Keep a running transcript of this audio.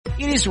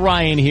It is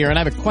Ryan here, and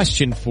I have a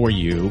question for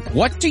you.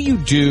 What do you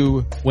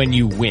do when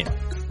you win?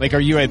 Like, are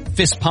you a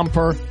fist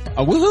pumper,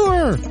 a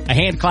woohooer, a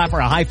hand clapper,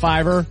 a high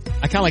fiver?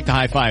 I kind of like the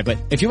high five, but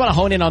if you want to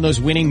hone in on those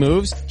winning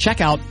moves,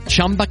 check out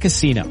Chumba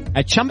Casino.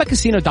 At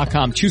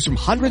ChumbaCasino.com, choose from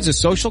hundreds of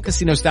social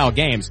casino-style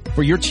games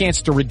for your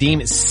chance to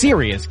redeem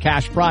serious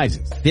cash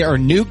prizes. There are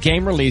new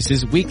game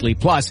releases weekly,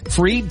 plus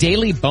free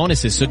daily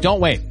bonuses, so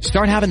don't wait.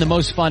 Start having the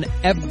most fun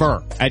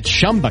ever at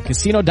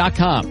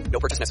ChumbaCasino.com. No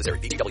purchase necessary.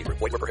 VGW. Void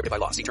where prohibited by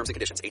law. See terms and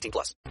conditions.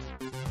 18+.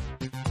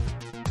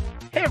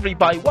 Hey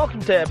everybody, welcome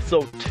to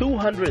episode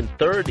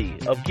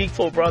 230 of Geek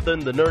Soul Brother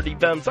and the Nerdy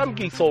Venoms. I'm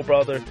Geek Soul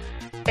Brother,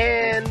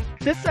 and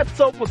this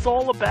episode was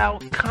all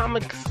about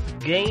comics,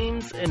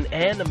 games, and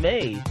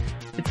anime.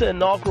 It's an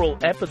inaugural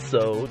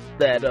episode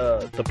that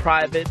the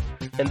Private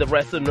and the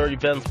rest of the Nerdy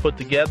Venoms put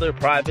together.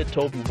 Private,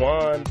 Toby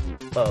Wan,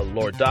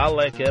 Lord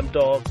Dalek,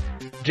 M-Dog,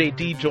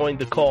 JD joined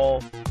the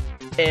call,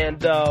 and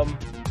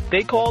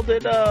they called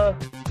it,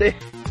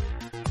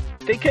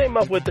 they came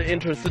up with the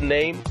interesting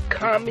name,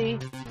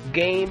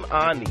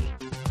 COMIGAMANI.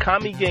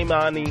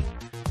 COMIGAMANI,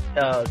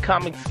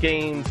 comics,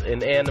 games,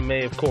 and anime,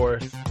 of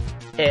course.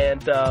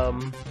 And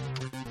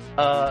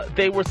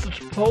they were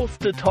supposed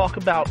to talk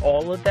about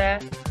all of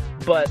that,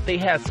 but they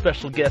had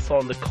special guests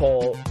on the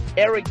call.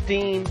 Eric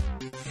Dean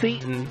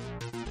Seaton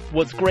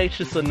was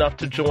gracious enough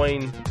to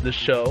join the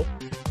show.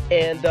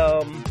 And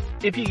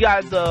if you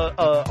guys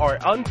are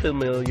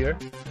unfamiliar,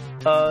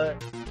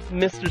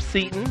 Mr.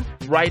 Seaton,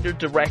 writer,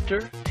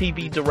 director,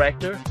 TV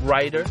director,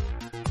 writer,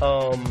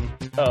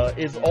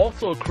 is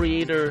also a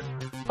creator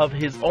of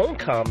his own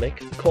comic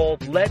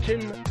called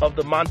Legend of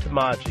the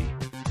Mantamaji.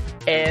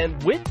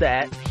 And with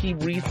that, he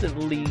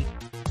recently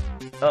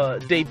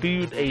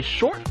debuted a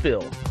short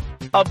film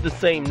of the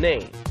same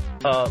name,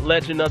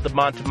 Legend of the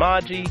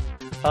Mantamaji.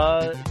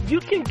 You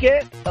can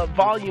get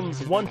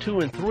volumes 1, 2,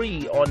 and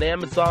 3 on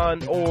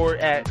Amazon or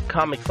at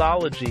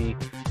Comixology.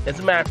 As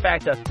a matter of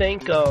fact, I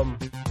think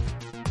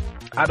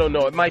I don't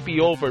know, it might be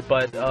over,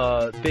 but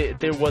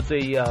there was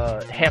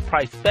a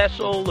half-price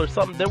special or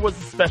something. There was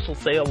a special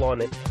sale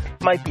on it.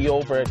 Might be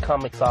over at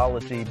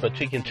Comixology, but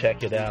you can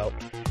check it out.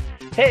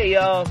 Hey,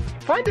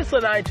 find us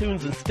on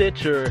iTunes and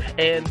Stitcher,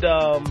 and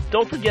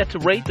don't forget to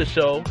rate the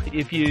show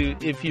if you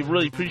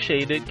really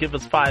appreciate it. Give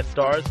us 5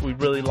 stars. We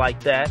really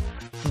like that.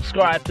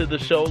 Subscribe to the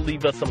show.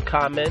 Leave us some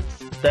comments.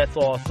 That's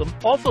awesome.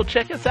 Also,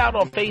 check us out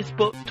on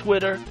Facebook,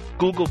 Twitter,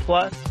 Google+.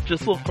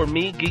 Just look for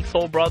me, Geek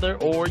Soul Brother,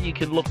 or you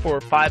can look for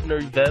 5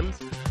 Nerdy Venoms.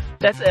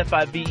 That's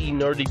F-I-V-E,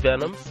 Nerdy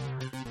Venoms.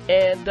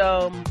 And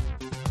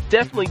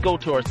definitely go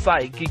to our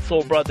site,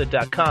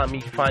 geeksoulbrother.com.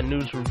 You can find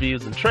news,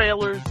 reviews, and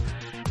trailers.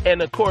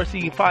 And, of course,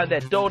 you can find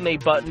that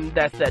donate button.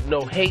 That's that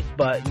no-hate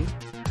button.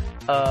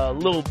 A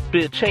little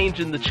bit of change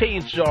in the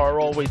change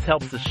jar always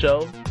helps the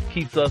show.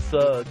 Keeps us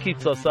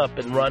up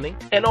and running.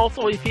 And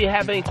also, if you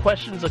have any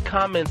questions or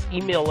comments,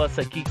 email us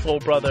at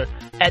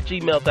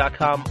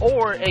geeksoulbrother@gmail.com,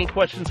 or any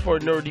questions for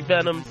Nerdy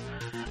Venoms,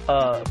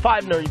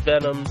 5 Nerdy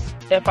Venoms,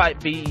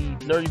 F-I-V-E,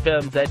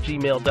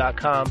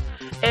 nerdyvenoms@gmail.com.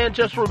 And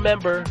just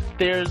remember,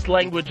 there's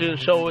language in the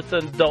show. It's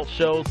an adult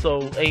show,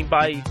 so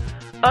anybody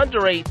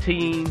under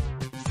 18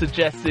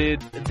 suggested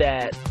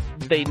that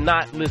they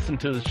not listen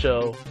to the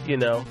show. You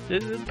know,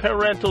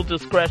 parental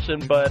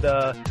discretion, but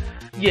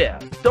yeah,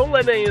 don't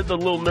let any of the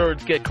little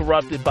nerds get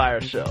corrupted by our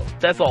show.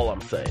 That's all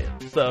I'm saying.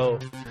 So,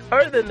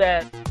 other than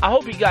that, I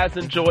hope you guys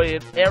enjoy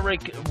it.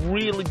 Eric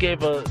really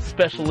gave a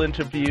special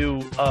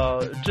interview,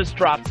 just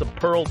dropped some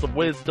pearls of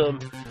wisdom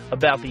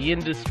about the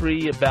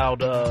industry, about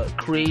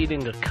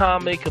creating a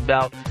comic,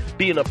 about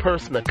being a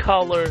person of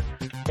color,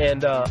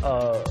 and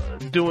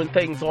doing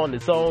things on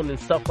his own and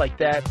stuff like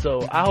that.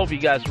 So I hope you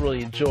guys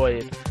really enjoy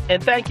it.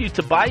 And thank you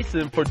to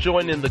Bison for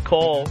joining the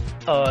call,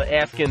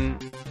 asking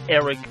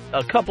Eric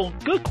a couple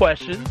good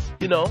questions.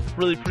 You know,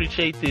 really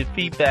appreciate the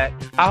feedback.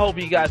 I hope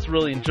you guys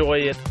really enjoy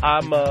it.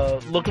 I'm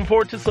looking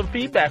forward to some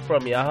feedback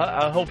from you.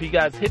 I hope you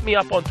guys hit me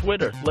up on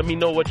Twitter. Let me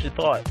know what you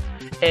thought.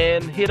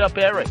 And hit up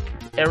Eric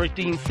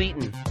Dean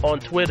Seaton on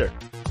Twitter.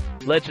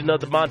 Legend of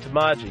the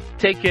Mantamaji.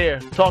 Take care.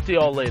 Talk to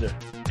y'all later.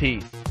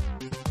 Peace.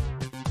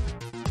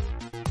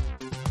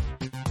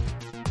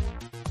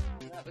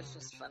 That was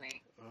just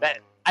funny.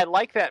 I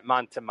like that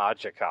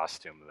Mantamaji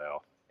costume,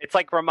 though. It's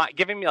like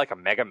giving me like a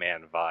Mega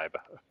Man vibe.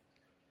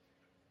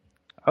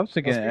 I was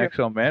thinking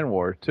Actual Man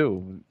War,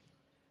 too.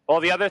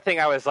 Well, the other thing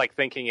I was like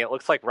thinking, it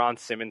looks like Ron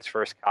Simmons'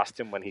 first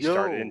costume when he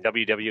started in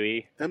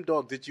WWE.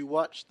 M-Dog, did you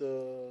watch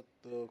the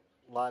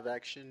live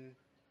action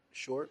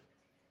short?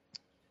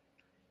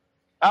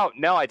 Oh,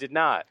 no, I did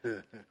not.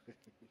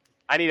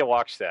 I need to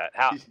watch that.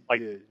 How?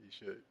 Like, yeah, you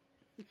should.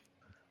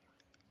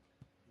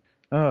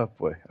 Oh,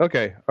 boy.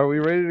 Okay, are we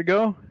ready to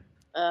go?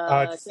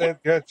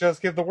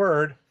 Just give the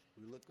word.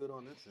 We look good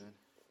on this end.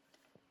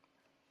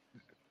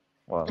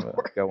 Well,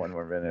 got one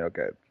more minute.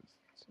 Okay.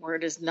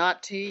 Word is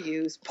not to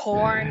use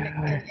porn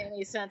in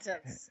any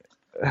sentence.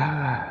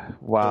 Wow.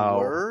 The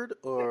word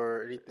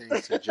or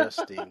anything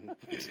suggesting?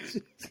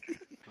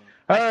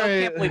 I still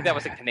can't believe that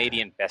was a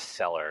Canadian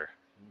bestseller.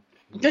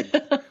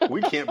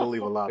 We can't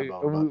believe a lot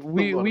about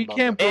we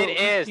can't. It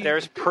is.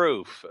 There's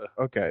proof.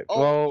 Okay. Oh,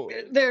 Well,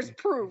 there's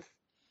proof.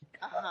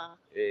 Uh-huh.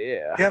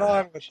 yeah. Get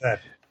on with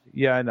that.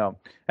 Yeah, I know.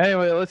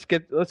 Anyway, let's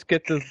get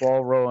this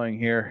ball rolling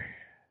here.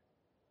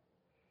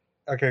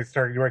 Okay,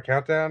 start. You want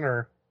countdown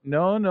or?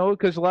 No,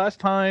 because last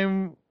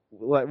time,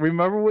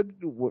 remember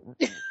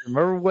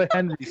what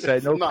Henry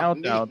said. No Not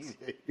countdowns.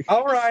 me.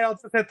 All right, I'll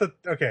just hit the.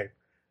 Okay.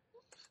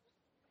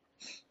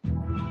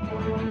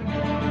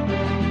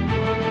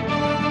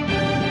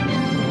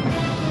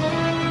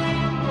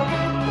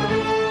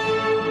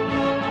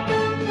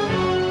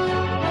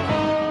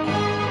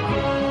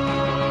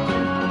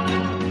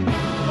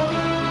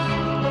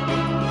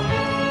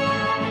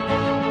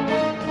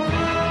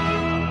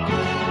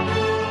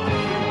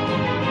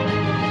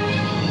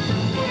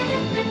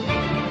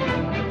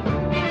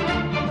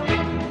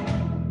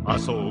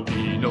遊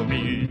びの道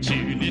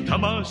に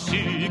魂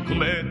込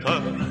め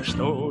た一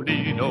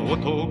人の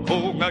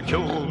男が今日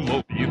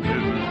も行く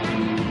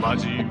真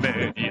面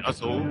目に遊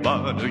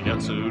ばぬ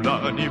奴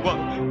らには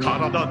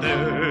体で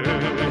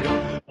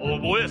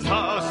覚え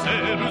させ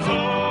るぞ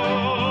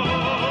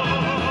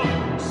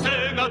背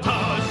がた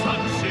三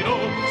四郎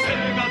背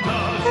がた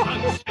三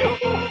四郎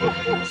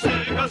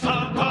背がさ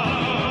三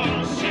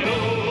四郎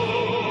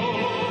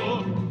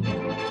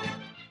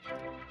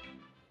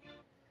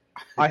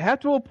I have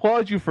to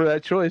applaud you for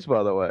that choice,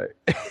 by the way.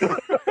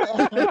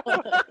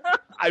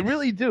 I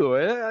really do.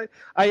 I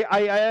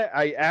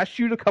asked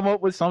you to come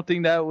up with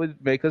something that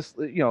would make us,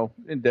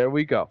 and there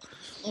we go.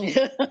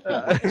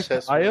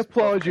 I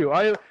applaud you.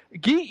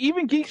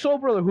 Even Geek Soul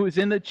Brother, who is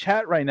in the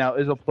chat right now,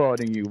 is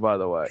applauding you, by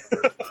the way.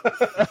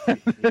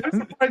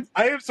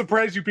 I am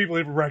surprised you people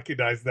even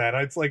recognize that.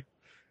 It's like,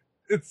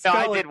 it's. No,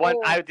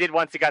 I did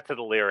once it got to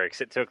the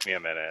lyrics. It took me a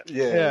minute.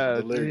 Yeah,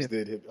 the lyrics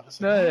did hit.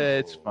 No,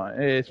 it's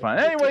fine. It's fine.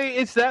 Anyway,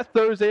 it's that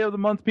Thursday of the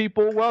month,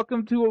 people.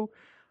 Welcome to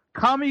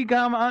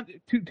Kamigama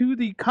to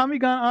the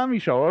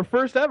Kamigamani show, our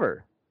first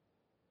ever.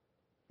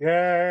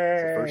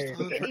 Yay!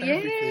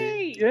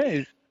 Yay!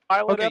 Yay!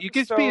 Okay, you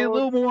can be a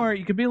little more.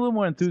 You can be a little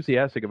more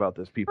enthusiastic about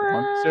this, people.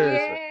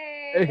 Seriously.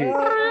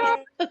 Yo,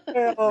 that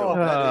is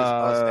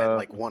us at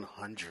like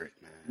 100,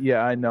 man.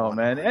 Yeah, I know,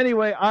 man.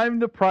 Anyway, I'm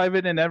the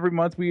Private, and every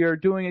month we are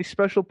doing a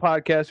special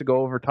podcast to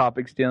go over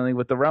topics dealing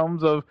with the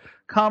realms of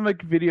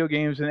comic, video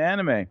games, and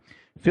anime.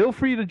 Feel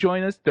free to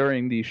join us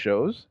during these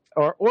shows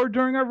or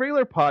during our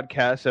regular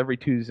podcast every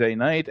Tuesday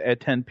night at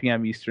 10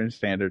 p.m. Eastern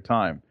Standard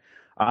Time.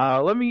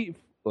 Let me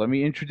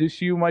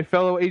introduce you, my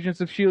fellow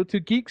agents of S.H.I.E.L.D., to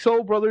Geek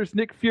Soul Brothers,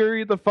 Nick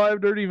Fury, the 5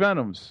 Nerdy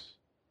Venoms.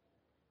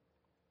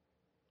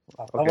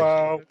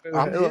 Hello.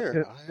 I'm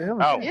here.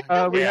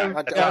 We have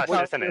I got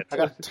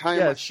time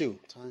to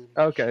shoot.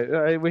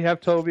 Okay, we have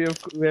Toby.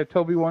 We have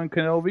Toby One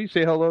Kenobi.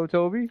 Say hello,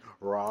 Toby.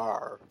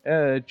 Rawr.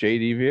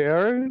 JD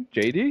VR.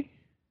 JD.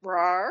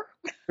 Rawr.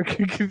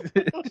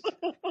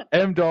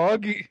 M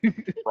Dog.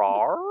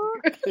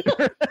 Rawr.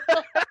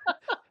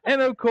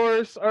 And of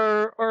course,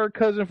 our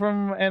cousin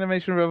from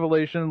Animation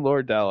Revelation,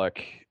 Lord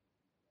Dalek.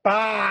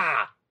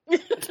 Bah!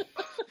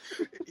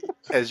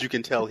 As you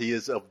can tell, he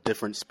is of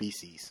different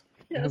species.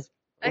 Yes.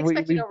 I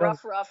expected a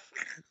rough.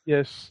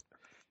 Yes.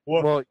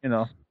 Well,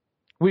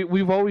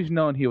 we've always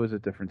known he was a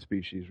different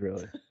species,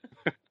 really.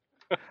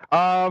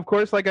 Of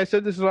course, like I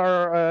said, this is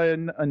our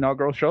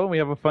inaugural show, and we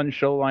have a fun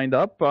show lined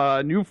up.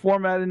 New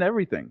format and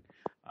everything.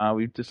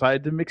 We've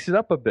decided to mix it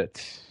up a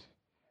bit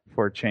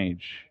for a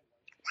change.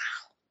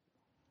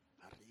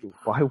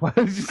 Wow. Why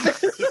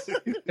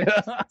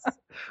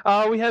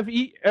we have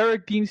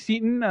Eric Dean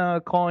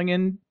Seaton calling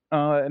in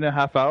a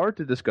half hour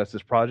to discuss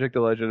this project,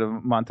 The Legend of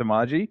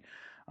Mantamaji.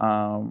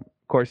 Of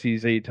course,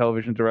 he's a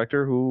television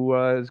director who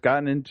has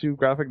gotten into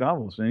graphic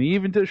novels, and he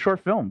even did a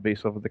short film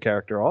based off of the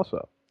character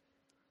also.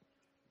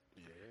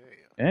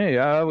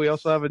 Hey, we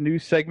also have a new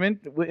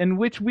segment in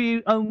which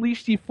we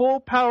unleash the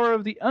full power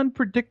of the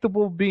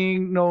unpredictable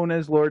being known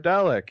as Lord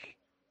Dalek.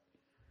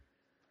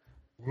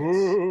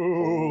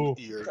 Ooh.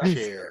 Your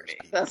chairs.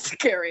 That's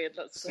scary in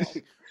itself.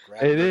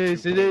 It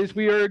is.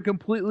 We are in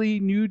completely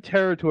new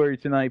territory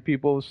tonight,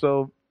 people.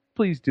 So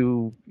please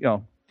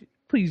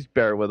please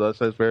bear with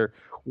us as we're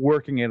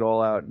working it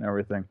all out and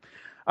everything.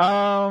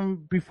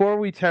 Before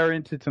we tear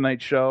into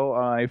tonight's show,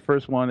 I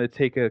first want to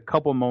take a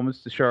couple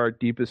moments to share our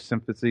deepest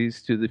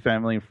sympathies to the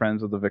family and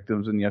friends of the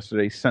victims in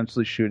yesterday's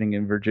senseless shooting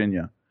in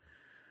Virginia.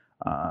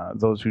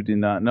 Those who did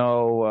not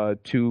know,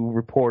 2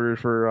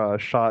 reporters were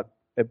shot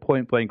at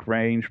point-blank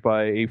range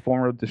by a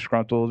former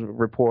disgruntled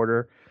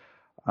reporter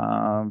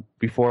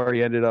before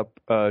he ended up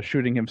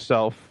shooting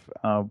himself,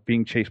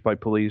 being chased by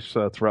police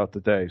throughout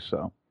the day.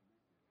 So,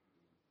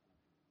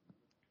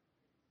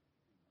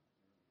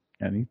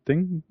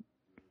 anything,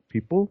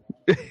 people?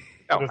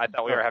 No, I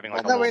thought we were having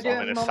like a little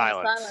moment of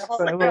silence.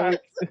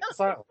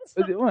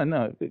 Well,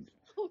 no.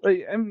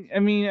 I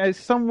mean, as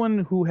someone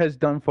who has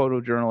done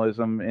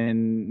photojournalism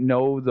and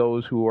know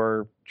those who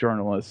are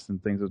journalists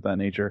and things of that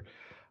nature,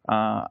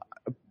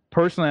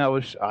 personally,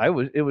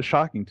 it was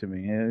shocking to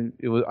me.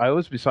 I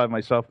was beside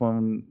myself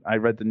when I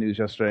read the news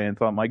yesterday and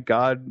thought, my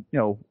God,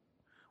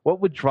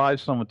 What would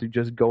drive someone to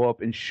just go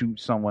up and shoot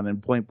someone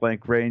in point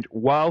blank range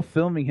while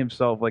filming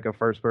himself like a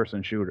first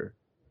person shooter?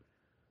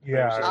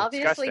 Yeah.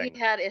 Obviously, disgusting. he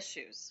had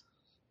issues,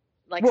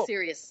 like Well,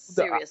 serious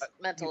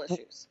mental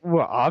issues.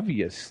 Well,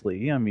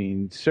 obviously, I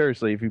mean,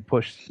 seriously, if he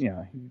pushed, he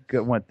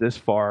went this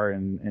far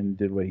and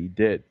did what he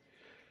did.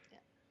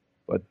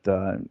 But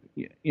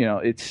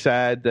it's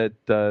sad that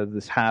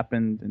this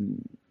happened,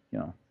 and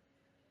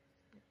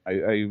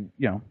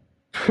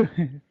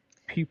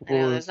people. I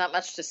know, there's not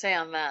much to say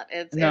on that.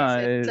 It's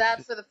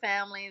sad for the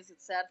families.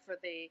 It's sad for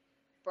the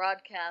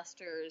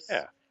broadcasters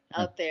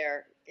out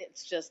there.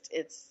 It's just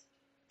it's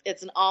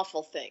an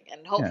awful thing,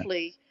 and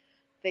hopefully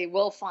they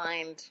will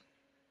find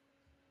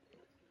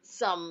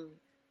some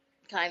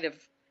kind of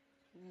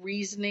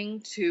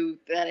reasoning to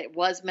that it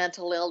was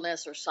mental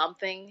illness or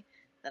something,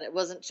 that it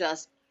wasn't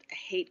just a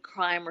hate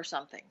crime or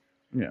something.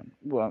 Yeah,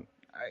 well,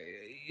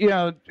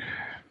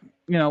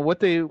 what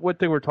they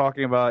were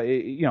talking about.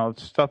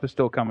 Stuff is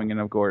still coming in,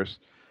 of course,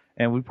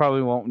 and we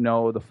probably won't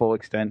know the full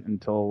extent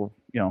until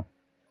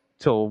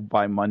till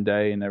by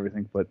Monday and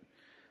everything. But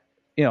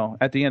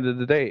at the end of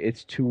the day,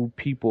 it's 2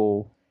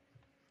 people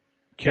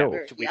killed.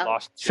 We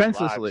lost 2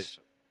 senselessly. lives.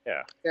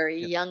 Yeah.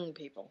 Very young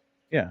people.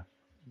 Yeah,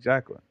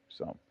 exactly.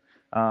 So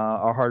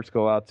our hearts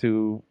go out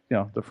to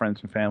the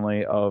friends and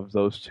family of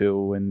those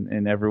 2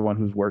 and everyone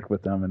who's worked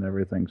with them and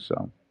everything.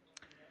 So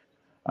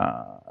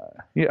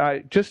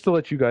just to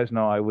let you guys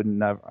know, I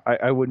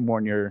wouldn't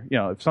warn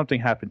if something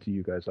happened to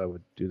you guys, I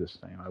would do this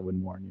thing. I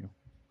wouldn't warn you.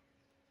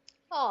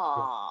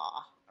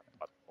 Aww.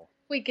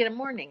 We get a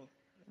warning.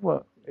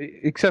 Well,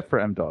 except for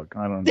M-Dog.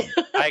 I don't know.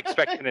 I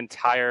expect an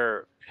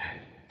entire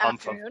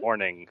month of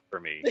warning for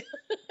me.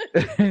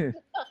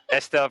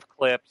 Best of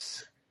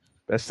clips.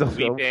 Best of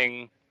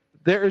weeping.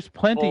 There is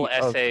plenty full of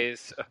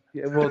essays.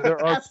 Yeah, well,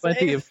 there are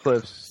plenty of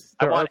clips.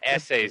 I want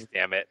essays,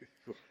 damn it.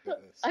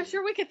 I'm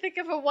sure we could think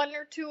of 1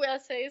 or 2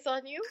 essays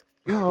on you.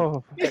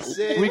 Oh, we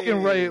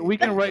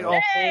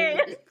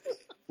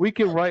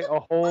can write a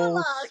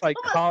whole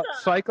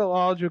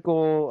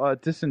psychological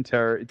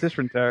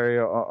dysentery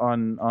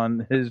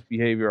on his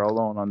behavior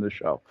alone on this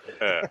show.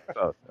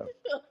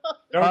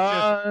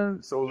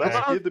 So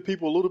let's give the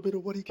people a little bit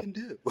of what he can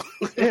do.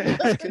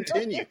 Let's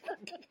continue.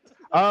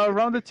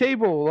 Around the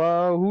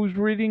table, who's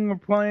reading or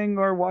playing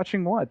or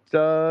watching what?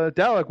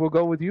 Dalek, we'll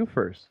go with you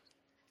first.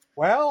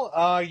 Well,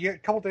 a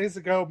couple days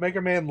ago,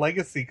 Mega Man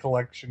Legacy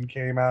Collection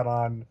came out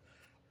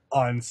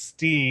on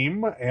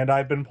Steam, and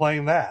I've been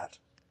playing that.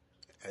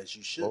 As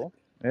you should. Cool.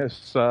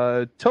 Yes.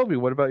 Toby,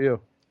 what about you?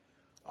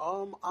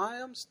 I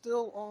am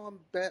still on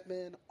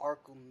Batman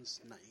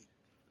Arkham's Knight.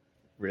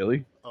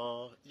 Really?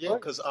 Yeah,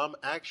 because I'm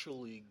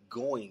actually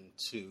going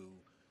to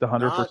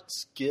not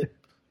skip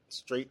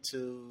straight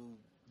to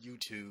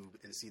YouTube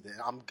and see that.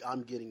 I'm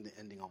getting the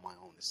ending on my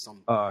own. It's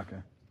some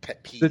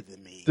pet peeve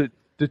in me.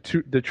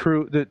 The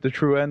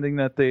true ending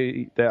that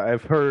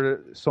I've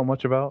heard so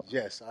much about.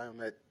 Yes, I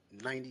am at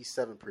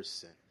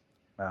 97%.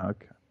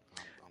 Okay.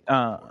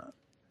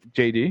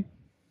 JD.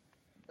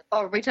 Oh,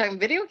 are we talking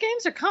video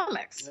games or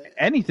comics?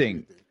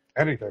 Anything.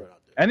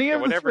 Any of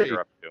whatever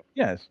you're up to.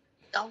 Yes.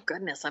 Oh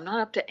goodness, I'm not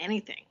up to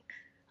anything.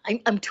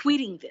 I'm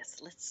tweeting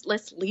this.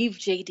 Let's leave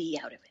JD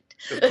out of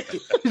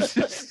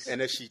it.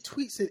 And if she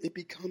tweets it, it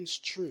becomes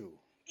true.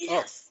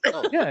 Yes.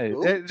 Yeah,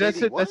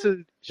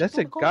 that's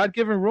a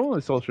God-given rule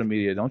in social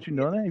media. Don't you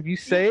know that? If you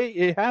say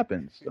it, it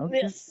happens.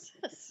 Yes.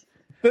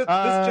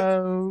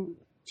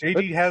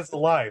 JD has a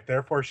life,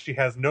 therefore she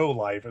has no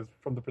life, as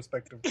from the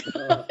perspective.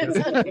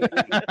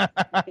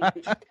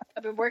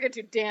 I've been working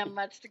too damn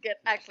much to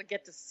actually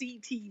get to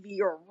see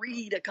TV or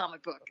read a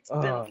comic book. It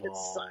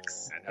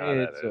sucks.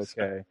 It's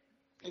okay.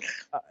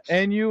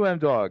 And you,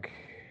 M-Dog.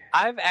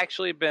 I've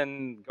actually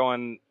been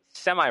going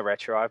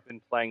semi-retro. I've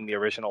been playing the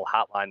original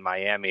Hotline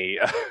Miami,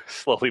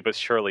 slowly but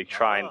surely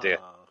trying to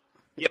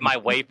get my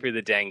way through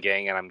the dang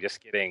gang, and I'm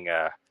just getting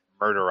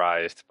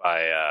murderized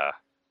by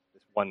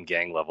this one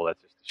gang level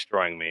that's just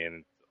destroying me,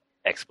 and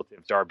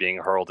expletives are being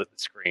hurled at the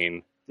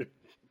screen. And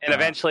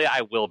eventually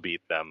I will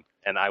beat them,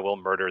 and I will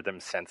murder them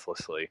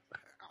senselessly.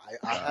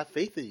 I have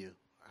faith in you.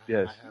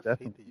 Yes, I have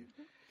definitely. faith in you.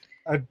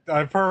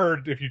 I've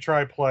heard if you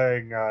try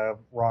playing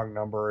Wrong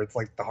Number, it's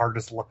like the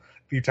hardest.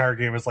 The entire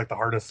game is like the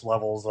hardest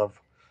levels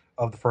of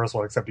the first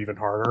one, except even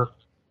harder.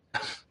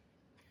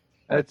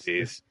 That's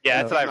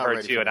what I've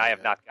heard too, and I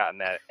have not gotten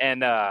that.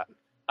 And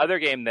other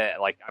game that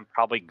I'm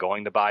probably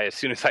going to buy as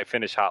soon as I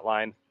finish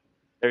Hotline.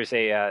 There's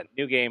a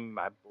new game,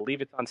 I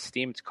believe it's on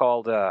Steam. It's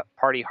called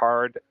Party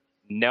Hard.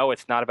 No,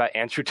 it's not about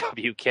Andrew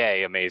WK.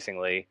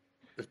 Amazingly,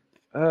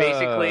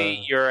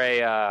 basically you're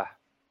a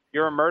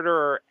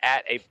murderer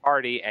at a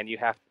party, and you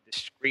have to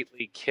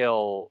discreetly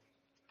kill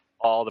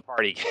all the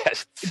party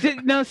guests.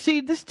 Now,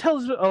 see, this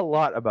tells a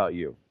lot about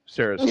you.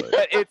 Seriously,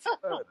 it's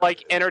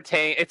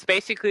entertaining. It's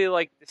basically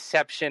like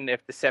Deception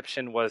if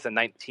Deception was a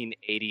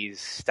 1980s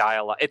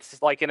style. It's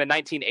like in a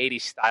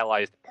 1980s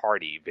stylized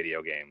party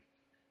video game.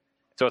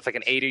 So it's like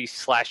an 80s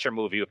slasher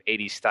movie with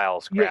 80s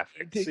styles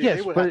graphics.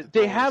 Yes, but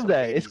they have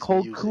that. It's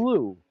called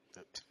Clue.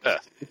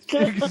 It's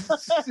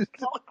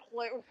called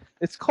Clue.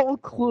 It's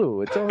called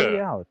Clue. It's already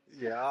out.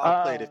 Yeah,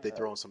 I'll play it if they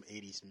throw in some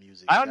 80s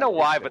music. I don't know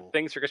why, but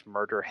things are just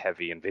murder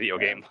heavy in video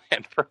game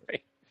land for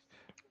me.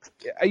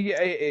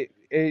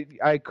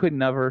 I could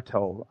never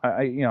tell.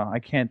 I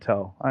can't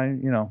tell.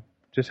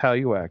 Just how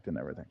you act and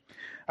everything.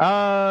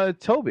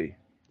 Toby.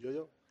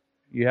 Yo.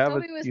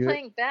 Toby was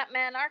playing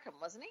Batman Arkham,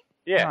 wasn't he?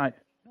 Yeah.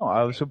 No,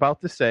 I was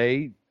about to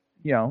say,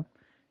 do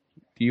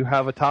you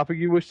have a topic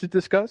you wish to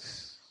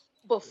discuss?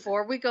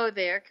 Before we go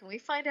there, can we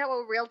find out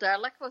what Real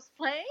Dialect was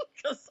playing?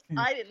 Because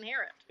I didn't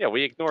hear it. Yeah,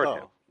 we ignored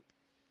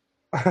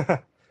him.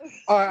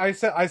 I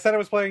said I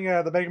was playing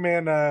the Mega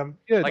Man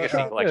Legacy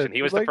Collection.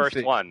 He was the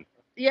first one.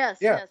 Yes.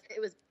 It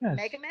was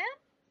Mega Man?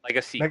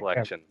 Legacy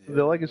Collection. Yeah.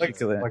 The Legacy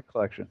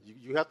Collection.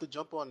 You have to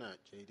jump on that,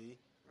 JD.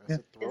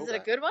 Is it a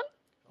good one?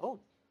 Oh,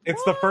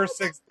 it's the first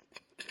 6.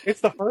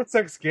 It's the first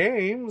 6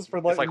 games for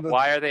It's like,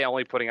 why are they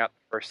only putting out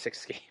the first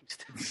 6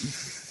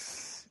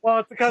 games? Well,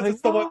 it's because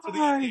it's the ones for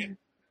the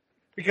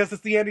because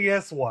it's the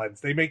NES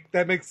ones.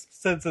 That makes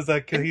sense as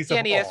a cohesive.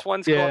 The NES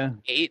ones go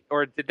up to 8,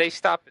 or did they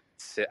stop at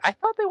 6? I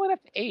thought they went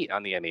up to 8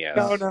 on the NES.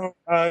 No.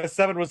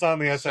 7 was on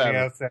the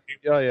SNES.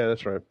 Oh yeah,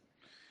 that's right.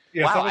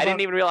 Yeah, wow, I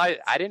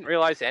didn't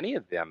realize any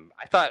of them.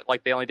 I thought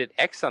they only did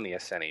X on the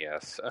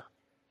SNES.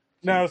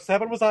 No,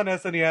 7 was on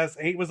SNES,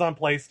 8 was on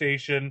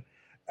PlayStation,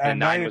 and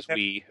 9 was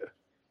Wii.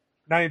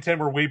 9 and 10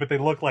 were Wii, but they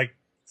look like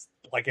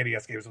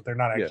NES games, but they're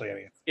not actually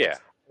NES. Yeah.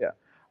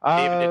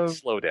 David didn't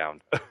slow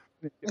down.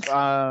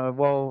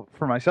 Well,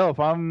 for myself,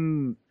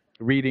 I'm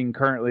reading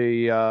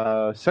currently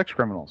Sex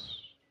Criminals.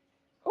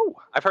 Oh,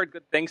 I've heard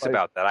good things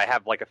about that. I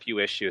have a few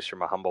issues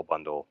from a Humble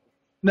Bundle.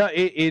 No,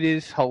 it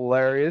is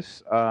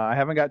hilarious. I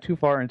haven't got too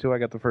far into it. I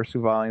got the first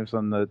 2 volumes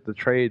on the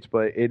trades,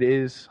 but it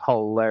is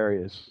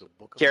hilarious.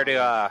 Care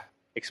to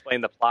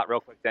explain the plot real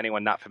quick to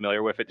anyone not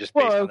familiar with it, just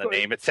based on the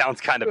name? It sounds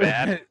kind of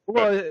bad.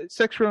 Well,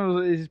 Sex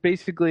Criminals is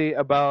basically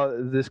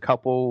about this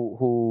couple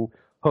who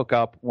hook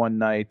up one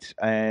night,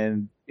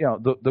 and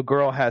the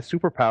girl has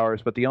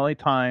superpowers, but the only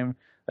time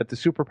that the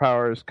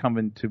superpowers come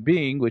into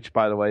being, which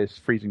by the way is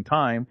freezing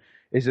time,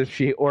 is if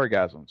she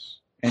orgasms.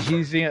 And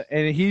he's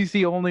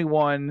the only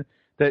one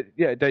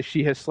that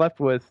she has slept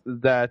with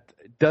that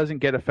doesn't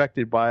get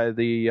affected by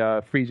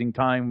the freezing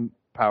time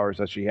powers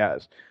that she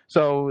has.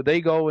 So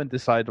they go and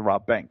decide to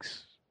rob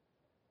banks.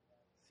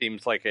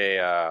 Seems like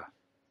a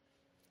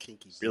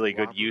really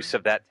good use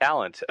of that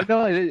talent.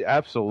 No,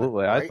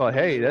 absolutely. I thought,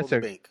 hey, that's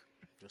bank.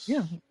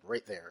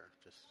 Right there.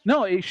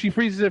 No, she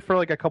freezes it for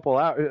a couple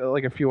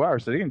hours, a few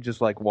hours, so they can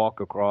just walk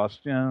across,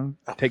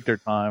 take their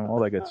time, all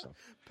that good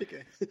stuff. Pick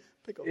a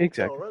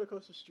exactly right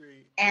across the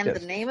street. And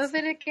the name of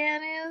it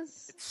again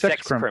is? It's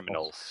Sex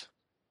Criminals.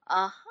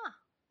 Uh-huh.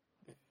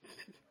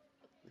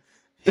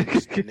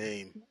 Interesting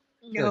name.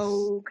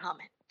 No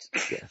comment.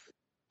 Yes.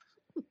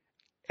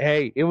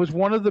 Hey, it was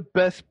one of the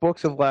best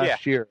books of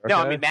last year. Okay?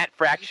 No, I mean, Matt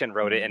Fraction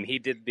wrote it, and he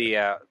did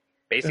the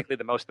basically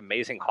the most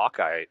amazing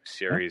Hawkeye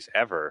series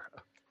ever.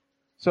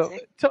 So,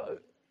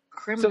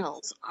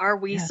 Criminals, are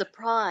we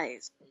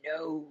surprised?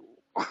 No.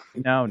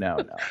 No.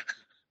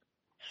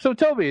 So,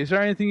 Toby, is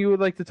there anything you would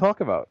like to talk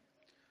about?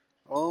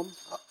 I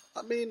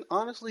mean,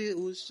 honestly, it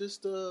was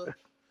just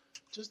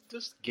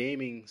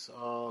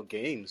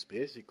games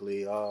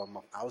basically.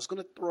 I was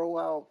gonna throw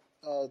out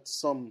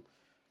some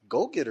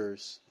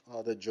go-getters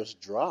that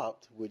just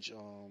dropped, which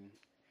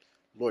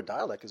Lord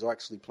Dialect is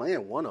actually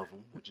playing one of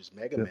them, which is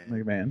Mega Man.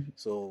 Mega Man.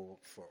 So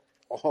for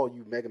all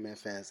you Mega Man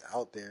fans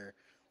out there,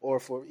 or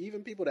for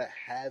even people that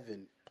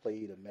haven't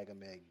played a Mega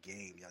Man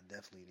game, y'all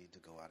definitely need to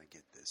go out and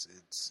get this.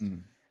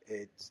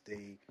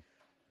 They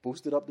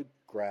boosted up the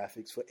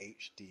graphics for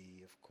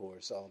HD, of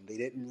course. They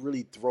didn't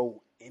really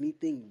throw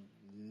anything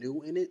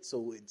new in it,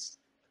 so it's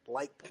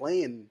like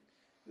playing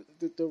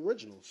the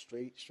original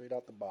straight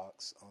out the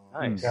box.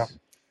 Nice. Yeah.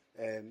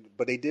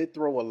 But they did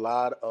throw a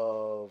lot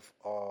of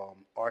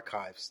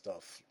archive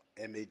stuff,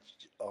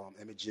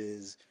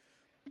 images,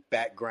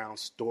 background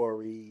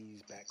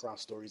stories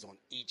on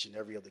each and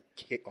every other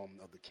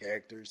of the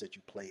characters that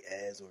you play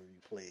as or you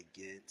play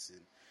against, and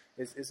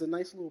it's a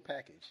nice little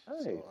package.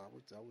 Nice. So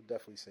I would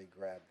definitely say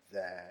grab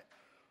that.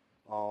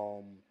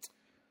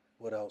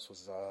 What else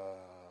was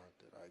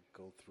did I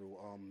go through?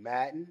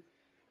 Madden,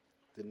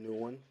 the new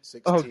one,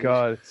 16. Oh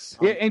God!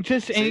 Yeah,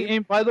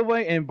 and by the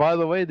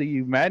way,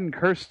 the Madden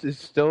curse is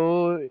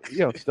still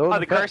still. Oh,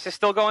 the curse is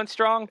still going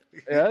strong.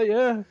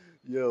 Yeah.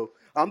 Yo,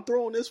 I'm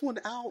throwing this one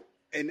out,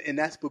 and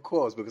that's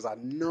because I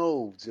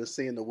know just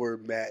saying the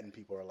word Madden,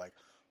 people are like,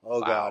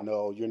 oh God,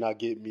 no, you're not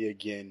getting me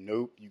again.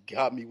 Nope, you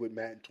got me with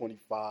Madden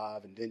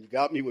 25, and then you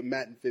got me with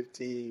Madden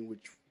 15,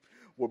 which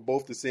were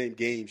both the same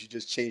games. You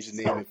just changed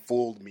the name and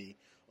fooled me.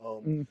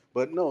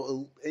 But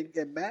no,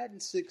 in Madden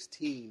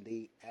 16,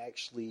 they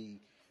actually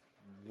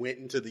went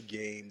into the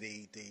game.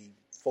 They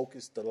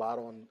focused a lot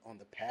on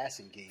the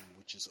passing game,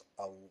 which is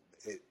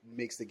it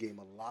makes the game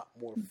a lot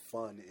more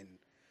fun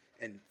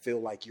and feel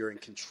like you're in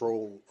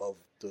control of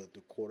the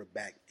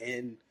quarterback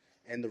and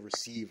the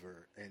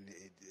receiver, and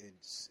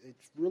it's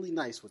really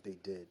nice what they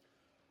did.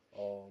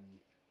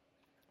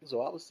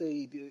 So I would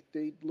say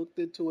they looked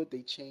into it.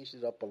 They changed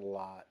it up a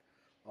lot.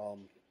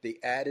 They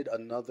added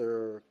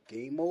another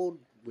game mode,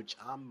 which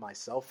I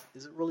myself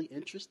isn't really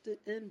interested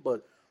in,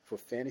 but for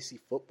fantasy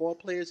football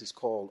players, it's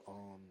called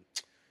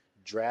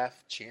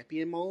Draft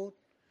Champion mode.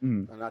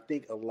 And I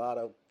think a lot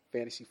of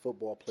fantasy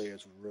football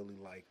players really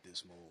like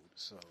this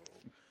mode.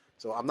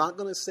 So I'm not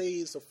gonna say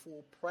it's a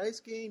full price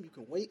game. You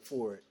can wait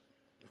for it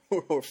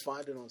or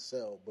find it on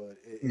sale, but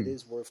it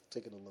is worth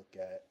taking a look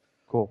at.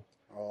 Cool.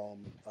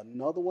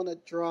 Another one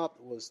that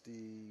dropped was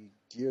the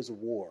Gears of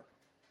War.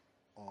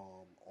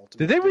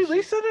 Did they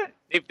release it?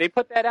 They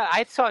put that out.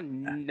 I saw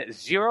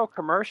zero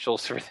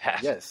commercials for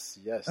that. Yes.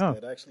 Oh.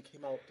 That actually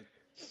came out the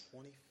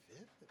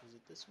 25th. Was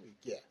it this week?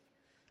 Yeah.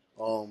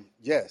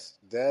 Yes,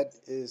 that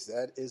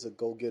is a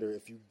go-getter.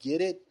 If you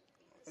get it,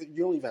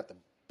 you don't even have to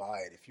buy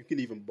it. If you can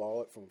even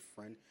borrow it from a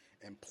friend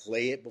and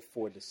play it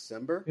before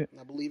December,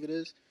 I believe it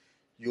is,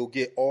 you'll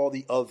get all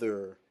the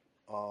other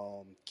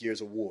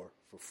Gears of War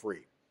for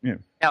free. Yeah.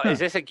 Now, is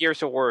this a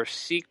Gears of War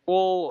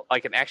sequel,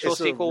 like an actual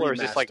sequel, or is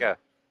this like a...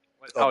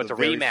 Oh, it's a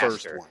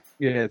remaster.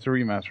 Yeah, it's a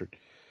remastered.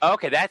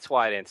 Okay, that's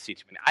why I didn't see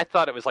too many. I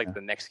thought it was like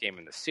the next game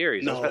in the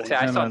series. No, that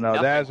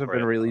hasn't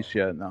been released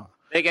yet, no.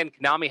 Again,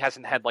 Konami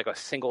hasn't had like a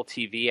single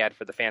TV ad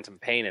for the Phantom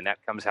Pain, and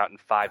that comes out in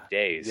 5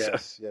 days.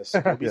 Yes.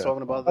 We'll be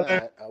talking about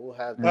that. I will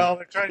have that. Well,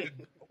 they're trying to...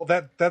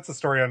 Well, that's a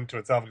story unto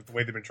itself. The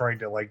way they've been trying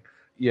to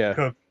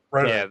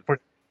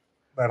put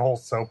that whole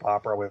soap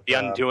opera with the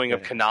undoing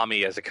of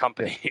Konami as a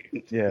company.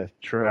 Yeah,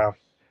 true.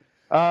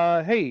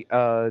 Hey,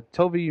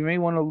 Toby, you may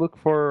want to look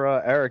for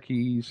Eric.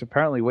 He's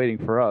apparently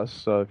waiting for us,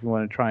 so if you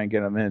want to try and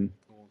get him in.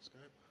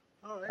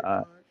 All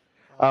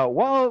right.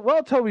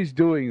 While Toby's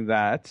doing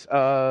that,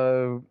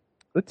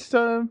 let's.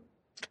 Oh,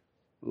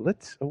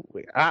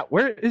 wait,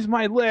 where is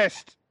my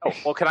list? Oh,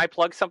 well, can I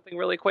plug something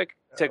really quick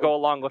to go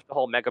along with the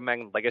whole Mega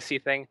Man Legacy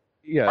thing?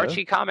 Yeah.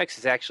 Archie Comics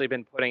has actually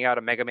been putting out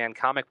a Mega Man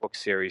comic book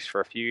series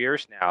for a few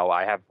years now.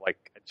 I have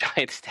like a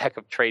giant stack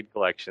of trade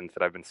collections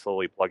that I've been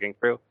slowly plugging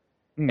through.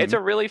 It's a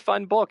really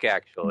fun book,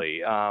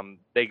 actually.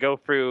 They go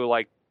through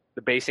like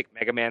the basic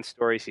Mega Man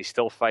stories. He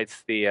still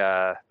fights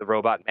the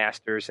robot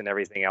masters and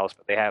everything else,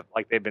 but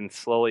they've been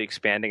slowly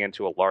expanding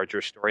into a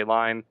larger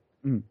storyline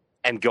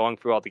and going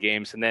through all the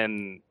games. And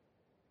then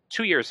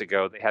 2 years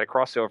ago, they had a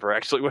crossover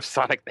actually with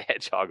Sonic the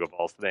Hedgehog of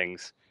all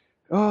things.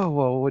 Oh,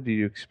 well, what do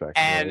you expect?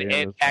 And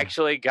it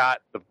actually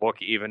got the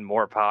book even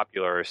more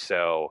popular,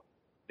 so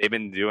they've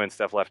been doing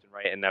stuff left and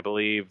right, and I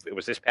believe it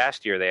was this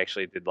past year they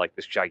actually did like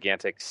this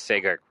gigantic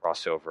Sega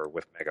crossover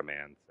with Mega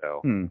Man.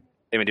 So they've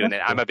been doing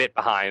it. I'm a bit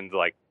behind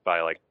by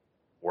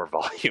 4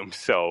 volumes,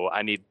 so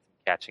I need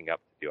catching up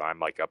to do. I'm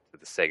like up to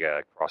the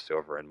Sega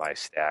crossover in my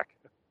stack.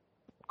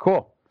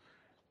 Cool.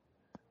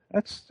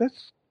 That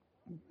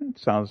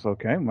sounds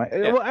okay.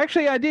 Well,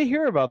 actually, I did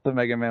hear about the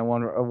Mega Man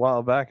one a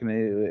while back, and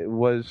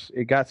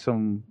it got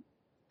some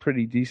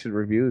pretty decent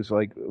reviews.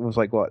 Like it was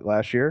what,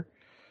 last year?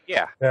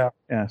 Yeah.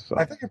 So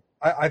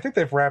I think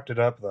they've wrapped it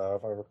up though,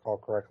 if I recall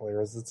correctly.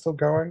 Or is it still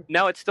going?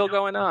 No, it's still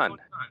going on.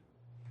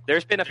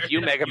 There's been a few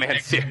Mega Man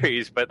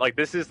series, but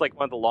this is like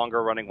one of the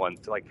longer running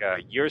ones. Like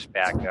years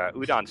back,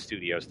 Udon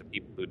Studios, the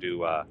people who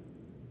do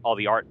all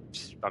the art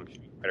from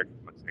Street Fighter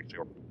actually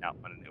were putting out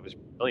one, and it was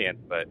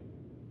brilliant, but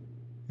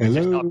it's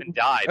just up and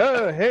died.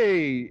 Oh,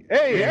 hey,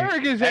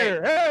 Eric is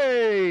here.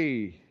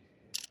 Hey,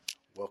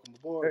 welcome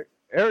aboard,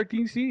 Eric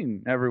Dean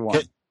Seaton,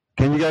 everyone.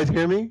 Can you guys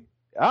hear me?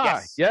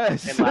 Yes.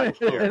 And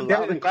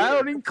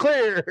loud and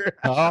clear.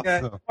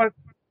 Awesome.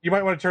 You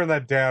might want to turn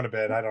that down a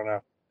bit. I don't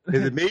know.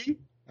 Is it me?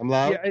 I'm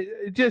loud?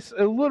 Yeah, just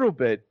a little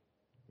bit.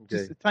 Okay.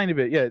 Just a tiny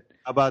bit, yeah.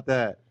 How about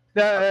that?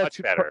 That's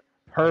much better.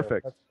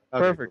 Perfect. Okay.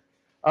 Perfect.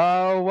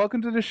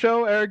 Welcome to the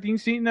show, Eric Dean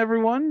Seaton,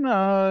 everyone.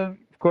 Of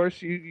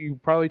course, you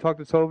probably talked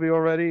to Toby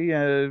already.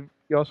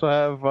 You also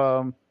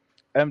have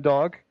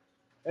M-Dog.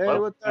 Hey,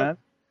 what's up?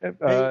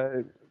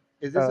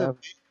 Is this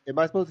am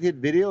I supposed to get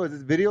video? Is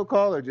this video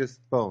call or just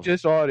phone?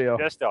 Just audio.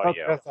 Just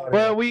audio. Okay.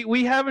 Well,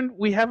 we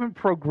haven't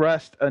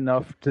progressed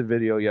enough to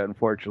video yet,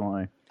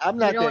 unfortunately. I'm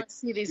not. You don't want to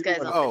see these guys.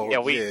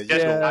 We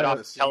just got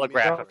off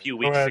Telegraph a few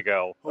weeks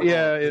ago.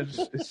 Yeah,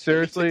 it's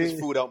seriously. Take this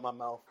food out my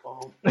mouth.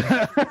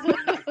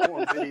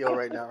 Video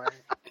right now, right?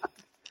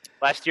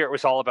 Last year it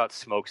was all about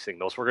smoke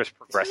signals. We're just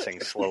progressing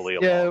slowly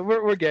along. Yeah,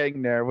 we're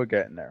getting there. We're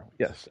getting there.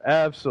 Yes,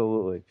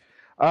 absolutely.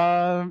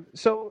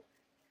 So,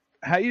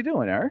 how you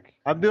doing, Eric?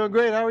 I'm doing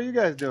great. How are you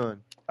guys doing?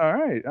 All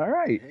right.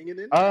 Hanging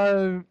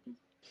in.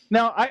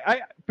 Now,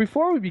 I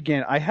before we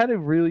begin, I had a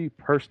really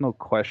personal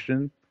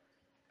question.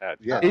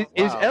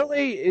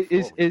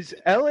 Is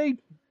LA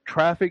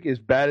traffic as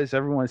bad as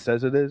everyone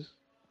says it is?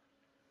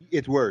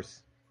 It's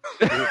worse.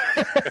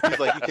 He's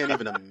like, you can't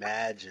even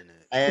imagine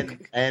it.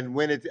 And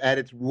when it's at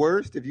its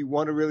worst, if you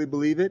want to really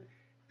believe it,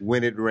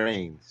 when it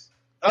rains.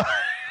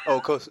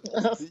 Because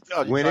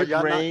when it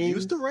rains, not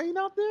used to rain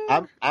out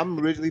there? I'm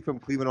originally from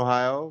Cleveland,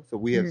 Ohio, so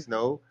we have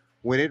snow.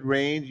 When it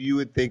rains, you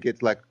would think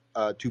it's like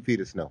 2 feet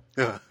of snow.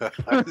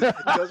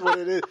 That's what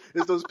it is.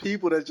 It's those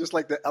people that just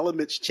like the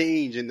elements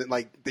change and then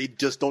like they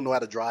just don't know how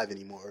to drive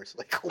anymore. It's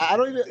like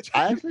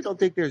I actually don't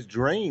think there's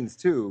drains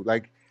too.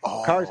 Like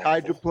Car's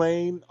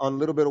hydroplane on a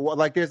little bit of water.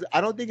 Like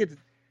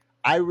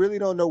I really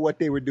don't know what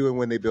they were doing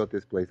when they built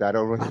this place. I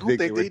don't really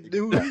think they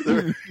do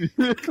either.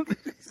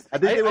 I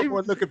think they were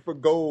more looking for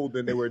gold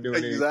than they were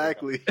doing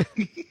exactly.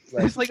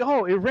 It's like,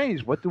 oh, it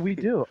rains. What do we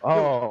do?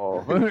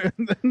 Oh,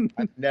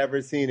 I've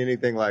never seen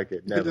anything like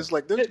it. Never. It's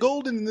like there's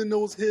gold in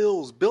those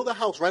hills. Build a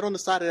house right on the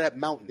side of that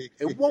mountain.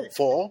 It won't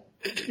fall.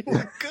 Good.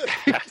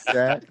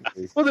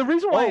 Exactly. Well, the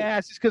reason why I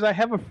asked is because I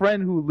have a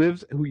friend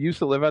who used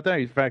to live out there.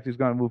 In fact, he's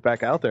going to move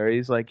back out there.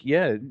 He's like,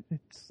 yeah,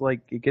 it's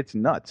like it gets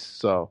nuts.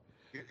 So.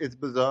 It's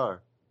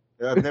bizarre.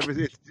 I've never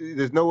seen.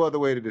 There's no other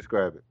way to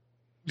describe it.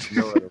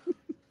 No other.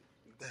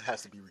 That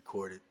has to be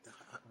recorded.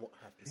 I won't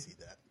have to see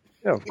that.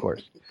 Yeah, of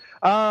course.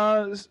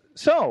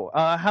 So,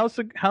 how's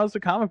the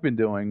comic been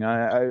doing?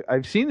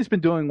 I've seen it's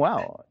been doing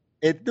well.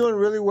 It's doing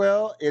really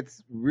well.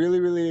 It's really,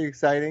 really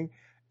exciting.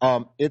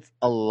 It's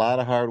a lot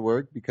of hard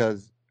work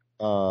because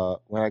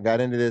when I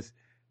got into this,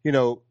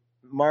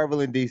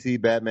 Marvel and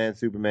DC, Batman,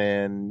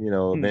 Superman,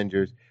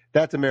 Avengers.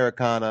 That's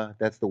Americana.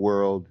 That's the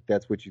world.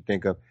 That's what you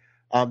think of.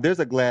 There's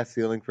a glass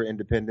ceiling for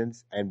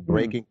independence, and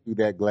breaking through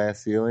that glass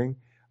ceiling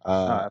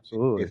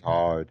absolutely. It's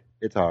hard.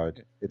 It's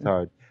hard. It's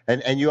hard.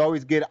 And you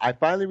always get – I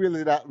finally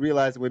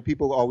realized when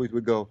people always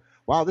would go,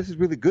 wow, this is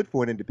really good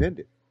for an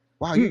independent.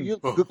 Wow, you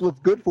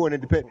look good for an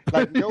independent.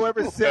 Like no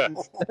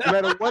sentence, no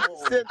matter what the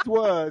sentence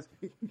was,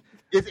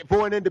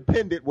 for an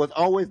independent was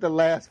always the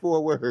last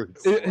 4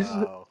 words.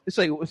 It's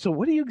like, so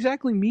what do you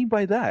exactly mean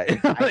by that?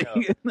 I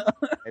know.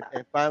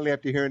 And finally,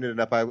 after hearing it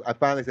enough, I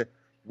finally said,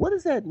 what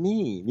does that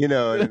mean?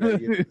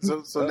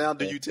 So now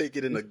do you take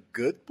it in a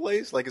good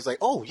place? Like it's like,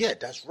 oh yeah,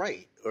 that's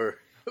right. Or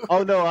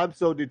oh no, I'm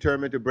so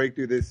determined to break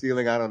through this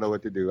ceiling. I don't know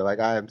what to do. Like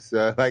I am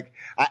so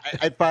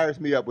it fires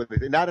me up with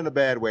it. Not in a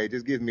bad way. It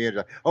just gives me energy.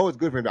 Like, oh, it's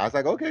good for him. I was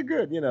like, okay,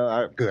 good.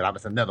 Good. I'm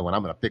just another one.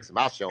 I'm gonna fix him.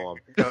 I'll show him.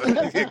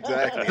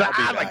 Exactly.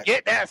 I'm gonna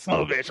get that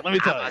slow bitch. Let me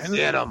tell you.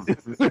 Get him.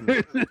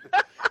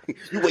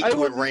 You wait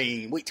till it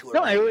rain. Wait till it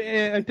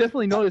rain. I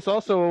definitely noticed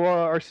also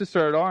our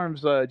sister at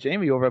arms,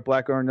 Jamie over at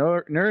Black Girl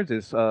Nerds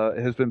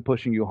has been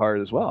pushing you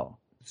hard as well.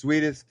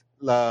 Sweetest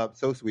love,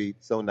 so sweet,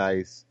 so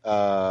nice,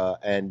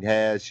 and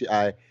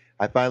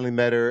I finally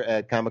met her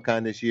at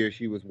Comic-Con this year.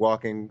 She was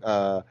walking.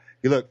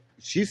 Look,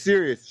 she's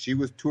serious. She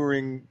was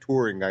touring.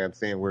 I'm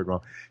saying word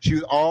wrong. She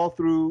was all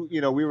through.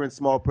 We were in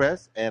small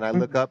press, and I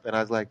look up and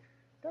I was like,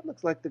 that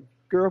looks like the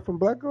girl from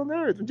Black Girl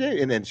Nerds.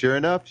 And then sure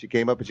enough, she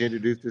came up and she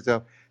introduced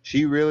herself.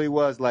 She really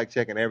was like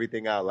checking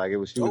everything out. Like she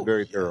was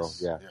very thorough.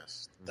 Yeah.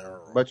 Yes,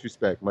 thorough. Much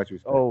respect.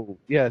 Oh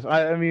yes,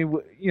 I mean,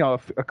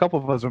 a couple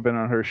of us have been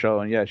on her show,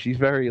 and yeah, she's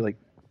very like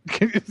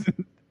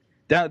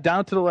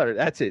down to the letter.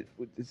 That's it.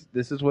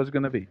 This is what's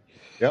going to be.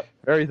 Yep.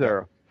 Very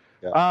thorough.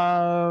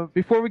 Yep.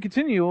 Before we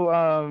continue,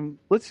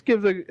 let's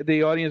give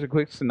the audience a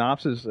quick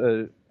synopsis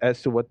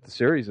as to what the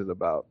series is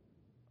about.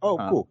 Oh,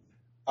 cool.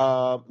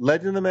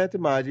 Legend of the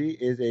Mantamaji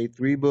is a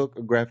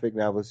 3-book graphic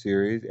novel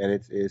series, and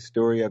it's a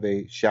story of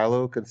a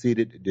shallow,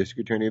 conceited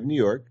district attorney of New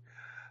York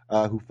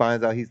who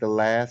finds out he's the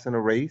last in a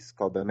race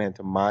called the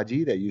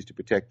Mantamaji that used to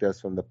protect us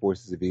from the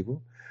forces of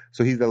evil.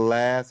 So he's the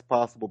last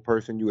possible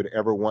person you would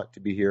ever want to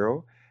be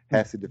hero,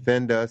 has to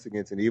defend us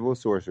against an evil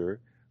sorcerer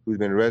who's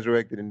been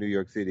resurrected in New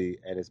York City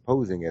and is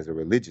posing as a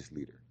religious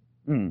leader.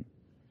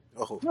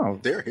 Oh, no.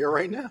 They're here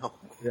right now.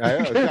 Yeah,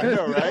 I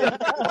know, right?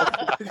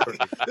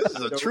 This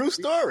is a true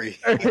story.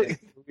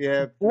 We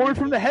have born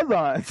from the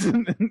headlines.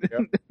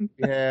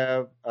 We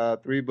have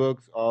 3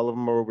 books. All of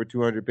them are over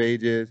 200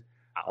 pages.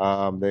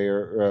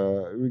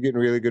 We're getting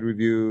really good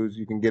reviews.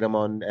 You can get them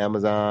on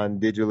Amazon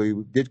digitally.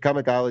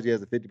 Comicology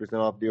has a 50%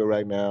 off deal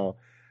right now.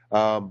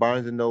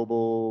 Barnes and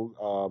Noble,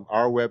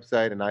 our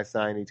website, and I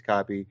sign each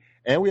copy.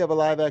 And we have a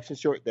live action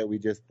short that we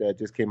just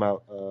came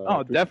out.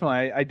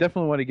 Definitely. I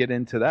definitely want to get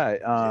into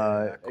that.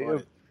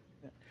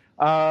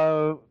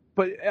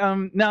 But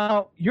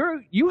now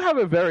you have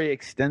a very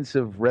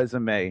extensive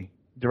resume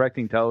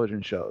directing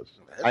television shows.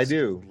 I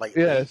do.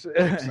 Yes.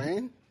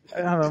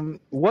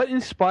 What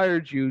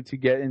inspired you to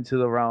get into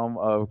the realm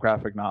of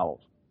graphic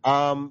novels?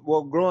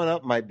 Well, growing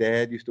up, my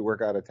dad used to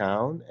work out of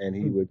town, and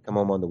he would come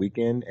home on the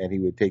weekend, and he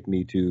would take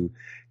me to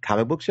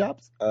comic book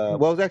shops. Well, it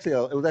was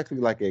actually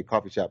like a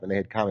coffee shop, and they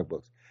had comic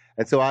books.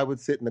 And so I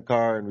would sit in the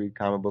car and read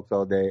comic books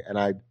all day, and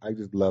I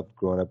just loved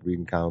growing up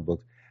reading comic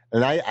books.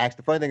 And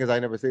the funny thing is, I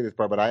never say this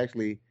part, but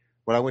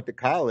when I went to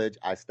college,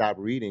 I stopped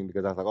reading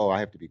because I was like, oh, I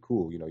have to be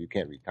cool. You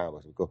can't read comic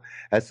books. I'm cool.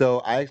 And so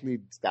I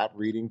actually stopped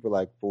reading for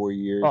like 4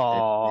 years.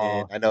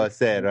 And I know it's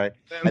sad, right?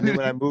 And then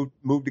when I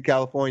moved to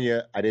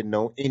California, I didn't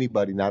know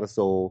anybody, not a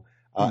soul.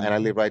 And I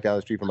lived right down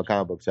the street from a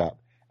comic book shop.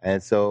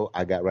 And so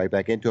I got right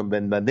back into them.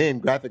 But then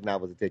graphic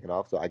novels had taken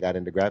off, so I got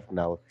into graphic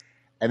novels.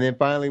 And then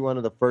finally, one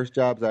of the first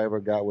jobs I ever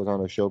got was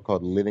on a show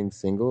called Living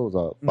Single. It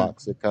was a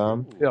Fox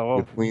sitcom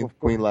with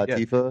Queen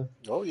Latifah.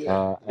 Yeah. Oh,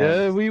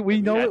 yeah.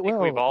 We know it well.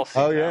 We've all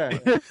seen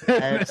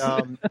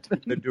And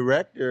the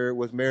director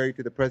was married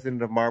to the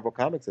president of Marvel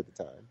Comics at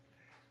the time.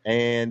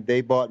 And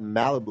they bought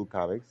Malibu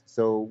Comics.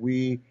 So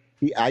we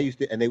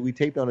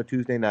taped on a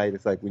Tuesday night.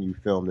 It's like when you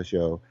film the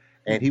show.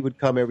 And he would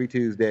come every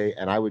Tuesday,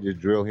 and I would just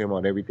drill him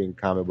on everything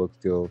comic books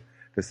till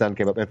the sun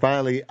came up. And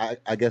finally,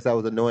 I guess I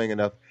was annoying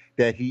enough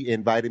that he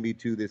invited me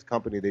to this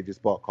company they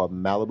just bought called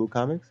Malibu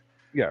Comics.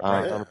 Yeah, right.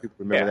 I don't know if people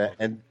remember that.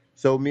 And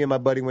so me and my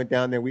buddy went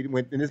down there.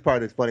 And this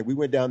part is funny. We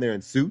went down there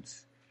in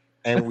suits.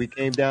 And when we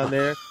came down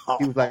there,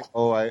 he was like,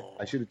 "Oh, I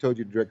should have told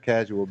you to direct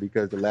casual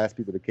because the last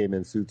people that came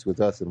in suits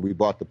was us, and we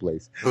bought the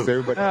place." So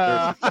everybody,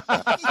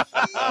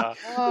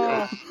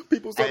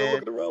 people started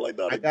looking around like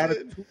that. I got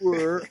a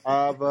tour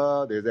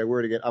of there's that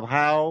word again, of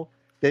how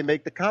they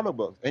make the comic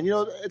books. And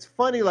it's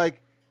funny. Like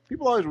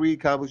people always read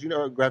comic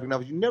books, graphic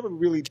novels. You never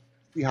really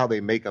see how they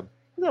make them.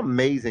 It's an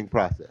amazing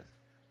process.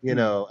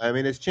 I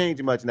mean, it's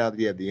changed much now that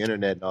you have the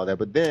internet and all that.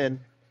 But then.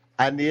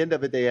 At the end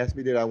of it, they asked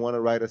me, did I want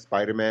to write a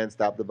Spider-Man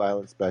Stop the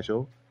Violence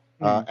special?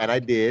 And I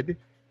did.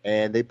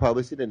 And they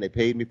published it, and they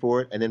paid me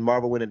for it. And then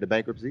Marvel went into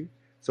bankruptcy,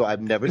 so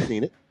I've never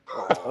seen it.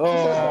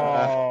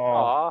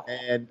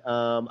 And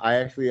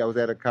I was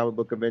at a comic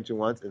book convention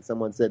once, and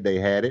someone said they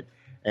had it.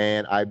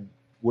 And I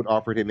would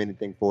offer him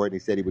anything for it, and he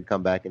said he would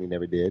come back, and he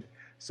never did.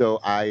 So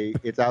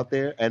it's out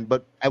there.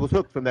 But I was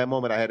hooked from that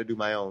moment. I had to do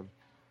my own.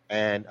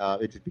 And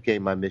it just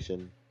became my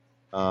mission.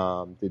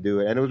 To do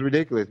it, and it was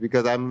ridiculous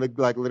because I'm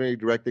like literally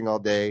directing all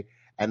day,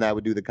 and I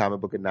would do the comic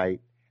book at night,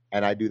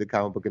 and I do the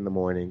comic book in the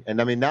morning. And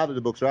I mean, now that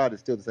the books are out,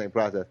 it's still the same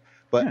process.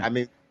 But I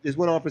mean, this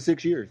went on for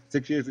 6 years.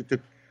 6 years it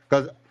took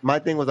because my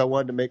thing was I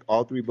wanted to make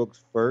all 3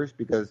 books first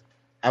because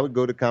I would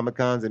go to Comic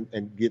Cons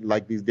and get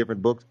like these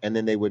different books, and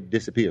then they would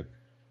disappear.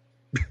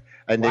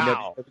 And they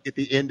never get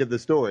the end of the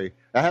story.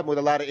 That happened with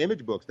a lot of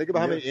image books. Think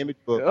about how many image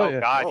books.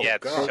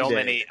 So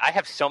many. I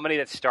have so many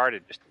that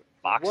started just.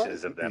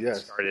 Boxes of them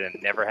started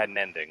and never had an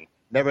ending.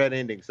 Never had an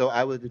ending. So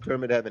I was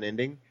determined to have an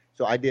ending.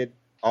 So I did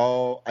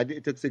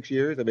it took 6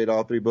 years. I made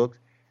all 3 books.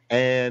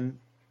 And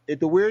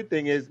the weird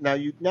thing is now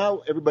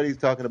everybody's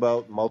talking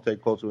about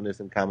multiculturalness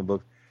in comic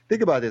books.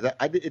 Think about this.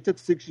 It took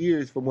 6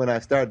 years from when I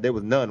started. There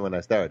was none when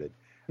I started.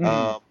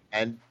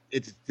 And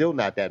it's still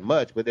not that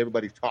much, but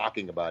everybody's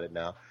talking about it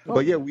now.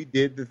 But yeah, we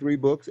did the 3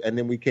 books, and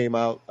then we came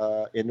out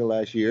in the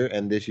last year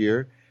and this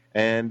year.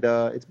 And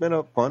it's been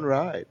a fun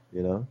ride,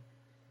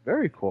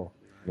 Very cool.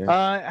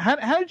 Yeah.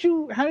 How did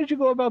you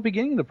go about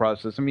beginning the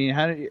process? I mean,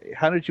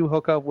 how did you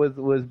hook up with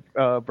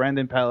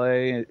Brandon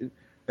Palace? It's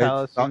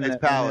Palace.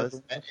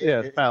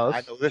 It's Palace.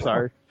 I know this.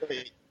 Sorry.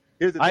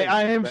 Here's the thing,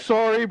 I am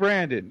sorry,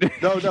 Brandon.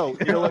 No.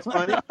 You know what's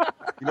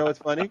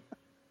funny?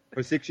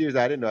 For 6 years,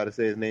 I didn't know how to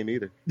say his name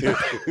either. He was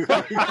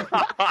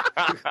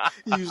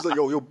like,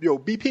 yo,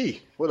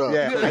 BP. What up?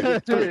 Yeah,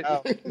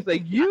 it's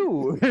like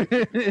you.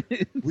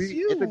 It's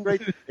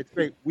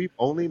great. We've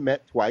only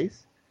met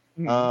twice.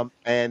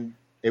 And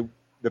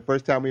the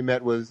first time we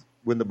met was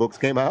when the books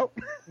came out.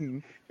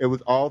 It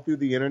was all through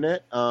the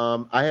internet.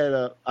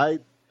 I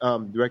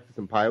directed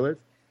some pilots,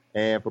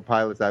 and for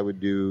pilots I would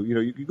do,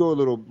 you go a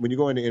little, when you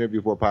go in to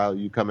interview for a pilot,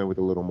 you come in with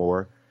a little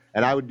more.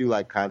 And I would do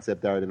like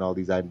concept art and all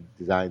these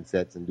design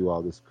sets and do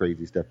all this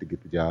crazy stuff to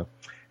get the job.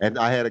 And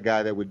I had a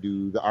guy that would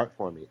do the art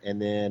for me.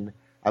 And then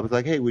I was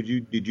like, hey, do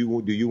you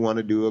want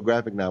to do a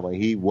graphic novel? And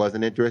he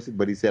wasn't interested,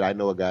 but he said, I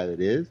know a guy that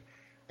is.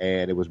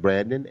 And it was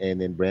Brandon, and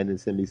then Brandon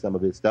sent me some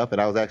of his stuff.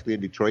 And I was actually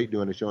in Detroit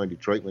doing a show in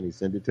Detroit when he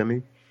sent it to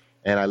me.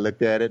 And I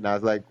looked at it, and I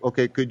was like,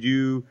 okay, would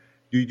you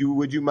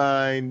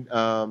mind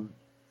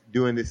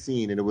doing this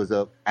scene? And it was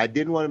I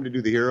didn't want him to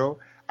do the hero.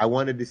 I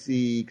wanted to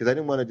see, because I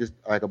didn't want to just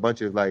like a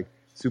bunch of like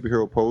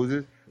superhero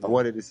poses. I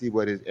wanted to see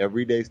what his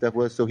everyday stuff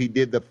was. So he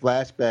did the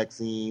flashback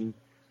scene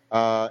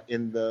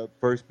in the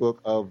first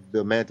book of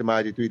the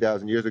Mantamaji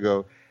 3,000 years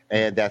ago.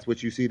 And that's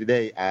what you see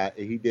today.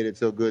 He did it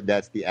so good.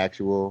 Those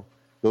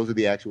are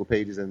the actual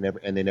pages, and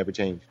they never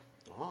changed.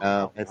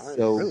 So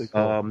really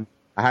cool.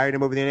 I hired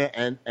him over the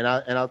internet, and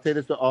I'll say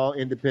this to all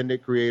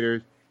independent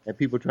creators and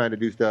people trying to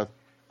do stuff.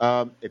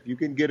 If you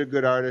can get a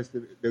good artist,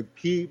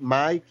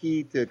 my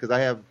key to, because I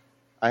have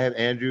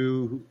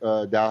Andrew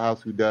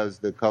Dalhouse who does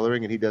the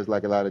coloring, and he does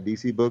like a lot of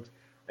DC books,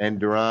 and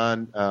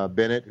Duran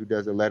Bennett who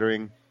does the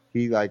lettering.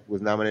 He like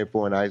was nominated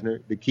for an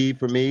Eisner. The key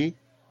for me,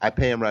 I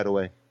pay him right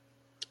away.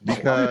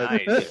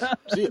 Because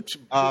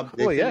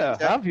obviously.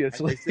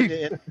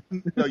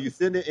 You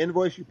send an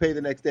invoice, you pay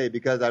the next day.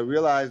 Because I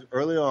realized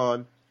early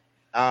on,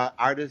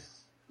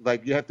 artists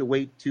like you have to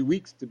wait 2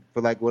 weeks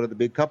for like one of the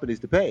big companies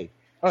to pay.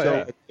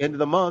 At the end of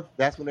the month,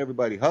 that's when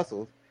everybody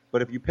hustles.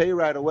 But if you pay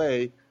right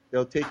away,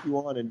 they'll take you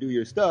on and do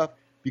your stuff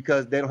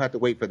because they don't have to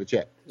wait for the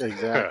check.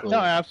 Exactly. No,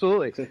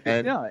 absolutely.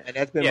 And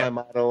that's been my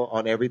motto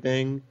on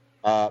everything.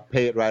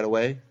 Pay it right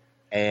away.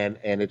 And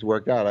it's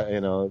worked out,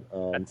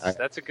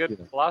 That's a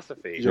good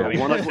philosophy.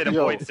 It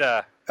avoids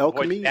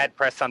bad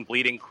press on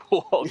Bleeding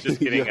Cool, just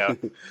getting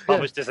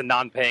published as a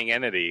non-paying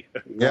entity.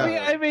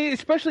 Yeah, I mean,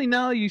 especially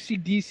now you see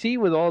DC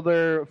with all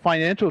their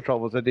financial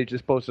troubles that they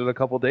just posted a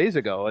couple days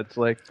ago. It's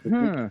like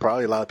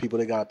probably a lot of people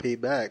that got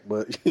paid back,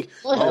 but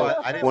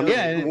I didn't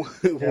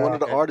one of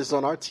the artists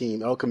on our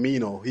team, El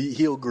Camino,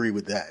 he'll agree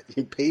with that.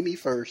 You pay me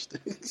first.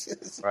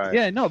 Right.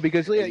 Yeah, no,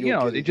 because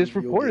they just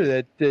reported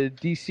that the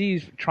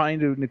DC's trying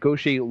to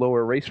negotiate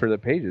lower rates for the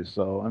pages.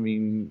 So I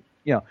mean,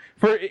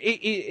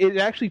 it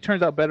actually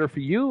turns out better for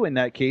you in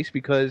that case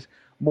because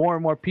more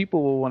and more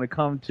people will want to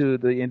come to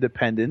the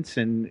independents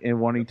and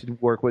wanting to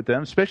work with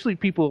them, especially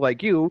people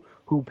like you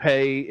who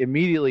pay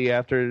immediately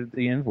after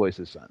the invoice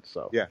is sent.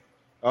 So yeah,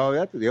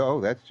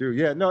 that's true.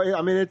 Yeah, no,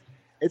 I mean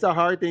it's a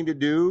hard thing to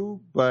do,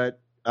 but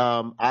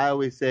I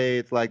always say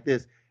it's like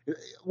this.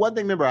 One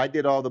thing, remember, I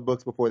did all the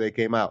books before they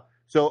came out.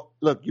 So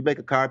look, you make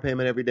a car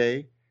payment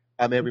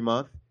every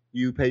month.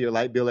 You pay your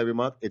light bill every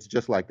month. It's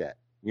just like that.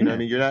 You know what I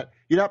mean?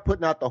 You're not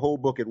putting out the whole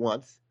book at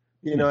once.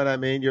 You know what I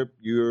mean?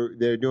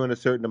 They're doing a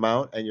certain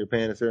amount and you're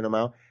paying a certain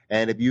amount.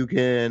 And if you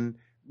can,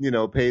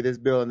 pay this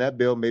bill and that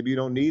bill, maybe you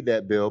don't need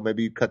that bill.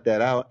 Maybe you cut that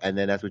out and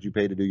then that's what you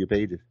pay to do your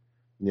pages.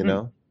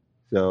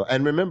 So,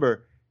 and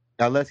remember,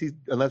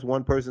 unless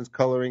one person's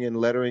coloring and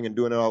lettering and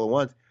doing it all at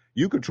once,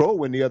 you control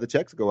when the other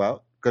checks go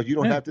out because you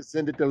don't have to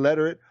send it to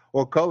letter it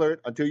or color it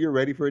until you're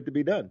ready for it to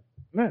be done.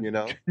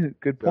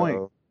 Good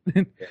point.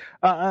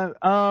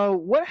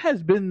 What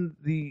has been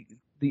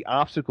the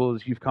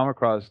obstacles you've come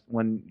across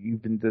when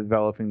you've been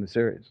developing the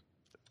series?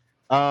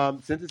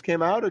 Since it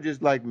came out, or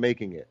just like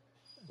making it?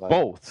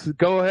 Both.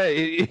 Go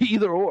ahead,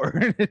 either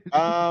or.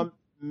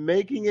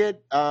 Making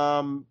it,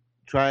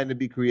 trying to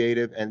be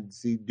creative and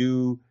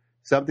do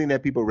something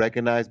that people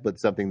recognize, but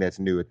something that's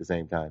new at the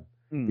same time.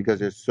 Because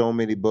there's so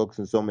many books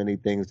and so many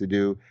things to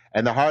do.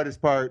 And the hardest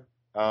part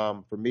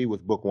for me was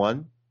book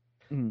 1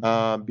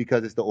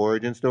 because it's the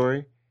origin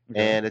story.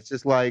 And it's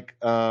just like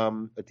a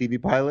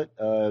TV pilot.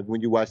 When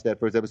you watch that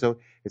first episode,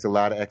 it's a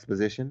lot of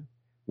exposition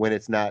when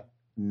it's not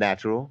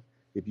natural.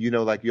 If you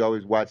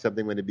always watch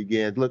something when it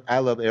begins. Look, I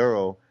love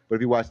Arrow, but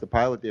if you watch the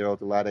pilot, Arrow,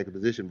 it's a lot of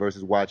exposition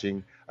versus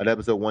watching an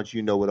episode once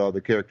you know what all the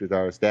characters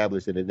are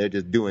established and they're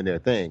just doing their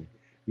thing,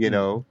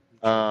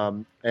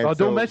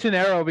 don't mention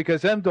Arrow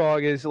because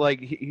M-Dog is like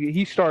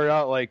he started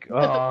out like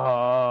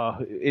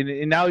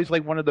and now he's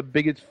like one of the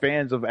biggest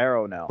fans of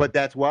Arrow now. But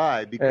that's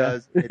why,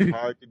 because it's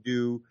hard to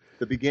do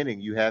the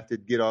beginning. You have to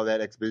get all that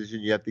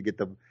exposition. You have to get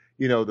the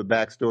the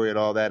backstory and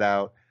all that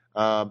out.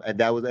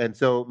 And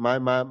so my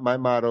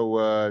motto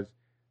was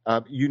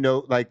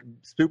like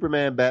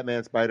Superman,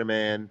 Batman,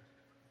 Spider-Man,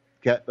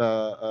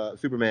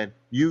 Superman.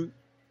 You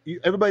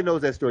everybody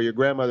knows that story. Your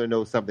grandmother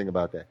knows something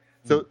about that.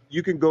 So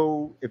you can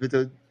go if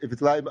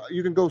it's live,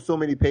 you can go so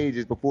many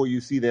pages before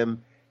you see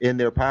them in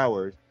their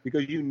powers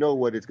because you know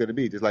what it's going to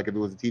be. Just like if it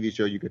was a TV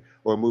show,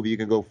 or a movie, you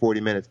can go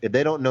 40 minutes. If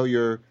they don't know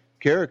your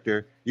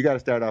character, you got to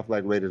start off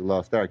like Raiders of the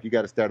Lost Ark. You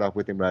got to start off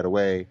with him right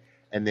away,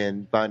 and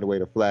then find a way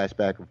to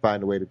flashback and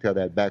find a way to tell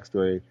that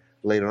backstory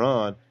later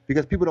on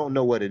because people don't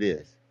know what it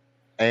is.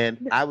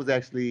 And I was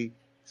actually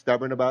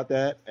stubborn about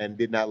that and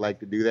did not like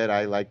to do that.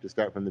 I like to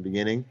start from the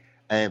beginning.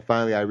 And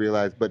finally, I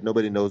realized, but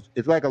nobody knows.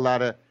 It's like a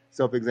lot of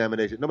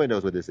self-examination. Nobody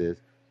knows what this is.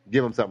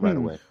 Give them something right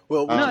away.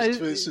 Well,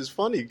 it's just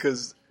funny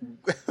because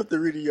after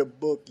reading your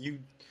book, you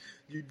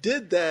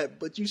did that,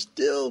 but you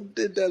still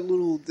did that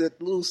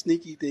little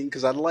sneaky thing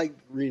because I like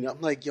reading. I'm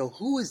like, yo,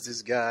 who is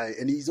this guy?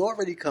 And he's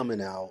already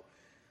coming out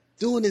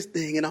doing this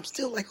thing, and I'm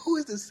still like, who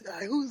is this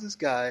guy? Who is this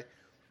guy?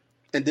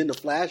 And then the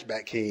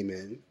flashback came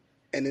in,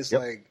 and it's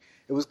like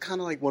it was kind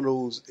of like one of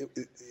those.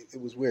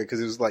 It was weird because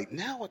it was like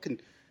now I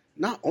can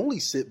not only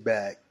sit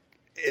back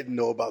and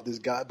know about this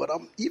guy, but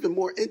I'm even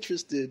more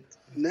interested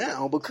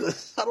now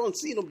because I don't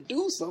see him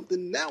do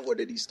something. Now, where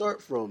did he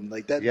start from?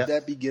 Like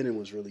that beginning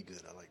was really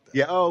good. I like that.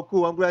 Yeah. Oh,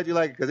 cool. I'm glad you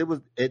like it because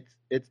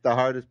it's the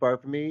hardest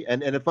part for me.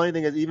 And the funny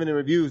thing is, even in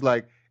reviews,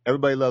 like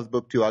everybody loves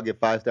book 2. I'll get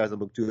 5 stars on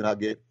book 2, and I'll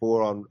get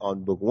 4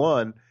 on book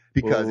 1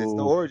 because it's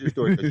the origin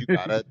story. Because you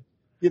gotta,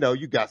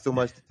 you got so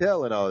much to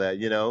tell and all that,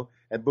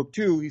 And book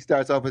 2, he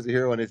starts off as a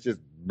hero and it's just,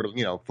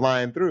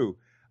 flying through.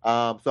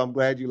 So I'm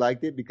glad you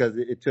liked it because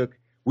it took.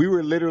 We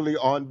were literally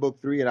on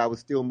book 3, and I was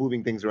still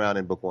moving things around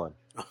in book 1.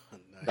 Oh,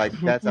 nice. Like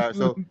that's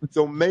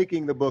so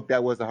making the book,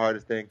 that was the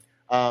hardest thing.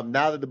 Now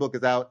that the book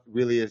is out,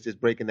 really is just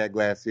breaking that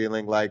glass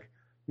ceiling. Like,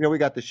 we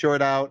got the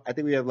short out. I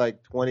think we have like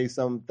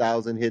 20-some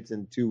thousand hits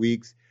in 2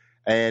 weeks.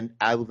 And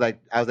I was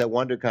at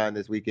WonderCon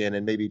this weekend,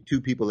 and maybe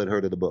 2 people had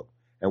heard of the book.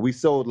 And we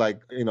sold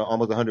like,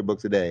 almost 100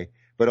 books a day,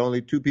 but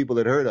only 2 people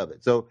had heard of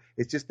it. So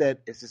it's just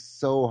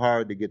so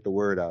hard to get the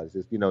word out. It's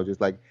just,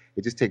 just like,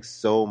 it just takes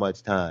so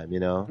much time,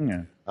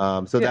 Yeah.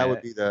 That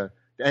would be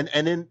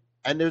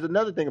and there's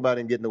another thing about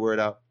it in getting the word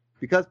out,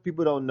 because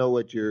people don't know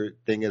what your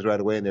thing is right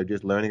away and they're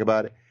just learning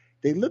about it.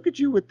 They look at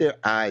you with their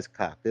eyes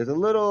cocked. There's a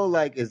little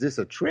like, is this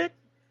a trick?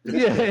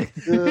 Yeah.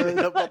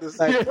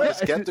 Like,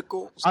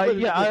 skeptical. I'm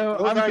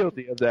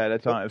guilty of that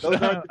at times.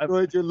 Those aren't the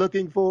words you're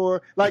looking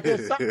for. Like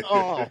there's something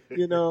off,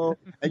 and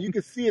you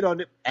can see it on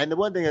it. And the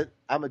one thing is,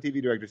 I'm a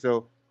TV director,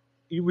 so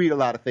you read a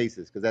lot of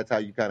faces because that's how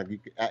you kind of,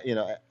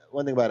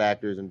 one thing about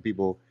actors and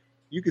people,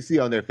 you can see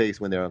on their face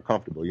when they're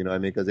uncomfortable, you know what I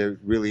mean? Because they're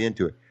really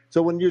into it.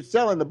 So when you're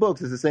selling the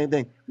books, it's the same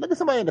thing. Look at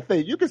somebody in the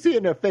face. You can see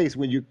in their face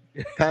when you're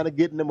kind of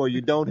getting them or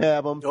you don't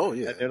have them. Oh,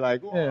 yeah. And they're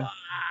like,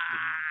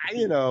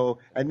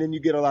 and then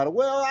you get a lot of,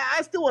 well,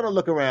 I still want to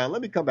look around.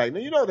 Let me come back.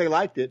 Now, they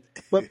liked it.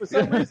 But for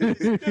some reason,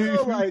 it's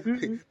still like,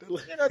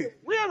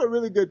 we have a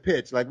really good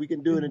pitch. Like we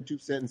can do it in 2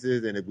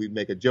 sentences. And if we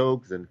make a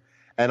jokes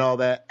and all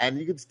that. And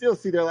you can still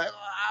see they're like,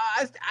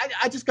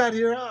 I just got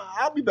here.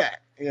 I'll be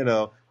back, you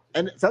know.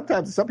 And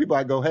sometimes some people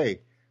I go, hey,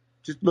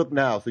 just look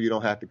now so you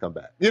don't have to come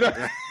back. You know,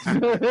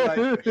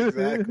 like,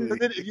 exactly. But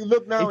then if you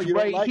look now, it's you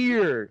right don't like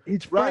here. It.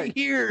 It's right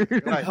here.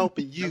 I'm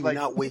helping you, like,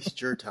 not waste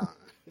your time.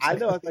 I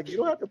know. It's like you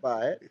don't have to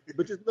buy it,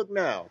 but just look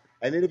now.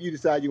 And then if you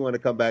decide you want to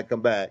come back,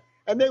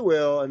 and they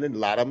will. And then a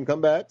lot of them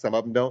come back. Some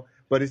of them don't.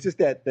 But it's just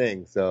that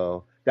thing.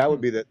 So that would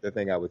be the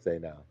thing I would say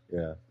now.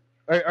 Yeah.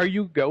 Are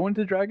you going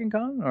to Dragon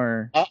Con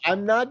or?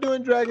 I'm not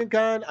doing Dragon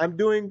Con. I'm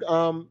doing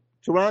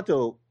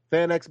Toronto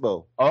Fan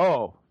Expo.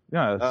 Oh.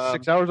 Yeah,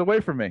 6 hours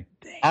away from me.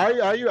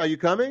 Are you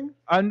coming?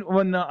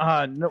 No.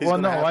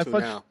 I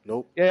thought. Now.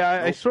 Nope. Yeah,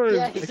 nope. I sort of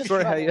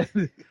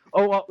had.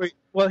 Oh well. Wait,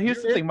 well,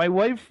 here's the thing. My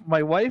wife,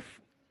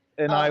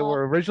 and I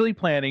were originally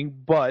planning,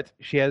 but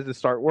she has to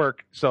start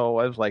work, so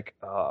I was like,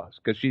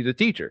 because she's a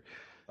teacher.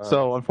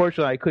 So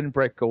unfortunately, I couldn't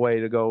break away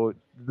to go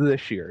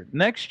this year.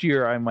 Next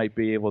year, I might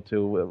be able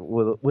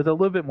to with a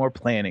little bit more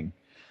planning.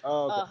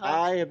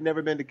 I have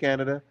never been to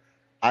Canada.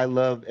 I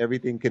love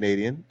everything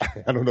Canadian.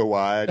 I don't know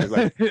why. I just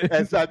like,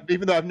 and so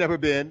even though I've never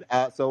been,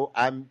 so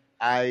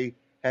I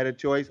had a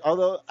choice.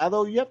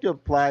 Although you have to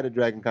apply to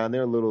Dragon Con,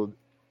 they're a little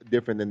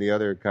different than the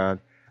other cons.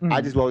 Mm-hmm.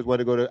 I just always want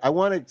to go to. I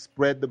want to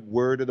spread the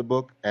word of the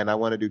book, and I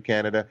want to do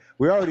Canada.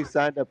 We already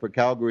signed up for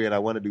Calgary, and I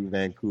want to do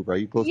Vancouver. Are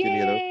you close to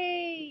any of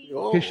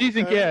those? Because she's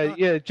in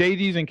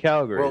JD's in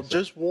Calgary. Well,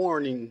 just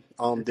warning.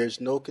 There's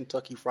no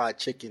Kentucky Fried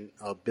Chicken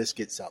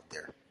biscuits out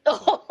there.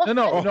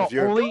 No,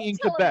 only in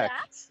Quebec.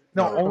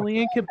 No, only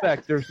in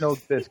Quebec. There's no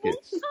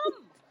biscuits.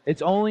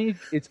 It's only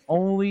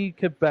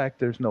Quebec.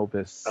 There's no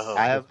biscuits.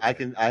 I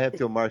have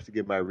till March to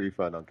get my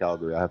refund on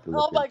Calgary. I have to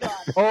look. Oh my god.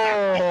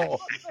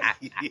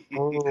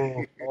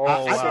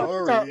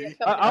 Sorry.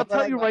 I'll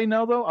tell you right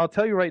now,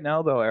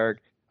 though. Eric.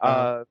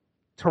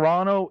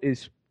 Toronto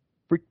is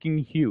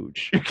freaking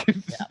huge.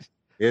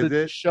 Is it?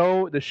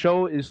 The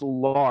show is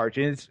large,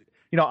 and it's.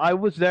 I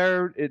was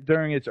there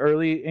during its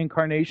early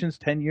incarnations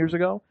 10 years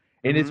ago,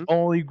 and it's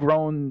only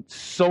grown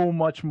so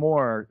much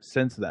more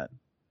since then.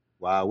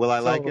 Wow. Will I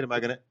like it? Am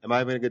I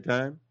having a good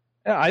time?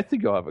 Yeah, I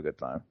think you'll have a good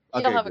time.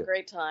 You'll have a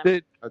great time.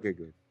 Okay,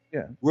 good.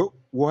 Yeah.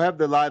 We'll have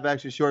the live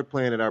action short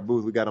playing at our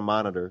booth. We got a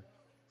monitor,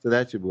 so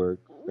that should work.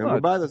 And we're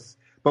by this,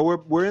 but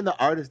we're in the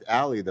artist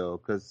alley though,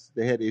 because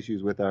they had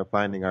issues with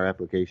finding our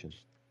application.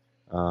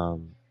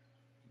 So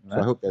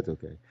I hope that's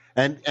okay.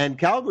 And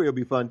Calgary will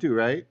be fun too,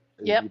 right?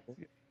 Yep.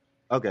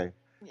 Okay.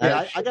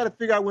 Yeah, I got to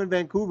figure out when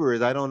Vancouver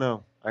is. I don't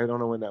know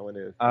when that one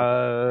is.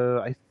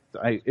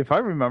 If I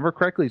remember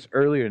correctly, it's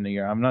earlier in the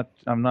year. I'm not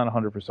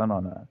 100%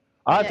 on that.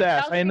 I have to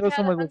ask. I know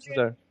someone lives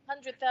there.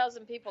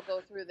 100,000 people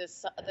go through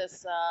this the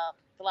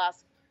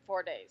last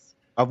 4 days.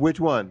 Of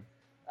which one?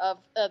 Of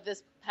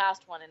this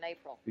past one in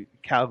April.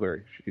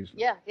 Calgary.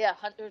 Yeah,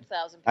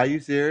 100,000. Are you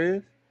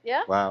serious?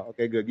 Yeah. Wow.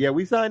 Okay, good. Yeah,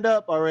 we signed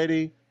up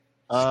already.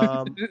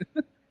 But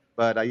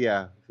but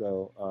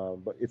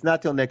it's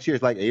not till next year.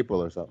 It's like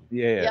April or something.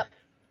 Yeah. Yep.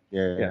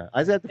 Yeah.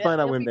 I just have to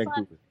find out when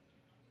Vancouver. Fun.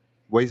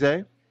 What you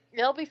say?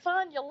 It'll be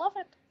fun. You'll love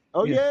it.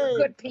 Oh yeah.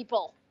 Good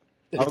people.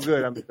 Oh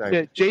good. I'm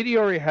excited. Yeah, JD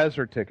already has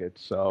her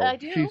tickets, so I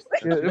do.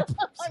 I'm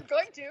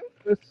going to.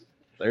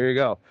 There you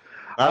go.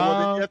 Well,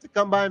 then you have to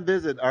come by and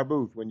visit our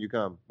booth when you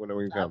come.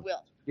 Whenever you come. I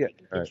will. Yeah.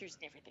 Taking pictures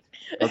and everything.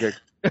 Okay.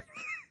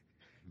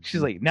 She's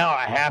like, now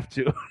I have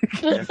to.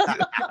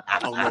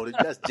 Oh no,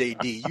 that's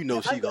JD. You know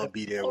she's gonna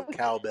be there with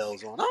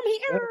cowbells on. I'm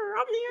here.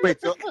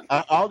 Wait, so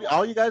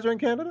all you guys are in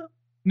Canada?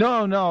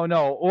 No.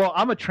 Well,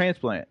 I'm a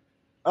transplant.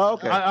 Oh,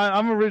 okay.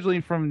 I'm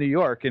originally from New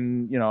York,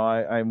 and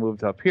I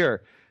moved up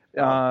here.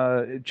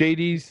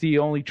 JD's the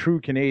only true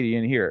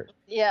Canadian here.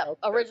 Yeah,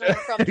 originally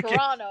from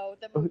Toronto,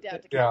 then moved down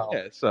to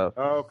Calgary. Yeah, so.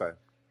 Oh, okay.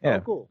 Yeah. Oh,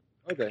 cool.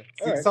 Okay.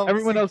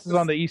 Everyone else is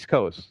on the East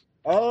Coast.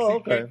 Oh,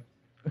 okay.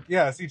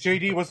 Yeah, see,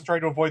 JD wasn't trying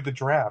to avoid the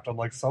draft,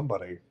 unlike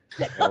somebody.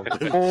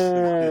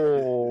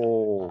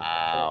 Oh.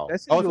 Wow.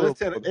 So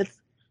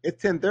it's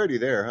 10:30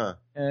 there, huh?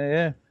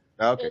 Yeah.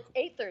 Okay.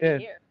 It's 8:30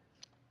 here.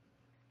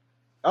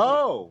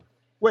 Oh.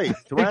 Wait,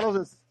 Toronto's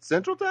in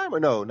Central Time or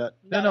no?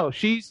 No.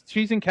 She's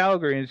in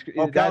Calgary,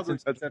 and that's in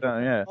Central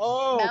Time. Yeah.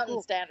 Oh,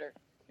 Mountain Standard.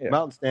 Yeah.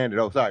 Mountain Standard.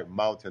 Oh, sorry,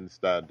 Mountain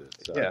Standard.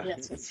 Sorry. Yeah.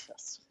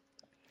 Yes.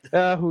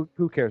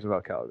 Who cares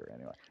about Calgary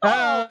anyway?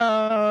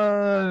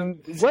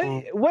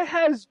 What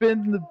has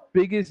been the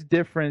biggest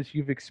difference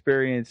you've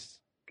experienced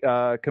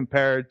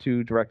compared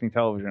to directing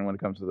television when it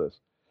comes to this?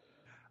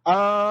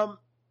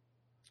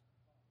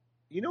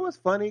 You know what's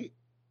funny?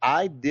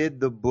 I did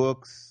the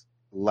books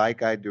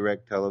like I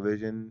direct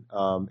television,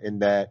 in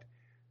that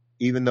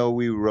even though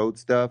we wrote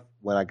stuff,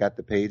 when I got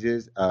the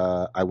pages,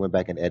 I went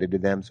back and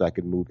edited them so I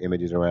could move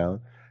images around.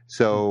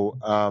 So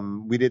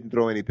we didn't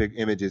throw any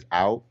images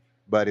out.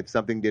 But if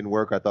something didn't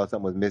work, or I thought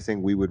something was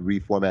missing, we would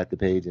reformat the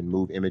page and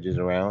move images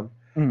around.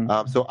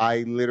 So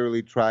I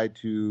literally tried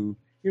to,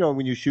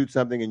 when you shoot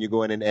something and you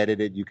go in and edit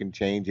it, you can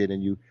change it.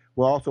 And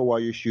also while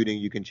you're shooting,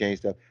 you can change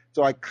stuff.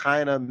 So I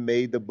kind of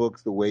made the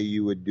books the way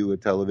you would do a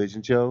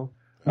television show.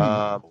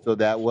 So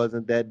that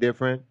wasn't that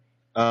different.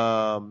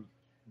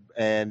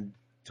 And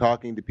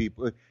talking to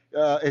people,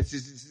 it's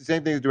just the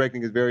same thing as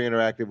directing. Is very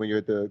interactive when you're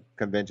at the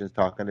conventions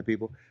talking to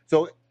people.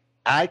 So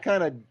I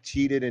kind of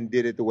cheated and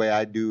did it the way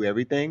I do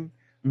everything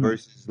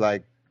versus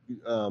like,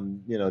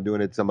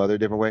 doing it some other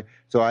different way.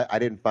 So I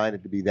didn't find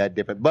it to be that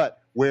different.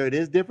 But where it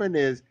is different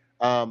is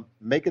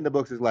making the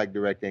books is like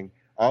directing.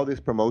 All this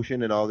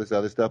promotion and all this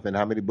other stuff and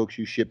how many books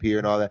you ship here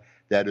and all that,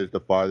 that is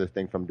the farthest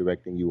thing from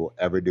directing you will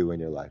ever do in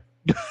your life.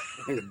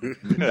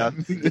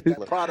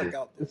 That product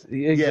out there.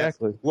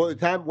 Exactly. Yes. Well,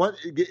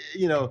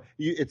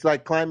 it's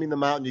like climbing the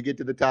mountain. You get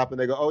to the top and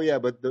they go, "Oh yeah,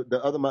 but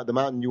the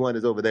mountain you want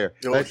is over there."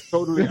 That's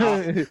totally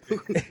opposite.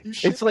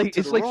 It's like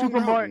Super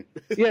Mario.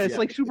 Yeah, it's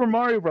like Super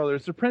Mario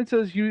Brothers. The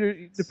princess,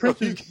 you get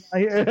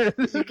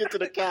to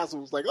the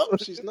castle. It's like, oh,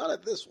 she's not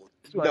at this one.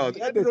 No, it's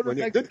not this one.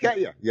 Good cat.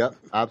 Yeah. Yep.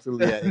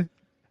 Absolutely. Yeah.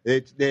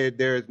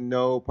 There is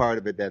no part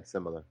of it that's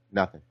similar.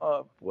 Nothing.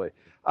 Oh boy.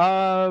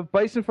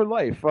 Bison for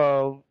life.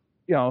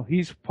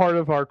 He's part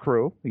of our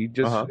crew. He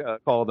just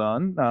called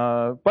on.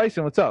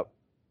 Bison, what's up?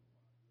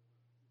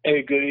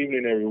 Hey, good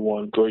evening,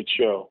 everyone. Great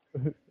show.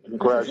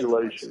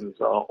 Congratulations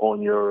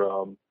on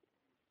your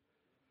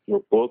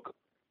book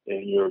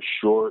and your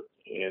short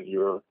and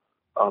your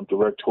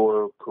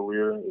directorial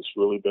career. It's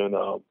really been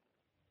a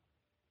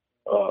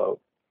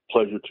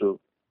pleasure to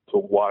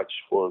watch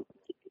for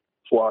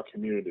our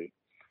community.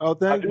 Oh,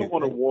 thank you. I do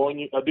want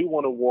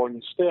to warn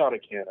you. Stay out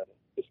of Canada.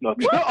 It's not.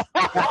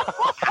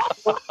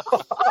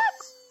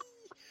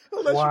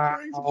 Wow.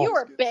 You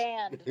are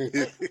banned.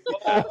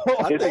 I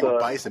think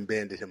Bison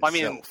banned it himself. I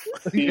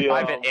mean,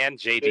 Ivan and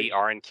JD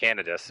are in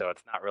Canada, so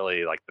it's not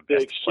really like the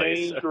best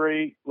exchange place.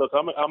 rate. Look,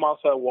 I'm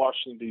outside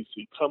Washington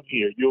D.C. Come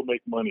here, you'll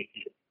make money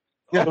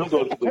here.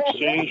 The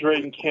exchange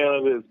rate in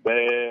Canada is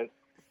bad.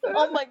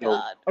 Oh my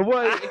God!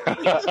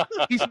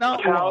 What? He's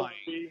not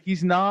lying.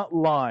 He's not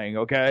lying.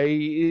 Okay,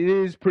 it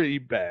is pretty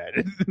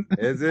bad.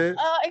 Is it?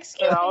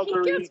 Excuse me.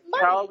 He gets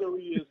money.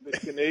 Calgary is the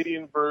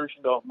Canadian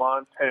version of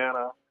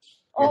Montana.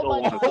 Oh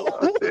my God!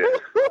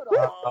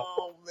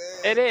 Oh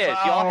man! It is.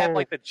 Y'all have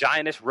like the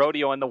giantest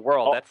rodeo in the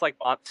world. That's like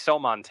so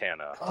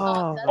Montana.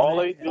 All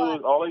they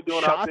doing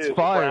out there is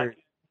fired.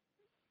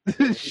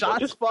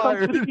 Shots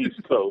fired. Come to the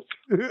East Coast.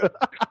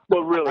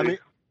 But really. I mean,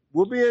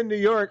 we'll be in New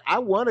York. I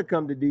want to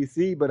come to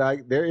D.C., but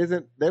they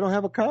don't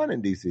have a con in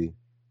D.C.,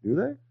 do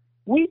they?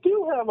 We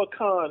do have a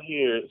con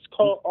here. It's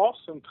called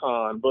Awesome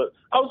Con. But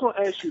I was going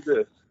to ask you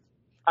this.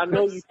 I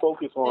know you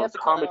focus on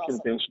comic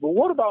conventions, but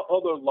what about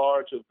other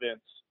large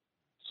events?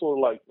 Sort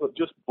of like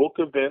just book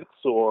events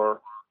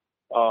or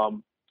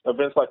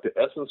events like the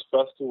Essence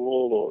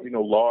Festival or,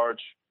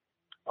 large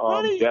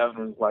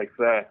gatherings like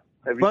that.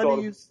 Have you thought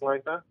of something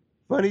like that?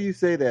 Funny you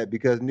say that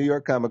because New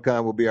York Comic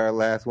Con will be our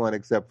last one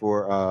except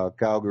for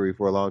Calgary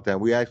for a long time.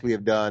 We actually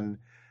have done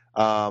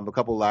a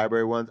couple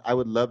library ones. I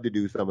would love to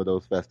do some of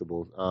those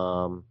festivals.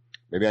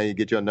 Maybe I can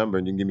get your number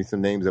and you can give me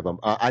some names of them.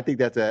 I think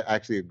that's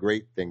actually a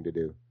great thing to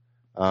do.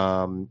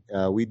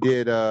 We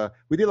did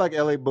like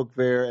LA Book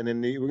Fair, and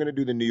then we're going to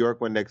do the New York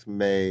one next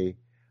May.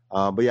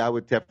 But yeah, I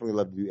would definitely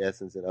love to do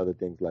Essence and other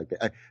things like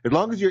that. As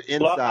long as you're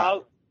inside.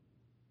 Well,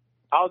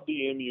 I'll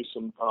DM you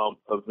some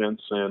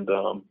events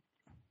and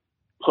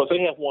because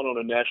they have one on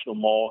the National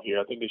Mall here.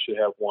 I think they should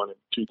have one in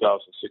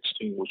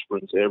 2016, which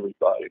brings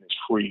everybody and it's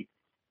free.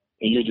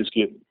 And you just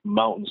get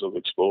mountains of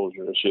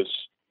exposure.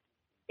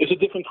 It's a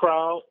different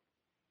crowd,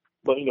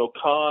 but,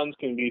 cons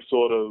can be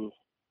sort of,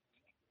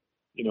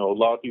 a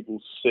lot of people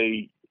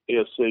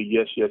they'll say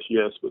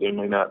yes, but they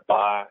may not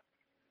buy.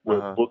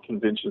 Where book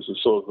conventions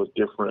is sort of a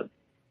different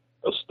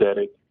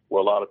aesthetic,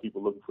 where a lot of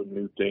people looking for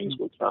new things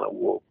with kind of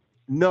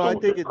I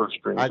think it's purse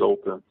strings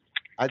open.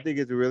 I think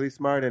it's really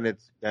smart, and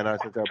since our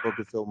book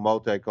is so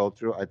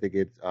multicultural, I think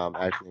it's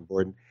actually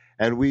important.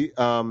 And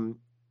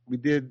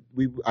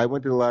I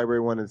went to the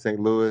library one in St.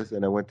 Louis,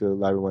 and I went to the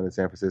library one in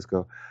San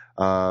Francisco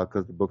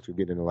because the books are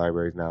getting in the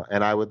libraries now.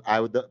 And I would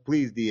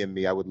please DM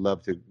me. I would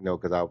love to know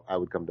because I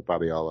would come to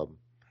probably all of them.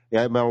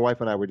 Yeah, my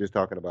wife and I were just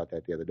talking about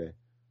that the other day.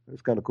 It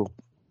was kind of cool.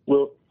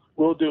 Well,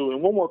 we'll do.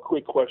 And one more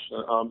quick question.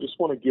 Just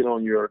want to get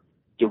on your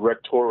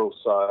directorial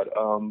side.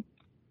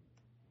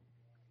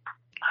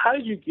 How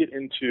did you get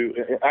into?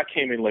 I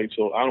came in late,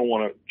 so I don't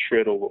want to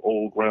tread over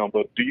old ground.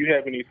 But do you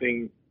have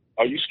anything?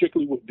 Are you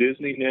strictly with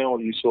Disney now, or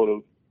are you sort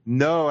of?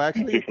 No,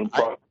 actually,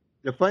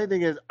 the funny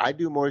thing is, I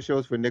do more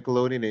shows for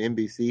Nickelodeon and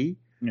NBC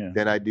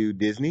than I do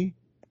Disney.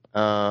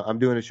 I'm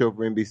doing a show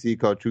for NBC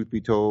called Truth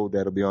Be Told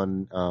that'll be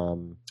on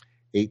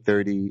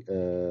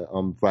 8:30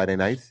 on Friday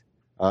nights,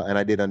 and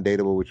I did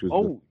Undateable, which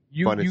was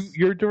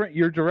you're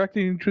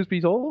directing Truth Be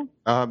Told?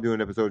 I'm doing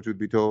an episode of Truth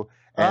Be Told.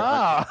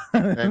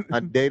 And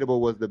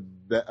Undateable was the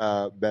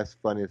best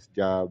funnest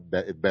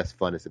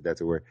if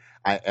that's a word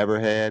I ever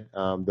had.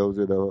 Those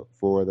are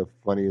four of the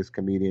funniest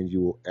comedians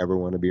you will ever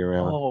want to be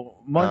around. Oh,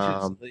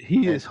 Munch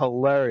he is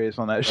hilarious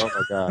on that show.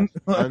 Oh my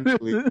gosh,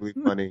 unbelievably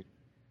funny.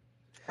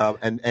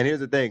 And here's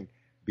the thing,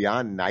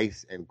 beyond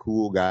nice and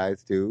cool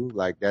guys too.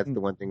 Like that's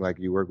the one thing. Like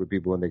you work with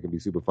people and they can be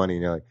super funny,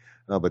 and you're like,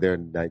 oh, but they're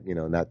like,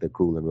 not that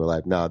cool in real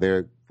life. No,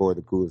 they're four of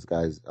the coolest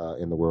guys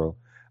in the world.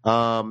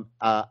 I'm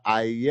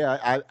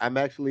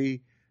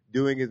actually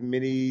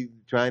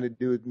trying to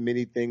do as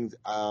many things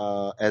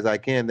as I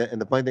can.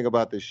 And the funny thing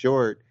about the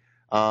short,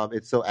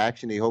 it's so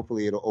actiony.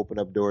 Hopefully, it'll open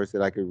up doors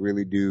that I could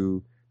really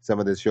do some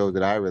of the shows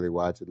that I really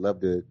watch. I'd love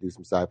to do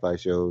some sci-fi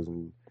shows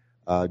and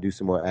do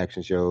some more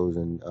action shows.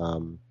 And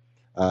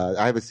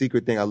I have a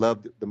secret thing. I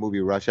love the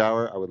movie Rush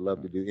Hour. I would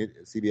love to do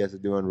it. CBS is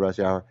doing Rush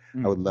Hour.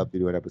 I would love to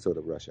do an episode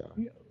of Rush Hour.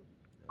 Yeah.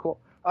 Cool.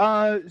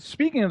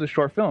 Speaking of the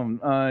short film,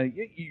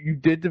 you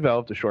did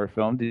develop the short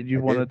film. Did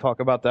you want to talk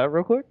about that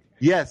real quick?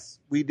 Yes,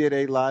 we did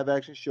a live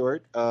action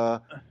short,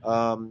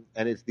 and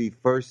it's the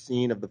first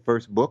scene of the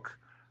first book,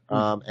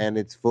 and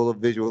it's full of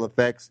visual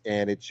effects,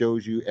 and it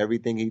shows you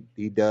everything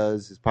he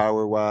does, his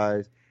power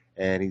wise,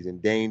 and he's in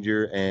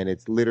danger, and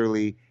it's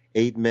literally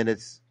 8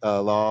 minutes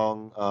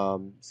long,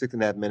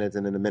 6.5 minutes,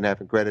 and then a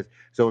minute in credits.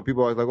 So when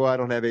people are always like, "Oh, I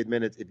don't have 8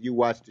 minutes," if you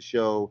watched the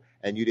show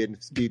and you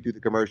didn't speed through the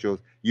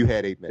commercials, you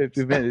had 8 minutes.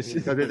 50 minutes.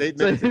 Because there's 8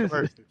 minutes in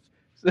commercials.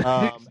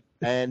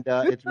 And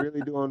it's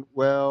really doing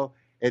well.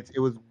 It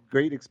was a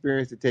great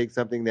experience to take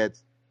something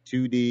that's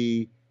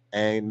 2D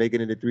and make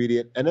it into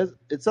 3D. And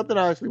it's something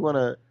I actually want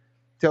to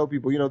tell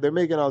people. You know, they're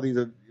making all these,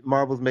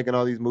 Marvel's making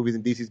all these movies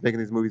and DC's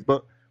making these movies.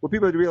 But what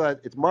people have to realize,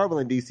 it's Marvel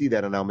and DC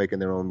that are now making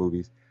their own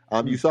movies.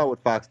 You saw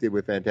what Fox did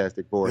with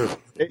Fantastic Four.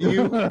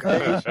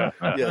 Yes,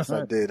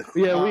 I did.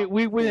 Yeah,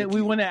 we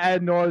went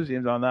ad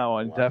nauseum on that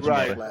one,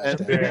 definitely.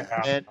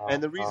 Right.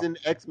 And the reason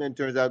X-Men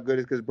turns out good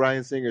is because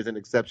Bryan Singer is an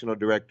exceptional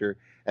director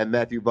and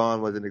Matthew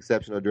Vaughn was an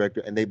exceptional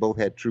director, and they both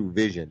had true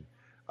vision.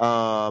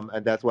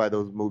 And that's why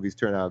those movies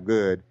turn out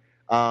good.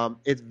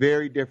 It's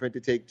very different to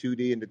take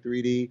 2D into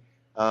 3D.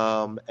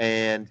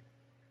 And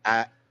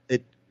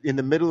in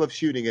the middle of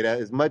shooting it,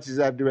 as much as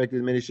I've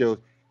directed many shows,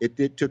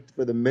 it took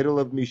for the middle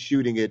of me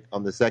shooting it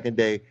on the second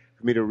day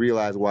for me to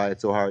realize why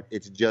it's so hard.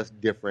 It's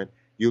just different.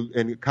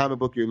 In a comic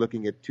book, you're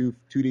looking at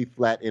 2D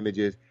flat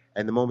images,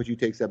 and the moment you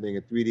take something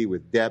in 3D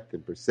with depth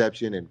and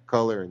perception and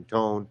color and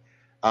tone,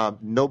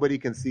 nobody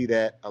can see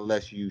that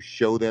unless you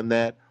show them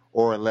that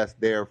or unless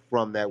they're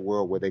from that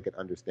world where they can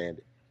understand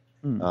it.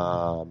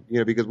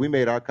 Because we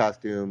made our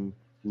costume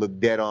look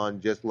dead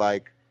on just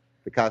like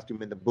the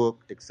costume in the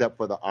book, except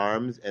for the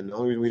arms. And the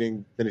only reason we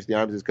didn't finish the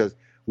arms is because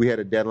we had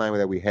a deadline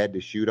that we had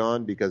to shoot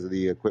on because of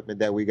the equipment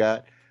that we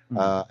got.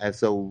 And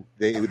so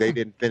they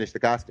didn't finish the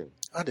costume.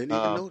 I didn't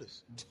even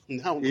notice.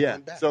 Now I'm yeah.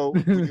 back. So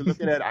when you're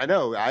looking at it, I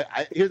know.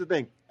 Here's the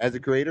thing. As a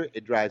creator,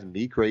 it drives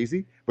me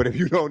crazy. But if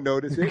you don't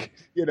notice it,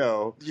 I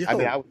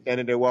mean, I was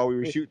standing there while we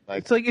were shooting. Like,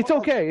 it's like, it's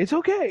okay. It's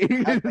okay.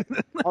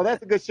 Oh,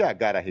 that's a good shot.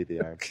 God, I hate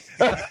the arm.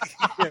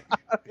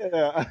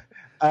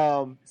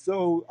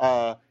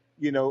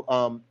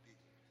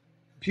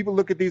 People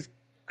look at these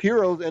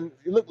heroes, and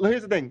look.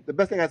 Here's the thing. The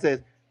best thing I say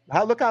is,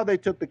 look how they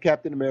took the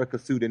Captain America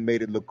suit and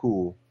made it look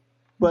cool.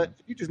 But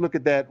if you just look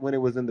at that when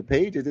it was in the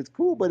pages, it's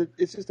cool, but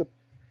it's just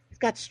it's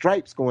got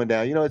stripes going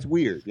down. It's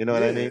weird. You know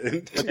what I mean?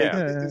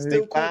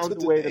 They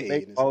found a way to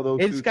make all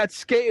those. It's got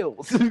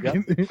scales.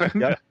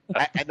 Yep.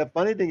 And the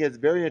funny thing is,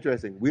 very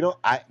interesting.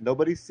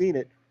 Nobody's seen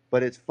it,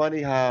 but it's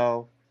funny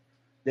how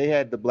they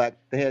had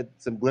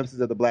some glimpses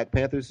of the Black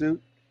Panther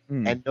suit,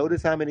 and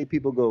notice how many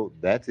people go,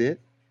 "That's it."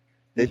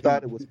 They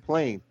thought it was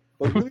plain,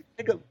 but really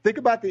think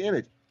about the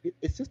image.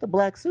 It's just a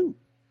black suit.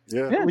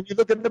 Yeah. When you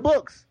look at the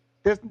books,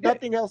 there's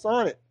nothing else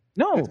on it.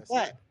 No, it's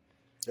black.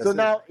 So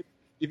now,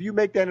 if you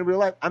make that in real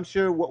life, I'm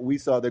sure what we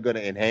saw they're going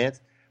to enhance.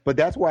 But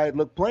that's why it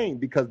looked plain,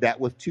 because that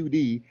was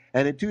 2D,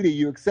 and in 2D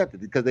you accept it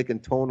because they can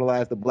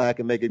tonalize the black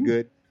and make it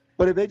good.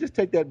 But if they just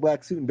take that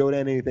black suit and don't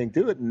add anything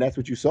to it, and that's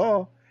what you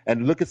saw,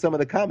 and look at some of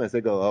the comments,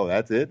 they go, "Oh,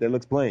 that's it. That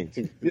looks plain."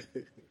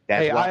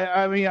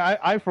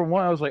 I for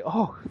one, I was like,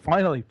 "Oh,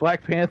 finally,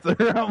 Black Panther."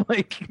 I'm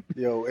like,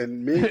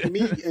 and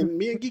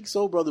me and Geek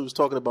Soul Brother was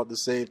talking about the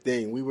same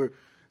thing. We were,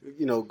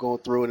 going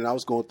through it, and I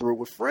was going through it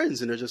with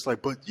friends, and they're just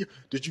like, "But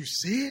did you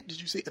see it?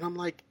 Did you see it?" And I'm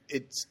like,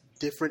 "It's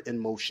different in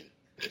motion.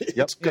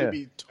 It's going to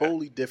be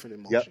totally different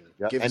in motion."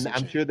 Yep. And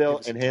I'm sure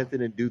they'll enhance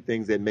it and do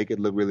things that make it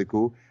look really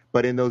cool.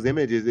 But in those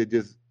images,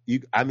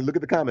 look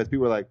at the comments.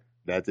 People are like,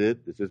 "That's it.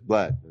 It's just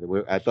black."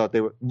 I thought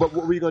they were. But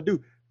what were you going to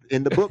do?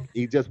 In the book,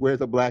 he just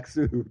wears a black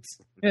suit.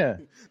 Yeah.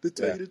 To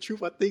tell you the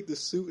truth, I think the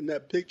suit in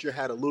that picture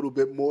had a little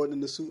bit more than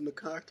the suit in the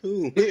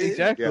cartoon.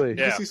 Exactly.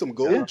 You see some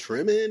gold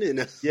trimming and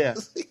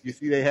you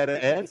see they had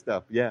to add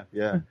stuff. Yeah.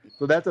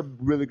 So that's a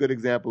really good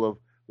example of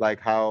like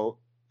how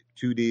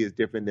 2D is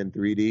different than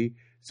 3D.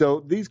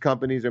 So these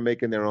companies are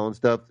making their own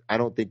stuff. I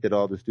don't think that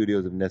all the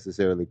studios have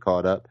necessarily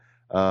caught up.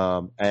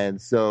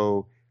 And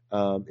so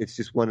it's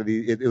just one of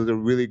these. It was a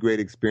really great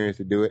experience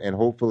to do it, and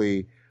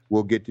hopefully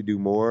we'll get to do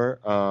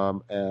more,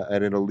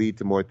 and it'll lead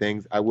to more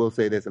things. I will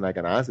say this, and I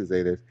can honestly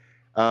say this.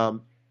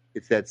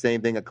 It's that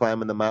same thing of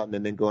climbing the mountain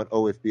and then going,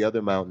 "Oh, it's the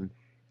other mountain."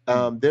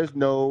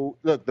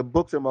 The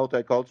books are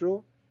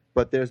multicultural,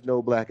 but there's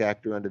no black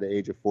actor under the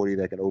age of 40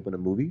 that can open a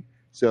movie.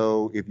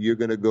 So if you're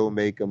going to go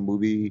make a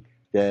movie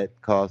that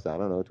costs, I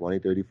don't know,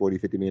 $20, $30, $40,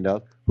 $50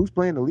 million, who's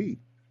playing the lead?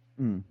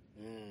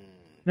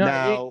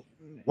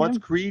 Once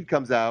Creed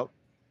comes out,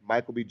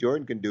 Michael B.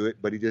 Jordan can do it,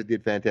 but he just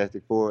did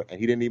Fantastic Four, and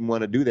he didn't even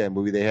want to do that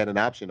movie. They had an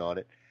option on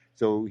it,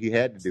 so he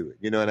had to do it.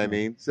 You know what I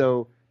mean?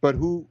 So but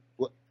who?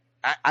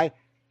 I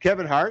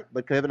Kevin Hart,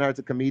 but Kevin Hart's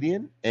a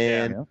comedian,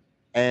 and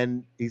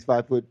he's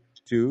 5'2".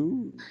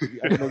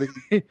 I don't know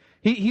that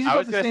he's. I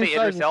was going to say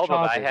Idris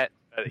Elba,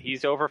 but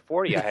he's over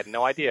 40. I had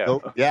no idea.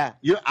 So, yeah,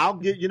 I'll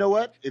give. You know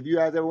what? If you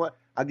guys ever want,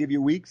 I'll give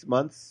you weeks,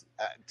 months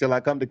till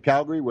I come to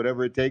Calgary,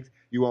 whatever it takes.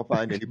 You won't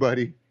find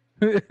anybody.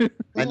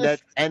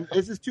 and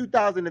this is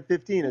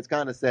 2015. It's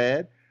kind of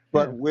sad,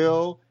 but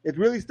Will. It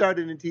really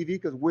started in TV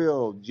because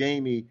Will,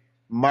 Jamie,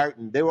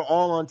 Martin, they were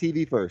all on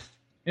TV first.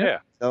 Yeah.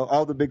 So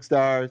all the big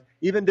stars,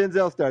 even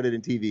Denzel started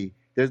in TV.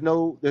 There's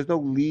no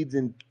leads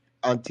on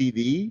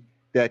TV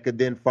that could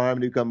then farm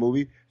to become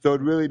movie. So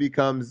it really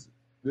becomes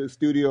the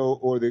studio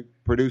or the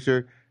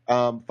producer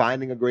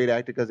finding a great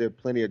actor, because there are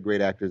plenty of great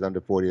actors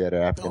under 40 that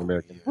are African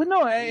American. Well,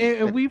 no,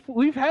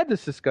 we've had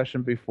this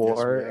discussion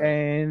before,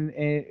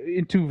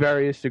 and to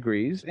various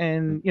degrees,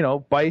 and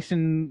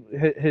Bison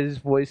his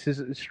voice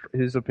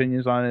his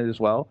opinions on it as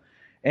well.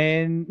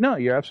 And no,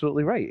 you're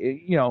absolutely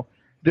right.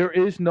 There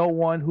is no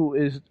one who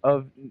is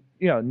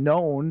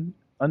known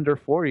under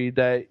 40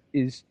 that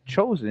is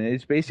chosen.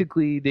 It's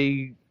basically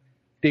they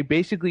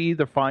basically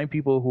either find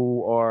people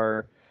who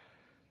are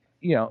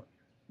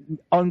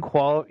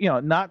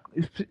unqualified, not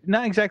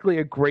exactly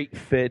a great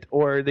fit,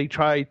 or they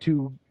try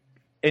to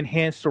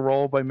enhance the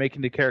role by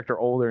making the character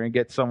older and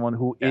get someone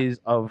who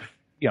is of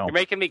You're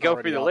making me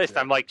go through the list.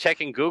 I'm like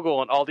checking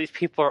Google, and all do these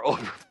people are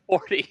over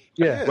 40.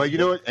 Yeah. Well, you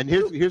know what? And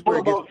here's where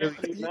it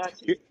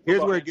gets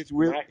here's where it gets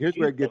real. Here's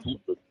where it gets.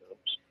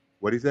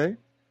 What do you say?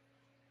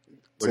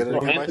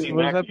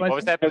 What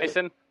was that,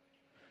 Mason?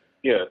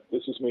 Yeah,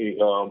 this is me.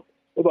 What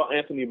about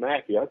Anthony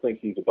Mackie? I think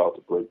he's about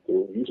to break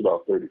through. He's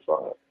about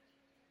 35.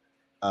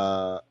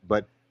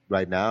 But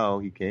right now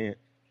he can't,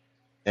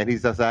 and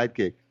he's a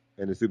sidekick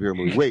in the superhero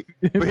movie. Wait,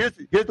 but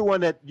here's the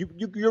one that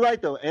you're right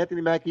though.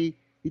 Anthony Mackie,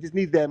 he just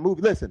needs that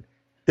movie. Listen,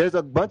 there's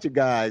a bunch of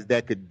guys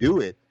that could do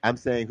it. I'm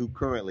saying who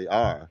currently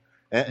are,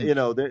 and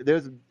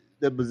there's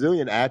the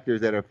bazillion actors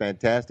that are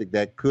fantastic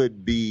that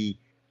could be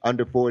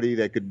under 40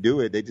 that could do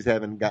it. They just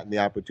haven't gotten the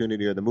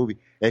opportunity or the movie.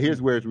 And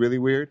here's where it's really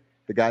weird.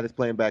 The guy that's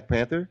playing Black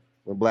Panther,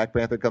 when Black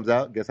Panther comes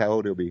out, guess how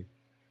old he'll be?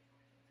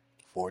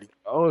 40.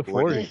 Oh,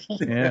 40.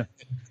 Yeah.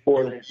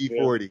 40. He'll be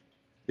 40.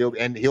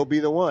 He'll be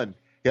the one.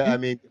 Yeah, I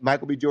mean,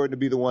 Michael B. Jordan will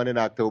be the one in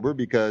October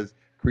because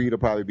Creed will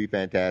probably be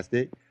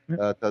fantastic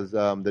because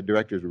the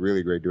director is a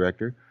really great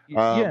director.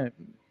 But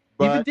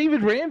even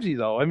David Ramsey,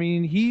 though, I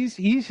mean, he's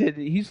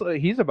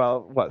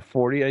about what,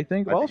 40, I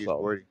think. Also, he's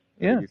 40.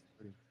 Yeah,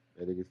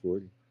 I think he's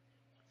 40.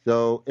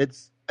 So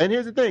and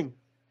here's the thing,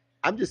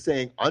 I'm just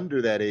saying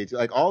under that age,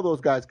 like all those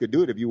guys could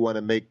do it if you want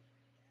to make,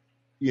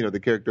 the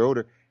character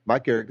older. My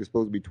character's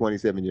supposed to be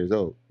 27 years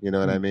old. You know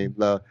what I mean?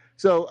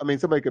 So, I mean,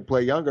 somebody could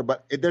play younger,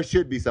 but there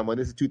should be someone.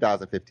 This is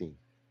 2015.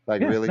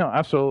 Like, really? No,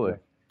 absolutely.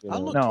 I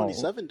look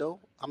 27, though.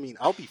 I mean,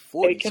 I'll be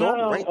 40. Hey, can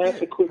I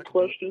ask a quick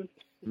question?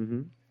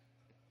 Mm-hmm.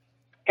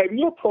 Have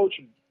you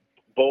approached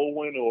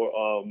Bowen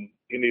or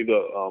any of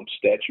the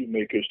statue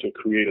makers to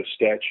create a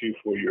statue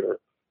for your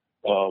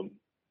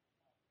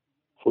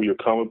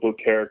comic book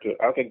character?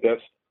 I think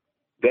that's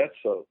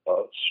a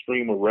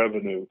stream of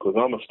revenue because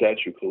I'm a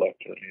statue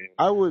collector.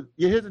 And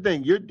here's the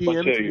thing. Your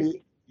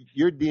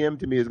DM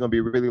to me is going to be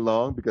really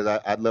long because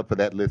I'd love for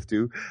that list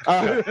too.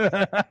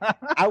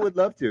 I would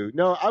love to.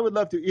 No, I would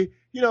love to.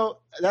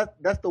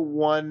 That's the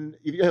one.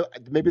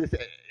 Maybe this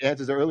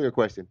answers an earlier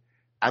question.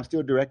 I'm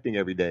still directing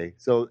every day,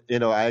 so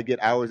I get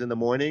hours in the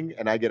morning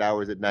and I get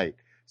hours at night.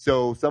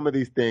 So some of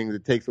these things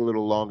it takes a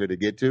little longer to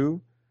get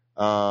to,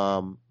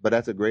 but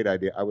that's a great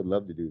idea. I would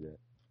love to do that.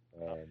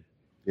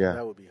 Yeah,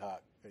 that would be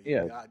hot.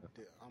 Yeah.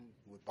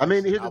 I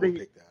mean, here's the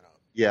thing.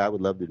 Yeah, I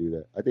would love to do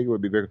that. I think it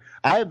would be very.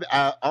 On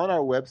our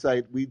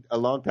website, a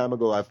long time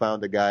ago, I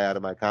found a guy out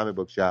of my comic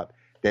book shop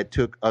that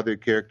took other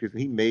characters.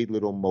 He made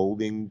little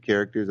molding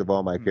characters of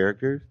all my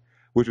characters,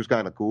 which was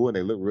kind of cool, and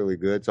they look really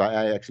good. So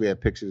I actually have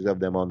pictures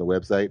of them on the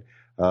website,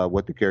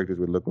 what the characters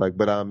would look like.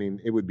 But I mean,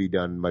 it would be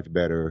done much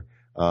better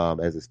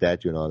as a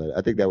statue and all that.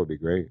 I think that would be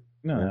great.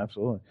 No,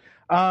 absolutely.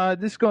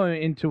 This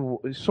going into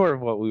sort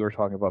of what we were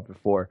talking about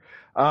before.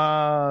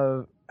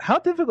 How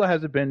difficult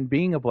has it been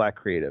being a black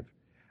creative,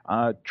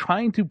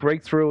 trying to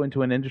break through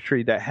into an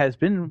industry that has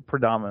been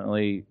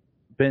predominantly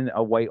been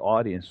a white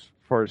audience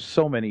for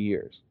so many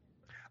years?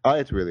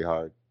 It's really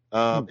hard.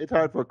 It's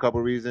hard for a couple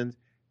reasons.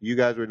 You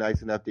guys were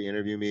nice enough to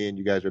interview me, and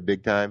you guys are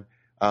big time.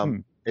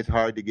 It's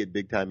hard to get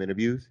big time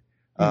interviews.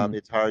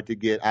 It's hard to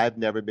get. I've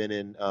never been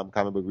in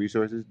comic book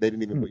resources. They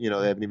didn't even,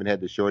 they haven't even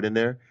had the short in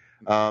there.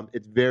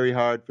 It's very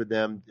hard for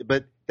them.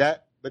 But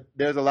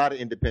there's a lot of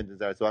independents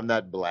there, so I'm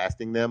not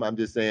blasting them. I'm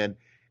just saying,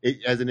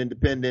 as an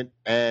independent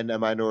and a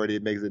minority,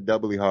 it makes it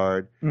doubly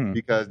hard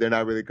because they're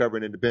not really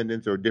covering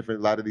independents or different.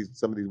 A lot of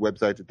some of these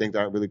websites and things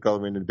aren't really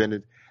covering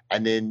independents,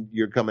 and then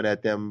you're coming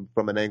at them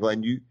from an angle.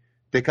 And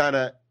they kind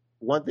of.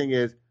 One thing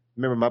is,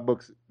 remember my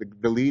books.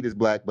 The lead is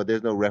black, but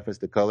there's no reference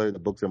to color. The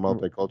books are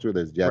multicultural.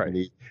 There's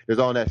Japanese. Right. There's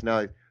all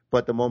nationalities.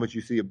 But the moment you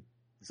see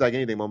it's like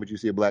anything. The moment you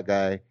see a black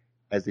guy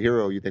as the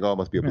hero, you think, oh, it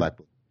must be a black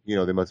book.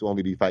 they must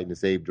only be fighting to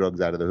save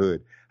drugs out of the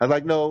hood. I was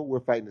like, no, we're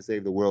fighting to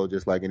save the world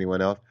just like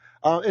anyone else.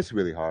 It's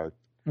really hard.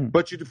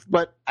 But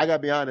I gotta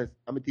be honest,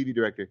 I'm a TV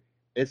director.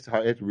 It's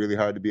hard. It's really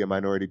hard to be a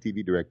minority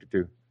TV director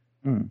too.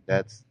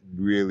 That's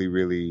really,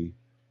 really,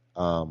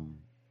 that's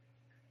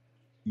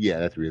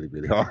really,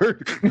 really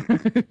hard.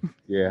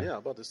 Yeah, I'm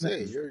about to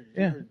say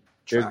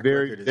there's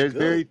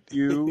very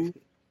few,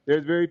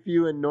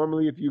 and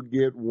normally if you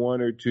get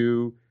one or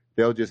two,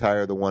 they'll just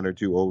hire the one or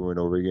two over and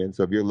over again.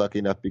 So if you're lucky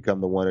enough to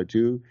become the one or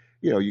two,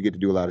 you get to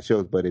do a lot of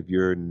shows. But if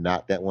you're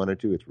not that one or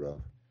two, it's rough.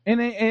 And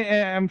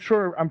I'm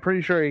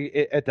pretty sure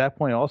at that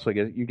point also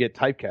you get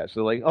typecast.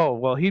 So like, oh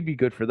well, he'd be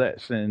good for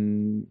this,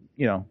 and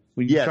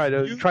when you try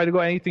to go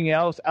anything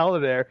else out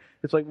of there,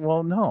 it's like,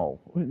 well,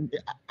 no.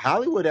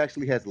 Hollywood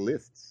actually has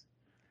lists.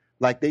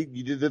 Like the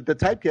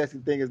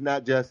typecasting thing is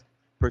not just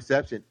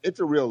perception; it's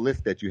a real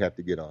list that you have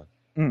to get on.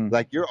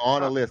 Like you're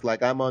on a list.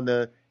 Like I'm on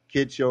the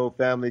kid show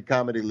family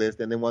comedy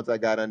list, and then once I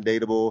got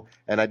Undateable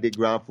and I did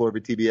Ground Floor for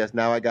TBS,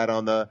 now I got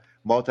on the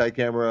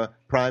multi-camera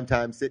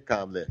primetime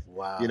sitcom list.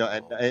 Wow. And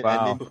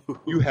then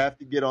you have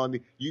to get on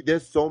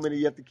there's so many,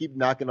 you have to keep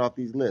knocking off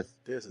these lists.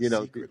 There's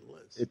a secret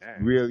list. It's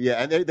real,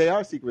 and they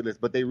are secret lists,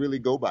 but they really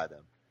go by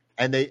them.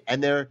 And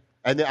they're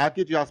I'll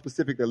get you how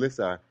specific the lists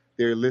are.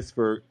 They're lists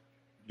for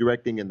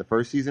directing in the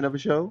first season of a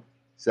show,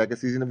 second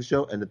season of a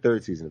show, and the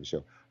third season of a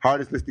show.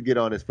 Hardest list to get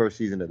on is first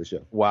season of the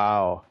show.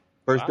 Wow.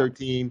 First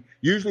 13.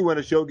 Usually when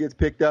a show gets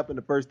picked up in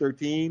the first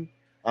 13,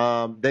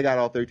 they got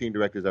all 13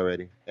 directors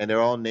already. And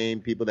they're all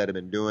named people that have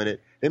been doing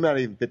it. They might not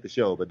even fit the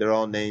show, but they're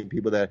all named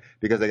people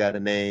because they got a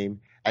name.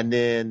 And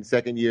then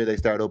second year, they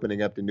start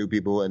opening up to new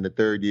people. And the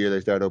third year, they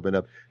start opening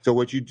up. So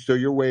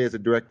your way as a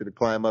director to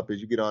climb up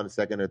is you get on the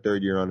second or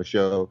third year on a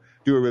show,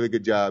 do a really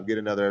good job, get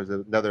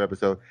another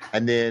episode.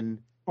 And then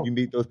you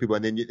meet those people.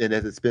 And then and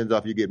as it spins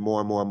off, you get more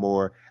and more and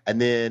more.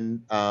 And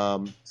then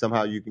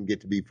somehow you can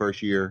get to be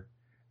first year.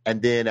 And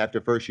then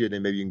after first year,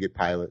 then maybe you can get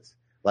pilots.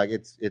 Like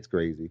it's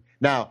crazy.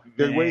 Now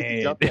there's ways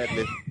to jump that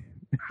list.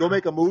 Go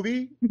make a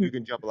movie, you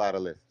can jump a lot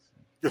of lists.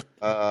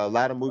 A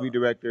lot of movie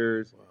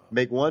directors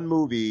make one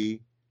movie,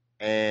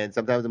 and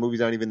sometimes the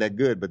movies aren't even that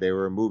good, but they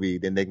were a movie.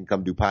 Then they can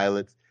come do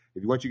pilots.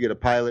 Once you get a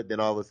pilot, then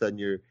all of a sudden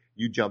you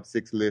jump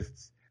 6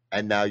 lists,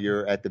 and now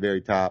you're at the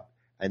very top,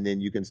 and then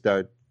you can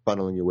start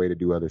funneling your way to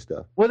do other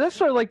stuff. Well, that's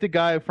sort of like the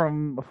guy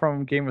from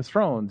Game of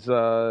Thrones,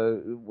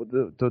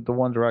 the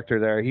one director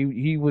there.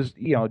 He was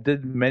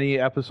did many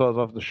episodes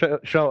of the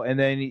show, and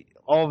then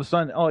all of a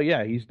sudden,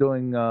 he's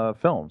doing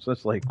films.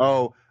 That's like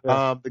the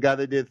guy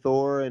that did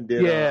Thor and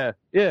did and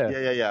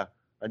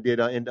did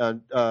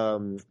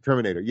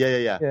Terminator. I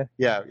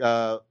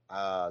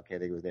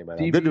can't think of his name right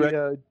now. Good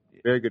director,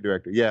 very good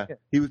director. Yeah,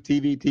 he was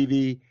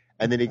TV,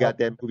 and then he got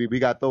that movie. We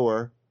got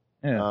Thor,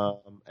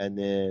 and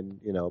then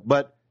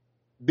but.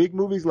 Big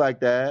movies like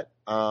that,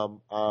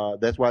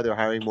 that's why they're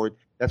hiring more.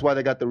 That's why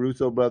they got the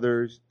Russo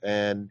brothers,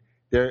 and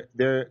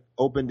they're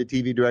open to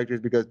TV directors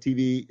because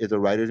TV is a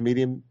writer's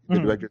medium. The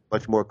director is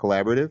much more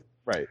collaborative,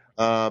 right?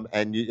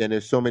 And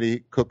there's so many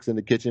cooks in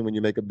the kitchen when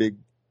you make a big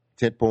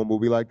tentpole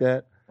movie like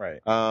that,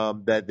 right?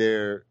 That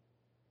they're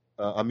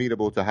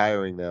amenable to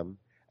hiring them,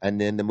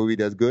 and then the movie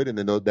does good, and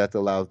then that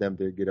allows them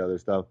to get other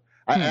stuff.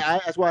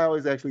 That's why I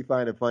always actually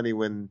find it funny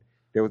when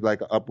there was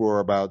like an uproar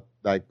about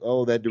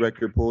that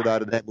director pulled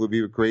out of that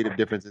movie with creative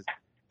differences.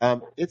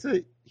 It's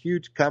a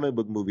huge comic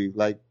book movie.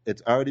 Like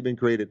it's already been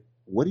created.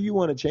 What do you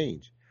want to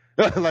change?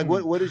 Like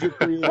what is your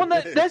creative? Well,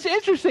 that's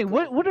interesting.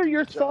 What are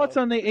your thoughts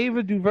on the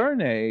Ava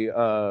DuVernay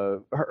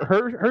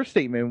her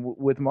statement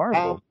with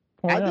Marvel?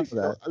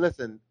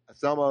 Listen,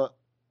 Selma.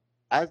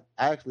 I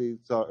actually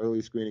saw an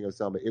early screening of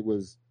Selma. It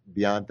was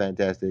beyond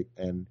fantastic,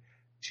 and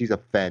she's a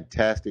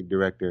fantastic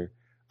director.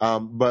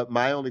 But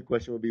my only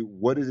question would be,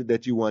 what is it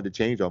that you wanted to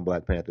change on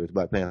Black Panther? It's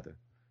Black Panther.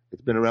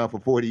 It's been around for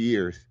 40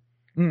 years.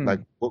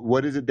 Like,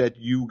 what is it that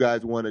you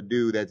guys want to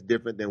do that's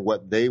different than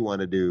what they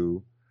want to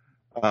do?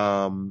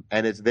 And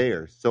it's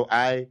theirs. So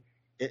I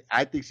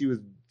think she was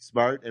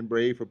smart and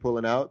brave for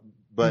pulling out.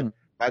 But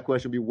my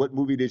question would be, what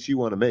movie did she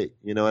want to make?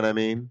 You know what I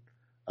mean?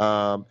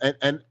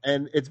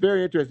 And it's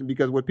very interesting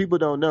because what people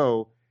don't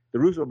know, the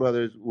Russo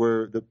brothers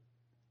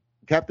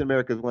Captain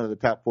America is one of the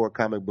top 4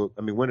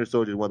 Winter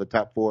Soldier is one of the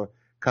top 4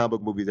 comic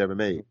book movies ever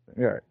made.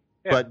 Yeah.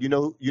 But you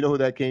know who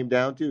that came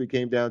down to? It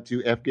came down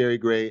to F. Gary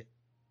Gray,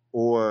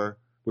 or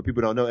what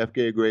people don't know, F.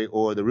 Gary Gray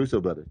or the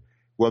Russo brothers.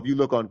 Well, if you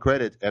look on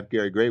credits, F.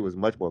 Gary Gray was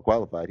much more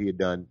qualified. He had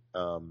done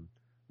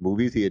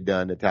movies, he had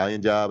done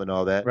Italian Job and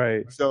all that.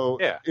 Right. So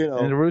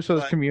and the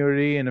Russo's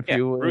Community and a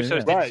few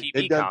Russo's did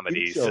TV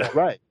comedies.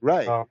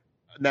 Right.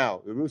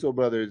 Now the Russo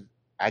brothers,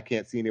 I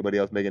can't see anybody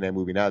else making that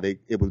movie now.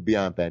 It was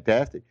beyond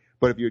fantastic.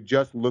 But if you're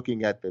just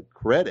looking at the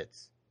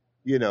credits,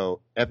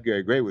 F.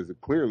 Gary Gray was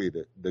clearly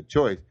the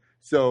choice.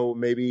 So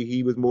maybe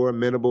he was more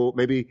amenable.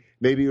 Maybe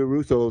the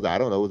Russos, I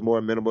don't know, was more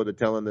amenable to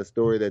telling the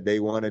story that they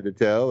wanted to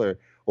tell,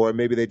 or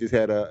maybe they just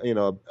had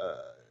a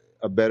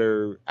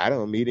better, I don't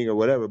know, meeting or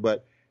whatever.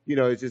 But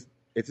it's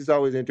just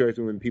always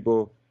interesting when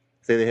people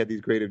say they had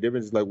these creative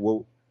differences. Like,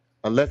 well,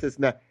 unless it's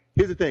not.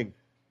 Here's the thing: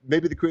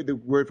 maybe the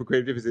word for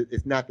creative difference is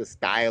it's not the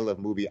style of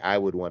movie I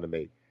would want to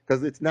make,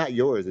 because it's not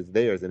yours, it's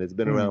theirs, and it's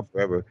been around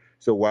forever.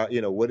 So why,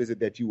 what is it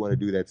that you want to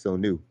do that's so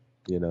new?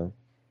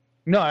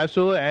 No,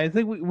 absolutely. I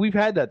think we've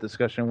had that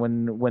discussion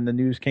when the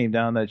news came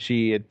down that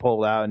she had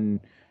pulled out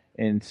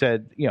and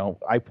said,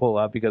 I pulled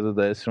out because of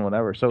this and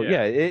whatever. So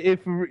if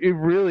it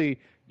really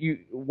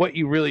what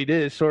you really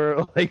did is sort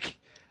of like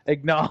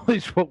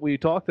acknowledge what we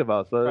talked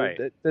about. So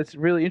that's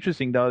really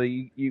interesting, though,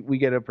 that we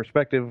get a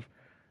perspective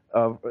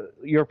of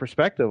your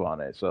perspective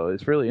on it. So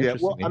it's really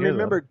interesting. Well,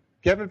 remember,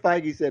 Kevin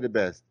Feige said it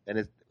best,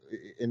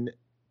 and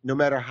no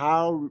matter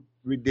how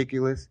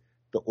ridiculous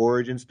the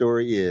origin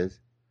story is,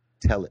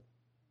 tell it.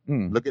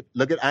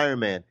 Look at Iron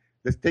Man.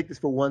 Let's take this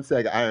for 1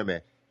 second. Iron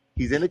Man.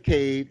 He's in a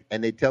cave,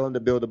 and they tell him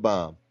to build a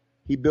bomb.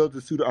 He builds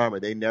a suit of armor.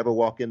 They never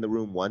walk in the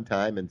room one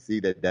time and see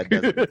that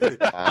doesn't a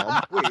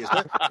bomb. Wait, is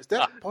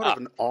that part of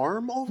an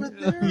arm over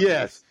there?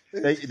 Yes.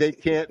 They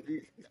can't.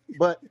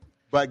 But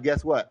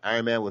guess what?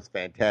 Iron Man was a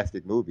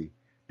fantastic movie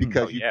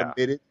because you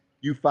committed.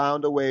 You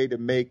found a way to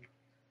make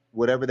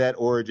whatever that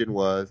origin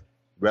was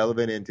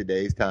relevant in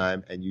today's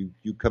time, and you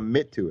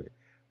commit to it.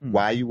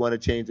 Why you want to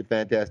change the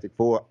Fantastic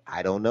Four,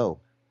 I don't know.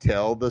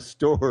 Tell the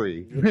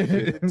story.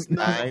 It's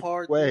not a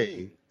hard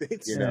way.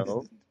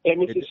 Hey,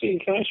 Mr. Seaton,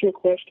 can I ask you a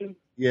question?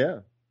 Yeah.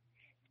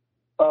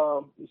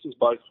 This is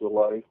Bikes for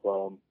Life.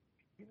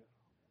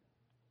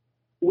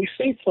 We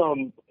see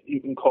some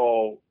you can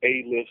call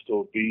A-list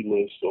or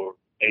B-list or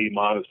A-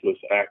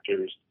 list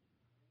actors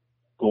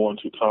going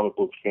to comic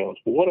book films.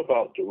 But what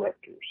about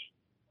directors?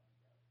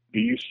 Do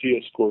you see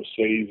a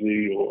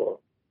Scorsese or...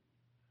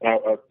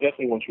 I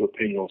definitely want your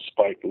opinion on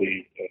Spike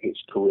Lee and his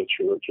career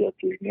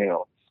trajectory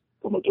now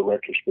from a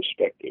director's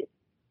perspective.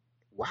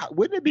 Wow,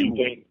 wouldn't it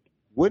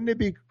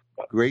be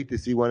great to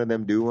see one of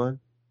them do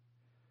one?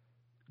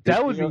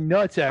 That would be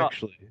nuts,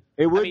 actually.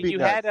 It would be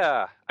nuts.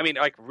 Had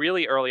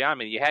really early on,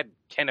 you had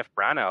Kenneth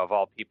Branagh, of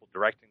all people,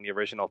 directing the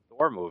original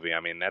Thor movie.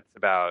 That's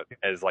about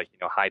as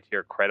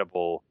high-tier,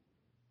 credible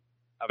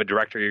of a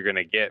director you're going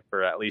to get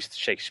for at least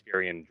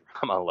Shakespearean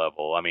drama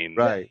level.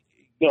 Right.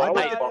 No, I'm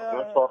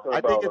talking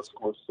about a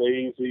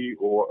Scorsese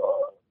or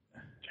a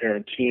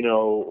Tarantino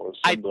or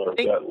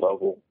somebody at that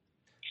level.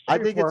 I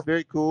think it's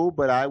very cool,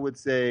 but I would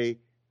say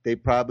they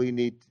probably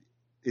need.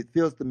 It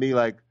feels to me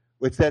like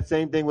it's that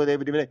same thing with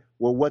David DuChamp.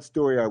 Well, what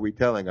story are we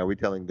telling? Are we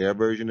telling their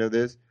version of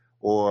this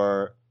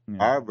or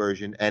our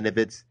version? And if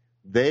it's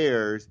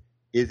theirs,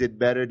 is it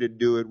better to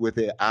do it with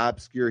an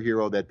obscure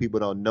hero that people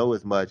don't know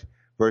as much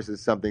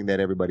versus something that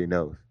everybody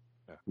knows?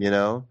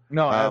 No,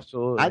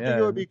 absolutely. I think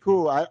it would be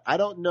cool. I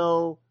don't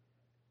know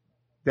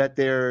that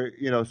they're,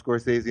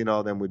 Scorsese and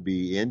all them would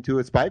be into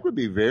it. Spike would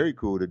be very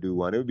cool to do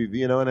one. It would be,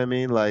 you know what I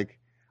mean? Like,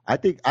 I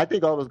think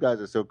all those guys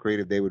are so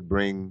creative they would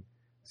bring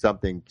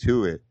something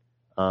to it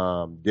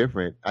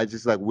different. I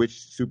just like, which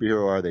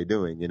superhero are they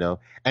doing,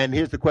 And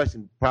here's the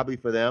question, probably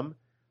for them,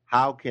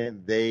 how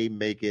can they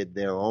make it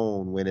their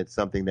own when it's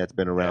something that's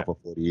been around for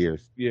 40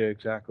 years? Yeah,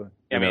 exactly.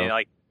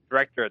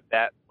 Director at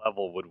that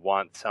level would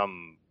want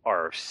some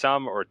or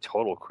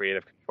total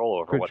creative control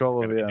over what they're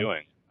going to be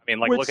doing.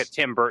 Look at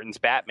Tim Burton's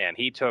Batman.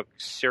 He took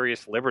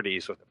serious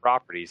liberties with the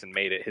properties and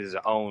made it his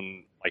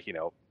own,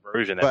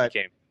 version that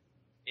became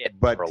it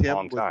for a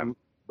long time.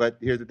 But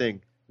here's the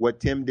thing. What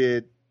Tim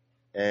did,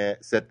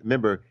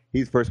 remember,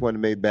 he's the first one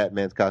who made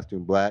Batman's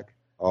costume black,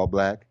 all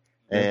black.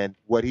 And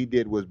what he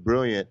did was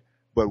brilliant,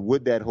 but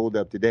would that hold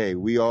up today?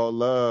 We all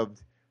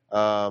loved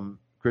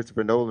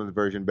Christopher Nolan's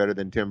version better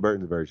than Tim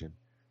Burton's version.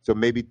 So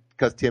maybe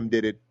because Tim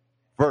did it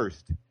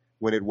first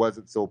when it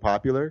wasn't so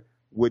popular,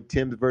 would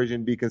Tim's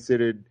version be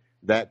considered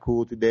that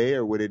cool today,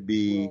 or would it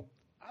be?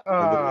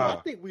 I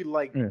think we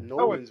like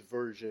Nolan's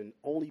version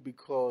only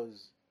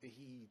because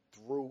he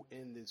threw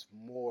in this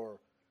more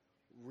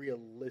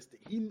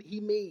realistic.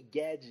 He made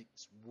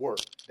gadgets work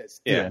that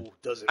still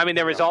doesn't.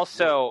 There was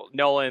also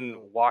Nolan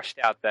washed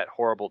out that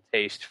horrible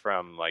taste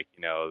from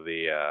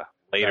the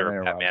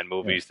later Batman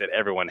movies that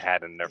everyone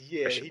had in their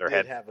head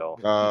still.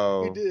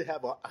 He did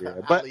have a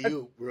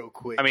alley-oop real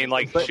quick.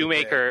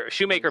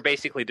 Shoemaker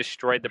basically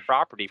destroyed the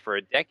property for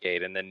a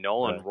decade, and then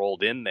Nolan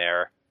rolled in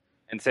there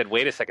and said,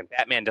 "Wait a second,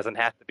 Batman doesn't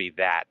have to be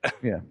that.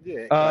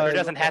 There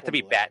doesn't have to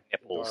be bat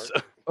nipples."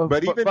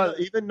 But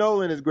even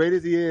Nolan, as great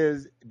as he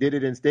is, did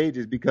it in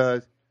stages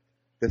because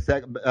the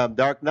second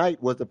Dark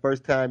Knight was the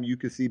first time you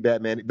could see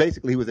Batman.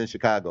 Basically, he was in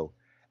Chicago,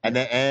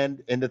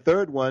 and in the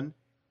third one.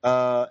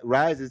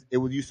 Rises,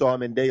 you saw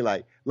him in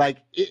daylight.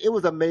 It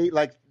was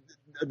amazing.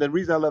 The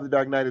reason I love The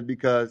Dark Knight is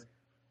because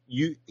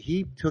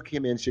he took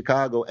him in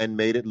Chicago and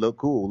made it look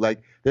cool.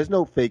 There's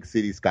no fake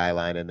city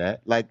skyline in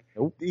that.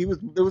 It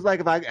was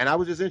like I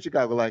was just in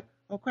Chicago,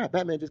 oh crap,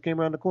 Batman just came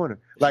around the corner.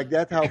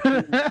 That's how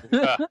cool,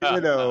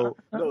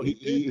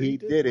 he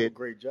did it. A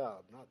great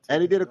job.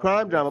 And he did a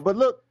crime drama. But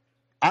look,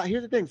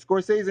 here's the thing,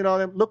 Scorsese and all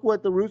them, look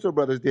what the Russo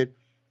brothers did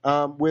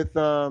with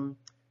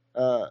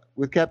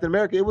Captain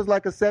America. It was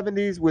like a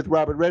 70s with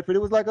Robert Redford.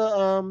 It was like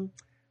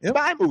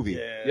spy movie.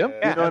 Yep. You know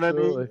absolutely. what I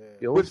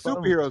mean? With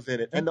superheroes in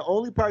it. And the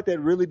only part that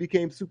really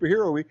became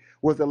superhero-y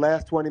was the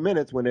last 20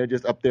 minutes when they're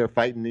just up there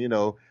fighting,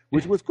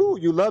 which was cool.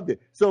 You loved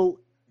it. So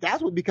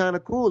that would be kind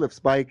of cool if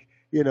Spike,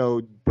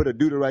 put a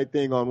do the right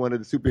thing on one of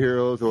the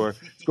superheroes, or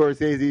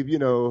Scorsese,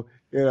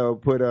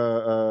 put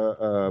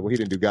well, he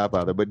didn't do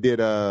Godfather, but did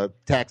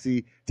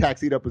taxied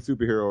up a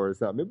superhero or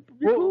something. It'd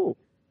be cool.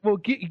 Well,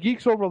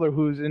 Geek Soul Brother,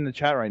 who's in the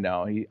chat right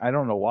now, I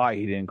don't know why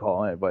he didn't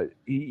call in, but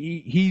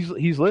he's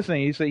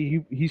listening.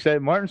 He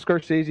said Martin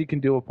Scorsese can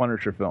do a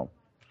Punisher film,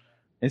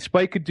 and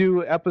Spike could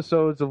do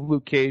episodes of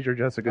Luke Cage or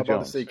Jessica Jones. I'm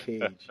about to say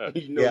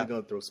Cage. You're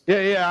gonna throw Spike.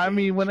 Yeah. I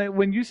mean,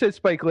 when you said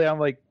Spike Lee, I'm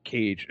like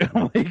Cage.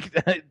 I'm like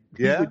that.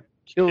 He would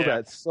kill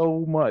that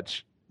so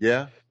much.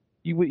 Yeah.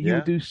 He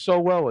would do so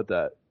well with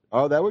that.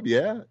 Oh, that would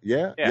yep.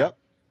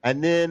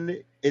 And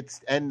then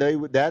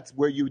that's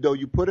where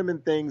you put them in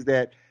things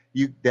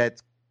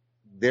that's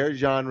their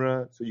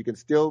genre, so you can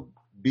still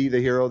be the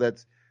hero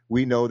that's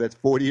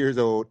 40 years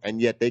old,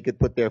 and yet they could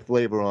put their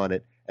flavor on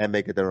it and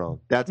make it their own.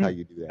 That's how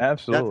you do that.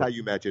 Absolutely. That's how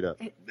you match it up.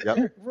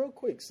 Yep. Real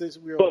quick, since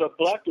we're but a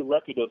black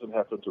director doesn't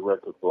have to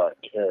direct a black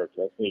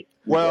character. I think.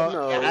 Well,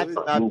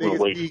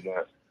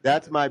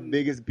 that's my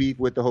biggest beef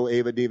with the whole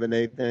Ava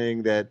DuVernay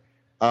thing. That,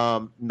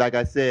 like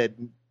I said,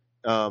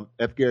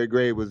 F. Gary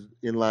Gray was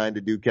in line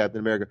to do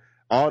Captain America.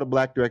 All the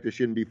black directors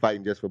shouldn't be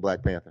fighting just for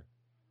Black Panther.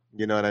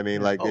 You know what I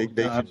mean? Like they should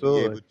be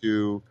able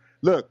to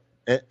look.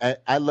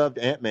 I loved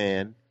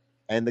Ant-Man,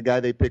 and the guy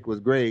they picked was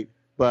great.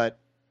 But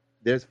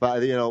there's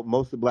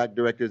most of the black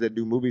directors that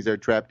do movies are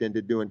trapped into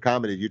doing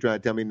comedies. You trying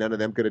to tell me none of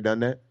them could have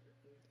done that?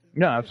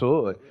 No,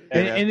 absolutely.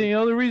 And the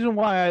only reason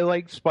why I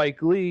like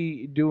Spike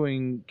Lee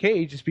doing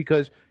Cage is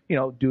because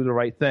do the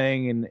right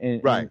thing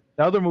and right.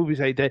 And other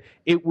movies I did,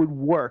 it would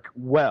work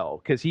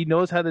well because he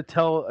knows how to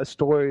tell a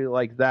story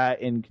like that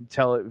and can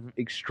tell it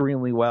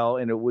extremely well,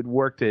 and it would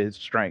work to his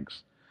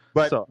strengths.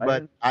 But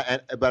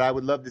I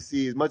would love to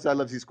see, as much as I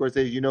love to see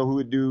Scorsese, who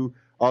would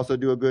also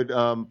do a good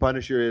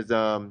Punisher is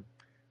the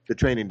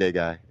Training Day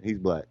guy. He's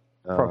black.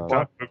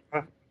 Antoine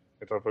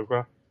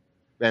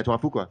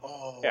Fuqua.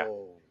 Oh.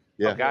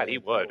 Yeah. Oh God, he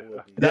would.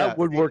 That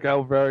would work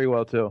out very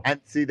well too. And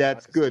see,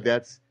 that's good.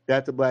 That's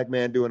a black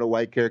man doing a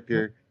white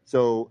character.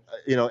 So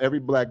every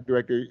black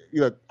director,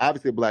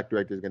 obviously a black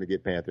director is going to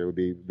get Panther. It would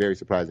be very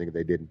surprising if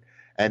they didn't,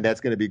 and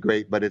that's going to be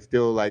great. But it's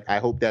still like I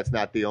hope that's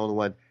not the only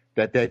one.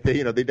 That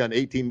they've done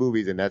 18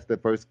 movies, and that's the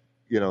first,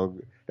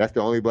 that's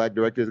the only black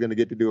director is going to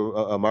get to do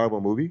a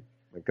Marvel movie.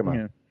 Like, come on,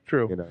 yeah,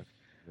 true.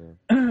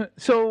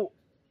 So,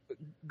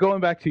 going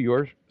back to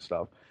your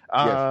stuff,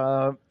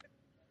 yes.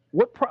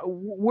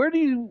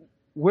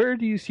 Where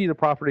do you see the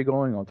property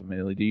going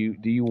ultimately?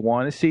 Do you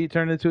want to see it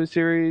turn into a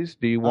series?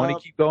 Do you want to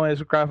keep going as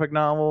a graphic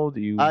novel?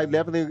 I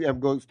definitely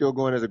am still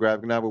going as a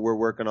graphic novel. We're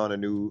working on a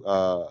new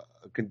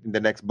the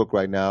next book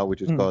right now,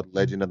 which is called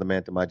Legend of the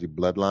Mantamaji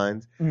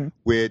Bloodlines,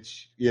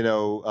 which,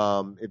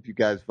 if you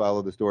guys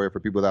follow the story, for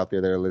people out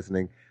there that are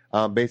listening,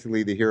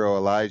 basically the hero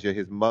Elijah,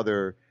 his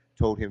mother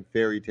told him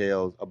fairy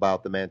tales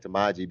about the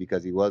Mantamaji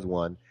because he was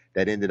one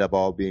that ended up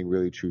all being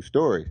really true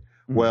stories.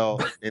 Well,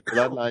 in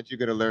Bloodlines, you're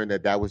going to learn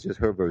that was just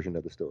her version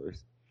of the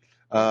stories.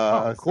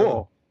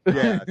 Cool.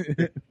 Yeah.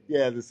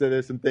 So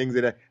there's some things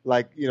that,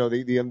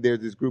 there's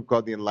this group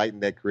called the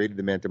Enlightened that created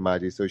the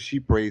Mantamaji. So she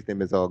praised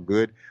them as all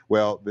good.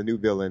 Well, the new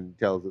villain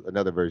tells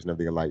another version of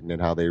the Enlightened and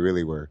how they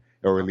really were,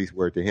 or at least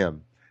were to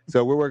him.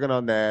 So we're working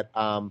on that.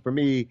 For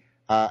me,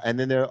 and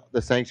then there are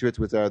the Sanctuaries,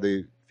 which are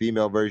the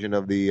female version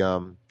of the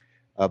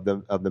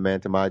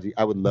Mantamaji.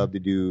 I would love to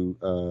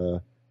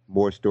do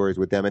more stories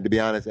with them. And to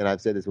be honest, and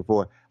I've said this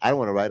before, I don't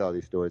want to write all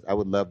these stories. I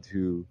would love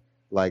to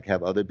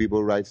have other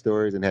people write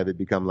stories and have it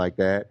become like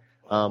that.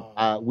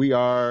 We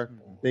are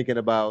thinking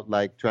about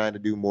trying to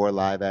do more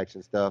live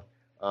action stuff.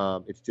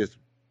 It's just,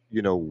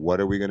 what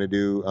are we going to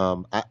do?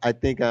 I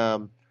think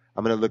I'm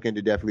going to look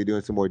into definitely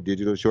doing some more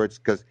digital shorts,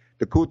 because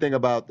the cool thing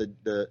about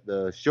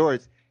the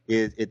shorts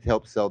is it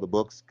helps sell the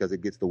books because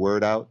it gets the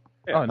word out.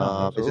 Oh,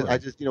 no,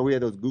 we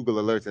had those Google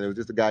alerts, and there was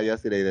just a guy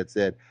yesterday that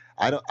said,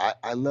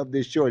 I love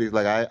this short. He's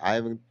like, I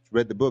haven't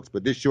read the books,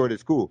 but this short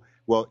is cool.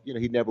 Well,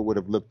 he never would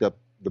have looked up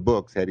the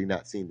books had he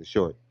not seen the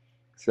short.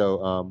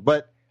 So,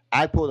 but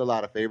I pulled a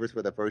lot of favors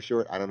for the first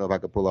short. I don't know if I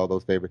could pull all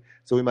those favors.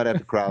 So we might have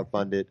to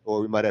crowdfund it,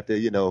 or we might have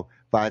to,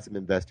 find some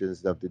investors and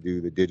stuff to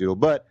do the digital.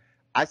 But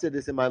I said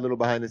this in my little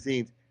behind the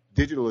scenes.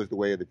 Digital is the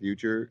way of the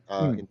future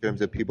in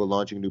terms of people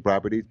launching new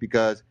properties,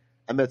 because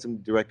I met some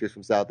directors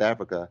from South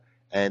Africa,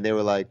 and they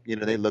were like,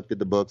 they looked at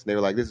the books and they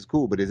were like, this is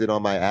cool, but is it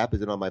on my app?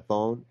 Is it on my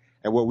phone?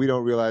 And what we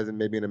don't realize, and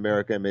maybe in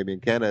America and maybe in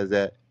Canada, is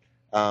that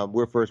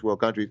we're first world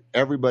countries.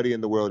 Everybody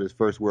in the world is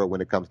first world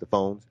when it comes to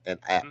phones and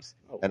apps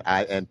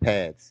and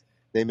pads.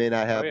 They may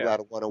not have a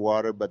lot of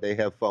water, but they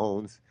have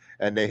phones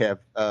and they have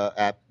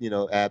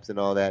apps and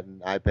all that,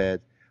 and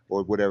iPads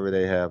or whatever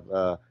they have.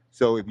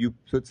 So if you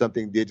put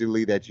something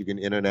digitally that you can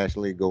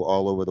internationally go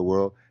all over the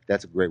world,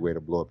 that's a great way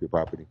to blow up your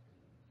property.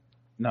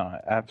 No,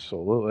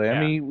 absolutely. Yeah. I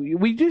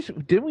mean,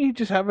 didn't we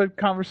just have a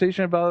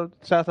conversation about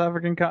South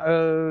African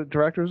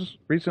directors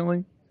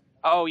recently?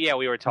 Oh yeah,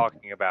 we were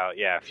talking about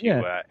a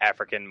few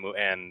African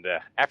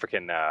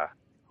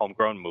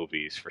homegrown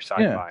movies for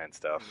sci-fi and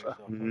stuff.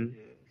 Mm-hmm.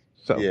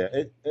 So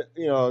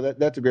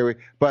that's a great way.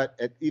 But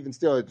even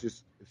still, it's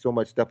just so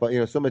much stuff.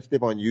 So much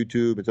stuff on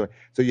YouTube and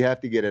so you have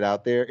to get it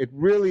out there. It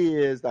really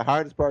is the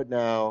hardest part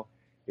now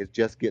is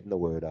just getting the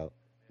word out.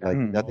 Like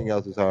nothing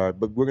else is hard.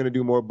 But we're gonna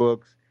do more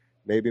books,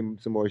 maybe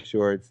some more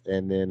shorts,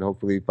 and then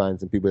hopefully find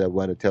some people that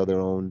want to tell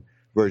their own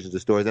versions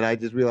of stories. And I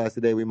just realized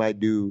today we might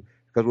do,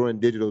 because we're in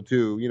digital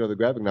too. The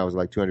graphic novel is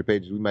like 200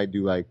 pages. We might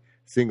do like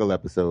single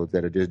episodes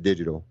that are just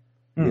digital.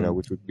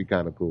 Which would be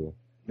kind of cool.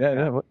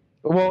 Yeah.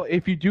 Well,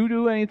 if you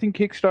do anything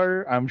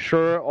Kickstarter, I'm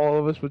sure all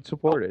of us would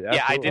support it. Absolutely.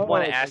 Yeah, I did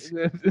want to ask.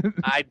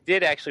 I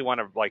did actually want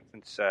to,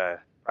 since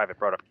Private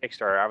brought up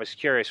Kickstarter, I was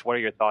curious. What are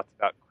your thoughts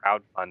about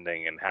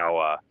crowdfunding and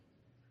how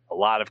a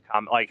lot of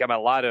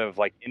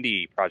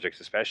indie projects,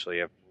 especially,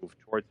 have moved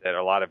towards that?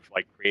 A lot of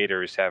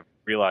creators have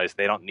realized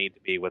they don't need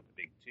to be with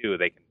the big two;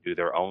 they can do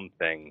their own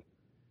thing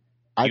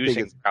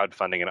using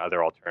crowdfunding and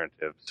other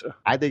alternatives.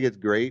 I think it's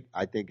great.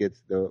 I think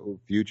it's the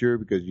future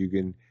because you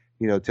can.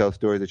 Tell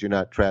stories that you're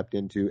not trapped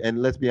into.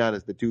 And let's be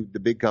honest, the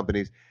big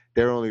companies,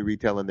 they're only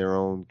retelling their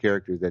own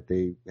characters that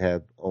they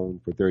have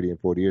owned for 30 and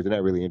 40 years. They're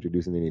not really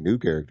introducing any new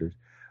characters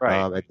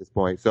at this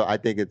point. So I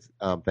think it's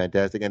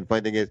fantastic. And the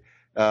funny thing is,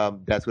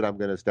 that's what I'm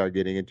going to start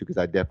getting into because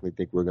I definitely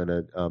think we're going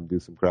to do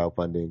some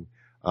crowdfunding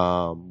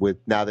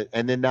now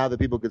that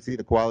people can see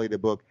the quality of the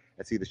book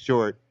and see the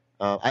short.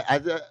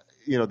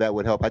 That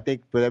would help. I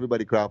think for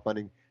everybody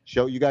crowdfunding,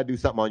 you got to do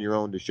something on your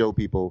own to show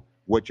people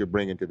what you're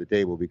bringing to the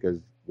table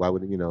because why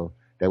wouldn't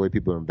that way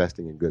people are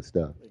investing in good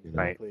stuff.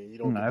 Exactly. You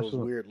don't get those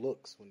weird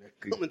looks when they're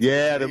coming.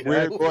 Yeah, the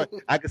weird boy.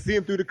 I can see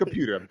them through the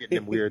computer. I'm getting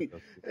them weird.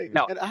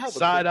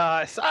 Side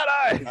eye.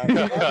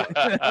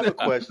 I have a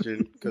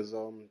question because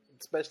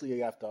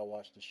especially after I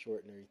watched the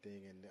short and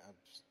everything, and I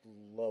just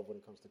love when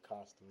it comes to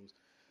costumes.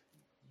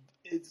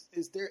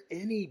 Is there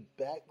any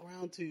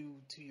background to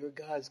your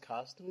guys'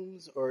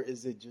 costumes, or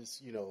is it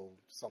just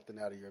something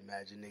out of your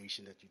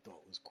imagination that you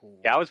thought was cool?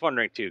 Yeah, I was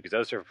wondering too because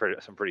those are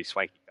some pretty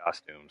swanky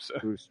costumes.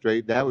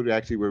 Straight, that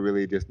were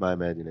really just my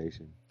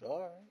imagination.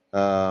 All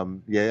right.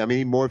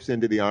 He morphs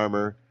into the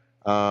armor,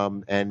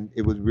 and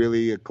it was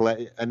really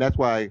and that's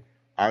why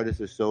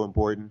artists are so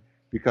important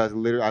because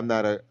literally I'm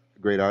not a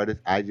great artist.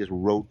 I just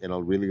wrote in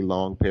a really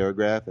long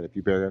paragraph and a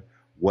few paragraphs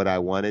what I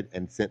wanted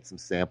and sent some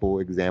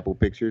example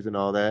pictures and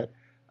all that.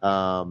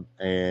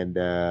 And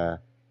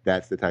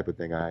that's the type of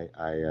thing I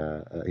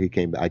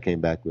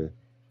came back with.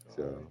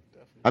 So,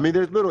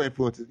 there's little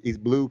influences. He's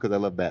blue because I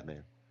love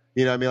Batman.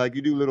 You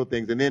do little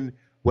things. And then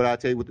what I'll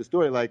tell you with the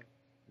story,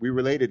 we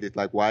related it,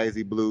 why is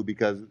he blue?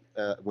 Because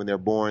when they're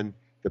born,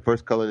 the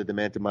first color that the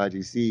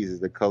Mantamaji sees is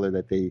the color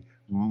that they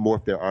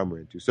morph their armor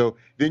into. So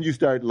then you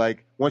start,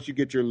 once you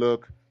get your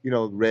look,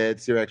 red,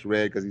 Cyrax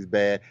red because he's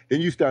bad.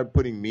 Then you start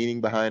putting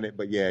meaning behind it.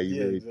 But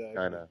really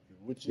kind of,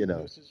 which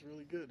is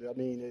really good.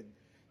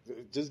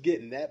 Just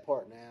getting that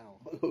part now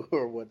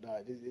or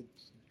whatnot, it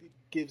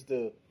gives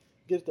the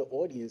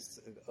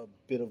audience a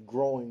bit of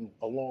growing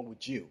along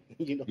with you.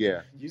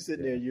 Yeah. You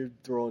sitting there, you're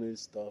throwing in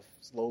stuff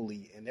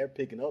slowly, and they're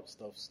picking up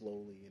stuff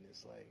slowly, and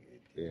it's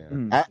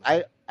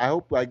I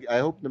hope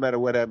no matter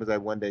what happens, I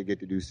one day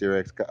get to do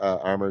Cyrax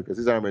armor because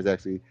his armor is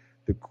actually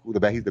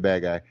he's the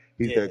bad guy.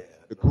 He's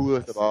the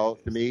coolest of all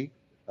to me.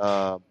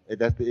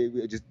 It's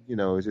just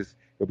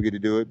hope we get to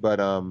do it. But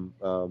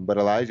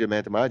Elijah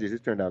Mantamaji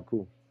just turned out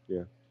cool.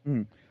 Yeah.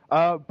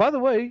 By the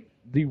way,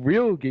 the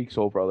real Geek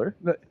Soul brother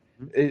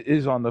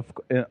is on the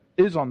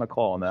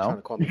call now. Trying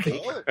to call me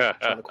fake?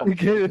 Trying to call me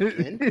fake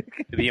again?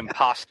 The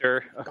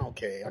imposter.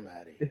 Okay, I'm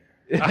out of here.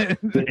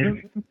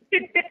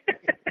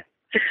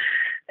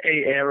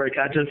 Hey, Eric,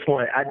 I just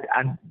want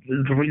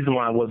the reason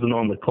why I wasn't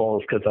on the call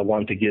is because I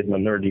wanted to give my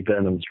Nerdy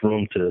Venoms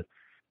room to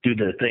do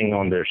their thing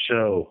on their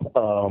show.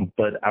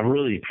 But I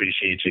really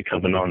appreciate you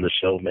coming on the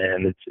show,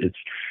 man. It's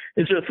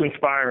just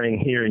inspiring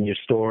hearing your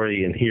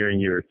story and hearing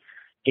your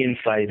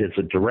insight as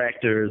a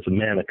director, as a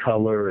man of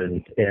color,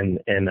 and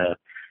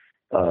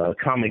a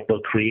comic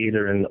book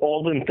creator, and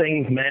all them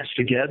things mashed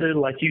together.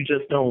 You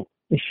just don't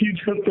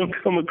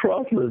come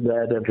across with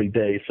that every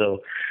day.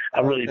 So I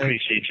really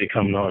appreciate you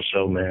coming on the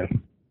show,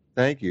 man.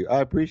 Thank you.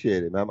 I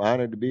appreciate it. I'm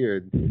honored to be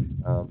here.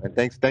 And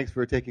thanks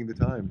for taking the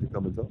time to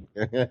come and talk.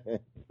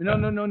 No.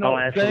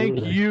 Oh,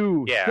 thank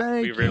you. Yeah,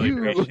 thank we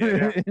really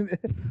appreciate it.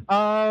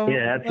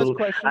 Yeah,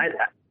 absolutely.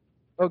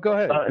 Go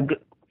ahead.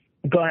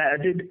 Go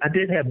ahead. I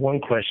did have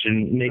one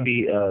question,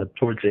 maybe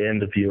towards the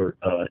end of your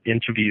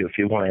interview, if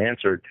you want to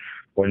answer it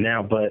or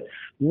now. But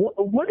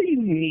what do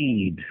you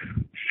need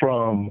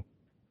from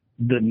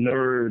the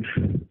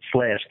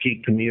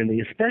nerd/geek community,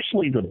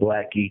 especially the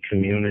Black geek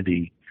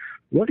community?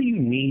 What do you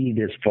need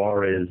as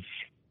far as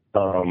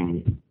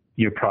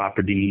your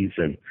properties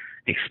and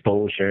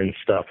exposure and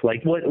stuff?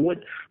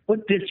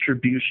 What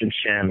distribution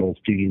channels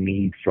do you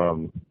need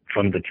from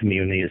the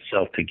community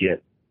itself to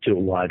get to a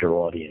wider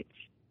audience?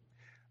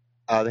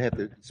 They have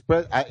to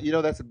spread.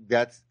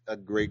 That's a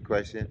great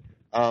question.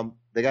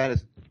 they got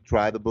to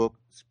try the book,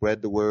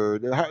 spread the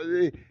word,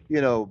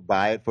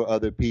 buy it for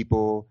other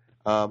people.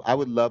 I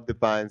would love to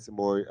find some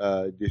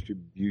more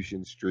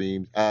distribution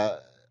streams.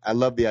 I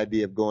love the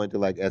idea of going to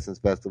like Essence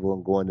Festival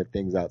and going to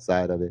things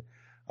outside of it,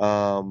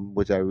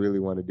 which I really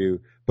want to do.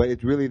 But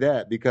it's really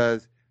that,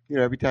 because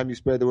every time you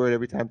spread the word,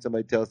 every time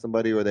somebody tells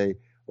somebody, or they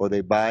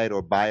buy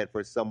it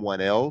for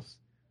someone else,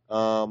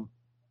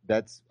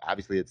 that's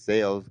obviously it's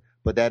sales,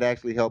 but that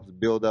actually helps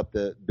build up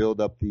the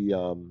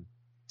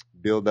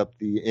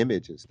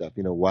image and stuff.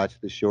 Watch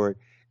the short.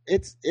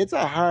 It's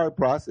a hard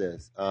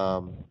process,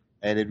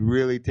 and it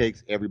really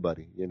takes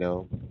everybody. It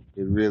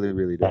really,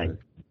 really does.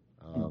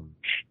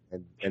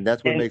 And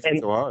that's what makes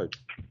it so hard.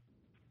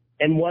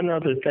 And one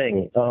other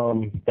thing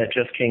that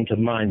just came to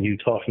mind, you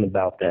talking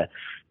about that,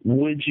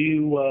 would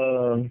you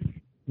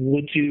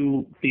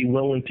be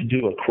willing to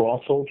do a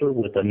crossover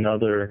with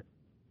another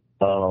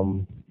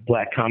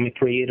Black comic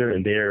creator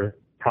and their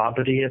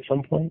property at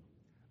some point?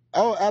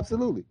 Oh,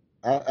 absolutely.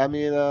 I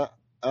mean,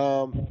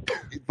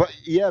 but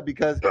yeah,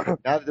 because now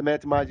that the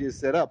Mantamaji is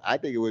set up, I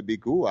think it would be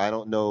cool. I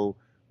don't know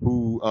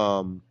who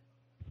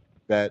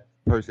that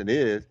person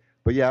is,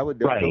 but yeah, I would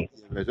definitely.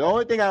 Right. The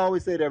only thing I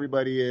always say to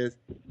everybody is,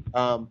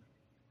 I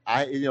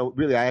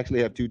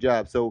actually have two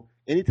jobs. So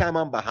anytime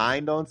I'm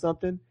behind on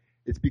something,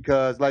 it's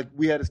because like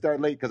we had to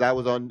start late because I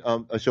was on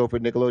a show for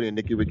Nickelodeon,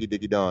 Nicky Ricky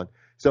Dicky Dawn.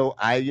 So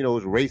I,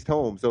 was raced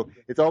home. So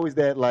it's always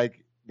that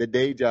like the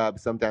day job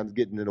sometimes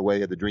getting in the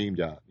way of the dream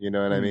job. You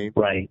know what I mean?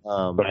 Right.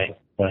 Right.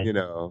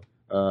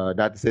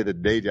 Not to say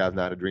that the day job's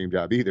not a dream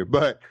job either,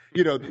 but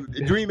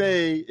Dream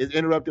A is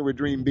interrupted with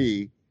Dream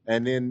B,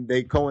 and then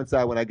they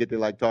coincide when I get to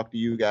like talk to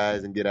you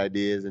guys and get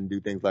ideas and do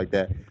things like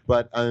that.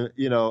 But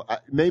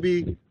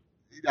maybe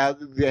I'll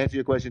answer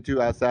your question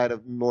too. Outside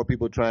of more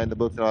people trying the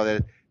books and all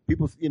that,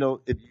 people,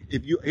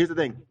 if you here's the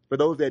thing, for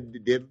those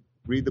that did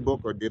read the book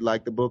or did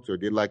like the books or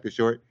did like the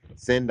short,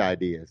 send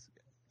ideas.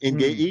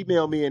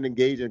 Email me and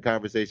engage in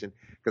conversation,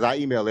 because I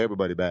email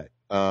everybody back.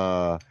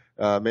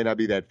 May not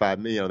be that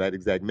that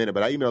exact minute,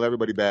 but I email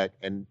everybody back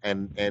and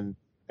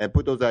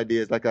put those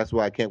ideas. Like that's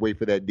why I can't wait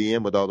for that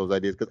DM with all those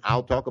ideas, because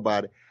I'll talk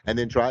about it and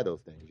then try those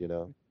things.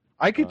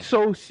 I could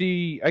so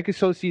see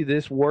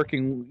this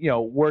working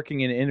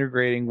and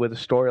integrating with a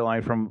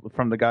storyline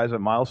from the guys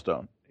at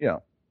Milestone.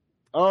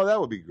 Oh,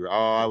 that would be great.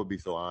 Oh, I would be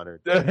so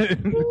honored.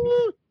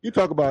 You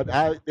talk about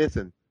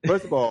listen.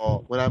 First of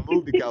all, when I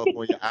moved to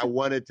California, I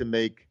wanted to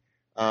make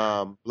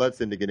Blood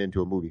Syndicate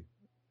into a movie.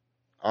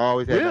 I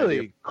always had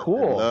really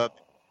cool.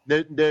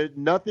 There's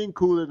nothing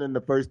cooler than the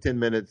first 10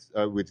 minutes,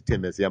 which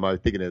 10 minutes. Yeah, I'm always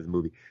thinking as a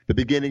movie. The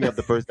beginning of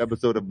the first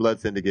episode of Blood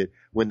Syndicate,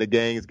 when the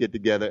gangs get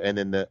together and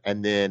then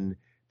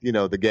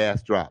the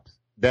gas drops.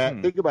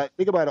 Think about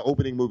an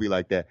opening movie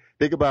like that.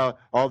 Think about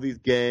all these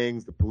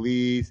gangs, the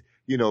police,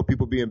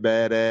 people being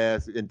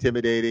badass,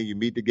 intimidating. You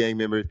meet the gang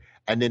members,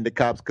 and then the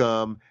cops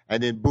come,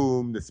 and then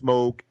boom, the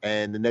smoke,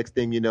 and the next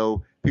thing you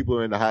know, people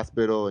are in the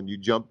hospital, and you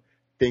jump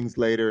things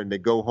later, and they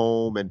go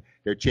home, and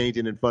they're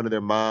changing in front of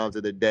their moms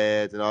or their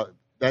dads, and all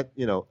that.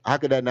 How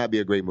could that not be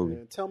a great movie?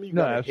 Man, tell me you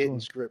got a hidden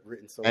script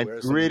written somewhere.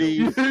 And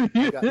gritty,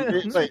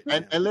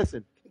 and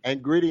listen,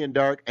 and gritty and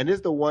dark. And this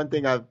is the one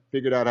thing I've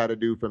figured out how to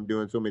do from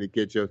doing so many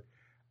kid shows.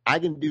 I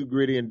can do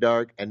gritty and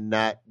dark and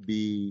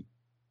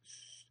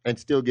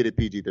still get it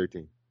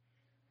PG-13.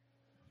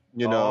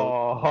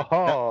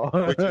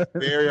 Which is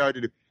very hard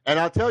to do. And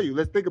I'll tell you,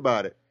 let's think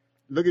about it.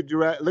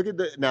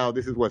 Now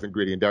this wasn't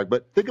gritty and dark,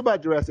 but think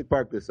about Jurassic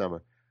Park this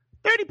summer.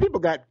 30 people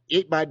got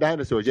ate by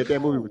dinosaurs, yet that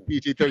movie was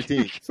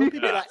PG-13. Some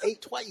people got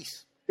ate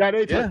twice. Got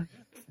ate twice.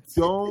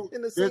 Don't.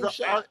 In the same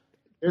shot.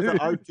 There's an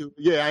art to it.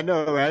 Yeah, I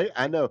know, right?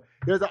 I know.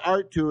 There's an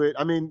art to it.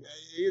 I mean,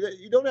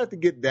 you don't have to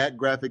get that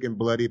graphic and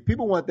bloody.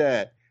 People want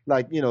that.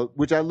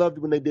 Which I loved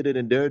when they did it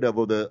in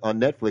Daredevil on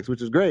Netflix,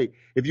 which is great.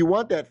 If you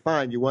want that,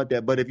 fine, you want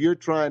that. But if you're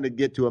trying to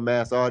get to a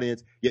mass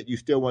audience, yet you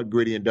still want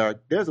gritty and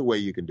dark, there's a way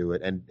you can do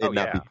it and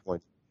not be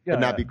corny.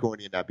 Not be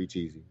corny and not be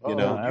cheesy.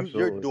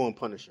 You're doing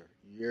Punisher.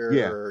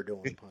 You're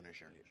doing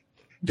Punisher.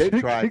 They've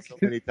tried so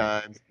many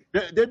times.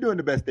 They're doing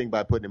the best thing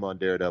by putting him on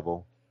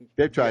Daredevil.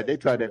 They've tried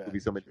that movie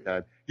so many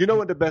times. You know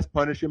what the best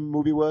Punisher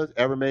movie was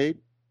ever made?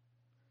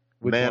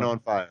 Man on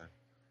Fire.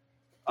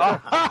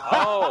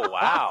 Oh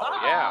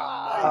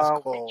wow!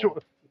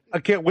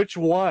 Yeah. Which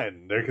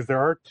one? Because there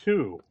are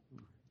two.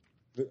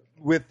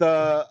 With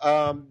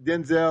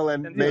Denzel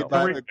and made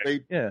by the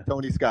great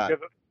Tony Scott. Yeah,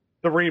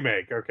 the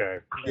remake. Okay.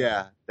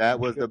 Yeah, that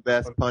was the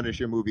best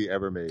Punisher movie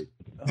ever made.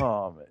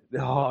 Oh man!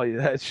 Oh,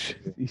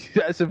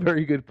 that's a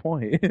very good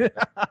point.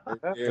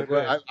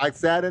 I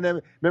sat in them.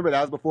 Remember,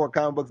 that was before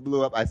comic books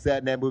blew up. I sat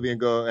in that movie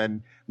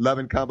and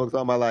loving comic books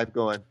all my life,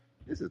 going,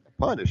 this is the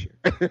Punisher.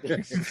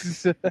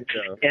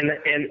 And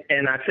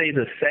I say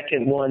the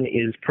second one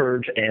is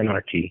Purge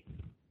Anarchy.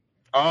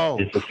 Oh,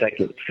 it's the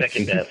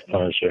second best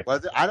Punisher.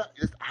 Was it? I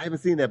haven't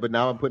seen that, but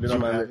now I'm putting it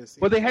on my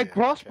list. Well, they had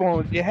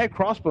Crossbones. You had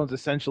Crossbones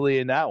essentially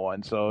in that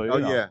one. So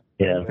yeah.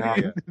 Can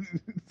I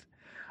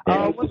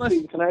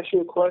ask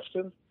you a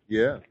question?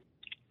 Yeah.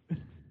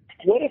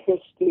 What if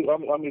it's Steve?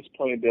 I'm just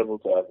playing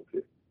devil's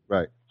advocate.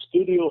 Right.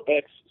 Studio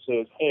X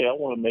says, hey, I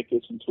want to make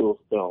this into a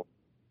film.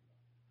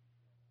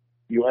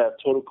 You have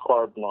total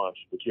carte blanche,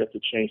 but you have to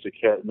change the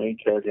main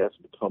character has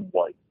to become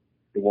white.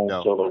 It won't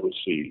sell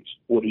overseas.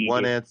 What do you do?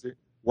 One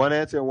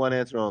answer, and one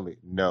answer only.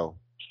 No.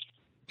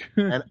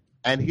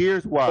 And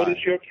here's why. But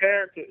it's your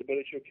character.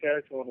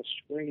 On the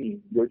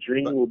screen. Your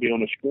dream will be on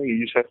the screen.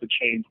 You just have to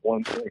change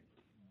one thing.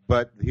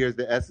 But here's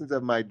the essence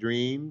of my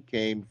dream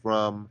came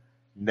from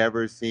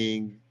never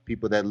seeing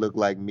people that look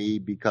like me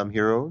become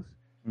heroes.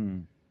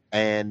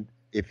 And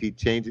if he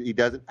changes, he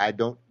doesn't.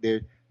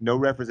 There's no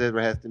reference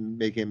ever has to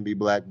make him be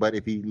black. But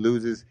if he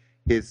loses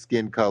his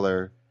skin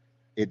color,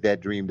 that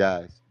dream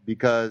dies.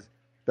 Because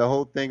the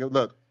whole thing of,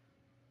 look,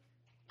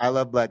 I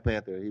love Black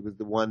Panther. He was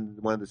one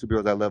of the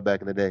superheroes I loved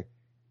back in the day.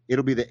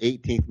 It'll be the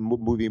 18th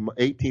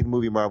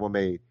movie Marvel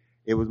made.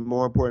 It was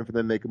more important for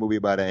them to make a movie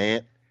about an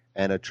ant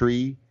and a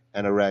tree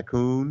and a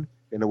raccoon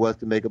than it was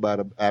to make about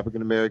an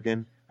African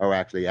American, or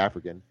actually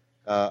African,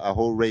 a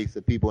whole race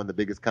of people in the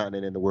biggest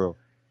continent in the world.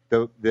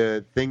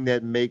 The thing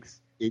that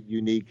makes it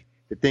unique,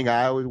 the thing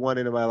I always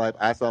wanted in my life,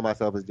 I saw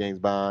myself as James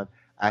Bond.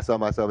 I saw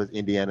myself as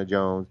Indiana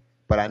Jones,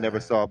 but I never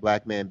saw a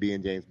black man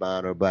being James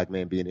Bond or a black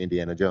man being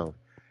Indiana Jones.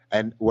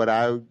 And what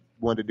I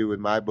want to do with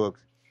my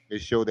books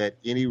is show that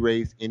any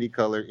race, any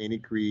color, any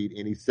creed,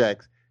 any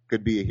sex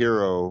could be a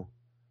hero,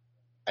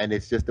 and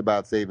it's just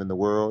about saving the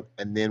world.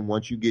 And then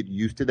once you get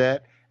used to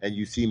that and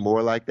you see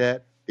more like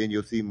that, then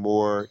you'll see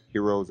more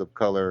heroes of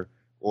color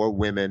or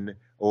women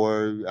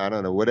or, I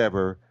don't know,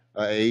 whatever,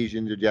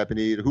 Asians or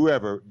Japanese,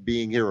 whoever,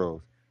 being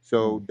heroes.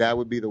 So that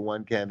would be the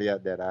one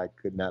caveat that I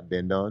could not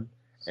bend on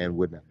and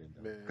would not bend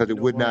on. Because it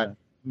would not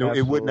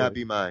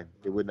be mine.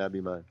 It would not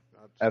be mine.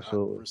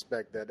 Absolutely. I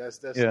respect that.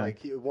 That's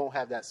like, it won't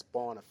have that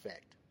Spawn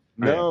effect.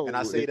 No. And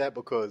I say that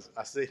because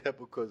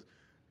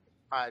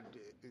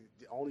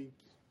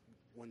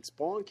when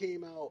Spawn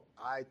came out,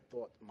 I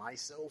thought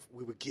myself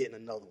we were getting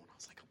another one. I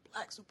was like, a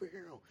black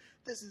superhero.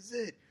 This is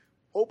it.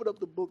 Open up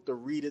the book to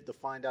read it to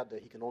find out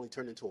that he can only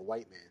turn into a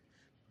white man.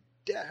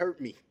 That hurt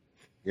me.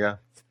 Yeah.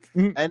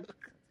 And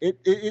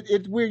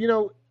it's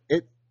weird,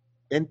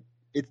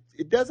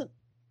 it doesn't.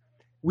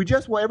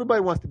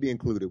 Everybody wants to be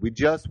included. We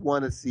just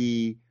want to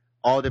see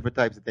all different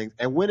types of things.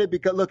 And when it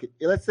becomes, look,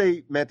 let's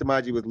say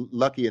Mantamaji was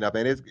lucky enough,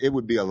 and it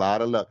would be a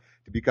lot of luck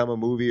to become a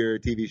movie or a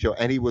TV show,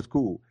 and he was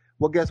cool.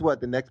 Well, guess what?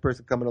 The next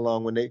person coming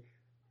along, when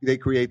they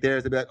create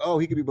theirs, they'll be like, oh,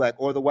 he could be black.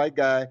 Or the white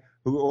guy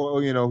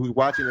who's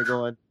watching it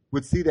going,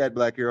 would see that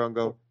black hero and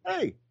go,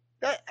 hey,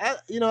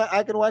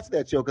 I can watch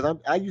that show because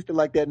I used to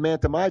like that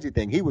Mantamaji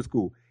thing. He was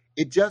cool.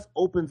 It just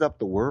opens up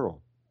the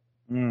world,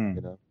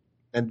 and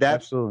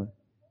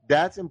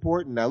that's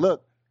important. Now,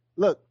 look,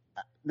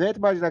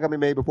 Mantamaji's not gonna be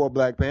made before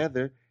Black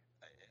Panther.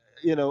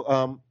 It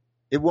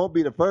won't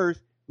be the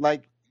first.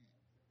 Like,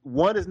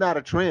 one is not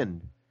a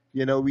trend.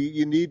 You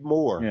need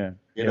more. Yeah.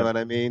 You know what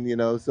I mean?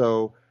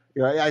 So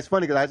it's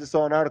funny because I just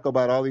saw an article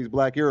about all these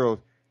black heroes.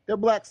 They're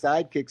black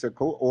sidekicks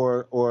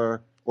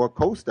or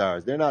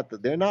co-stars. They're not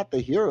the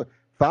hero.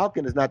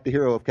 Falcon is not the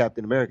hero of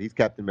Captain America. He's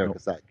Captain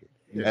America's sidekick.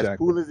 Exactly. As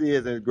cool as he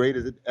is and as great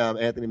as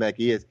Anthony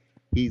Mackie is,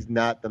 he's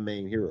not the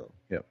main hero.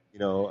 Yep.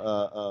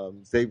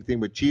 Same thing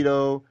with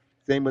Cheeto.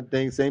 Same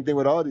thing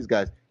with all these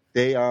guys.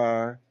 They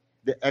are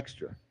the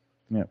extra.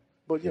 Yeah.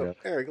 But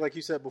Eric, like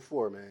you said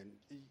before, man,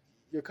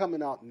 you're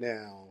coming out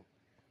now.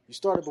 You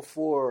started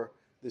before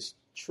this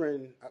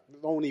trend. I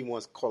don't even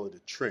want to call it a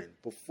trend.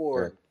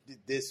 Before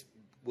this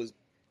was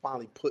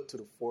finally put to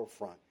the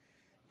forefront.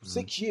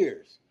 6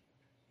 years,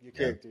 your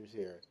character's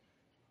here.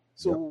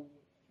 So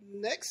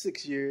next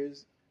 6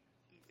 years,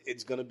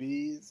 it's gonna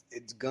be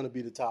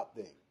the top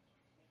thing.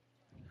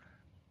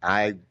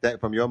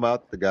 From your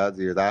mouth to God's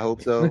ears. I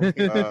hope so. And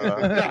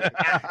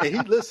he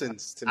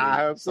listens to me.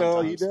 I hope so.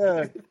 He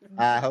does. Sometimes.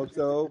 I hope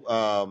so.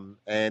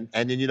 And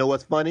then you know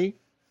what's funny?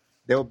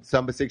 There will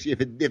some 6 years.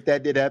 If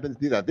that did happen,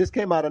 this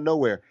came out of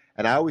nowhere.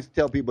 And I always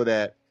tell people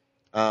that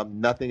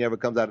nothing ever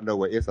comes out of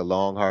nowhere. It's a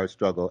long, hard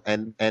struggle.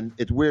 And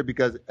it's weird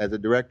because as a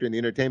director in the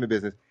entertainment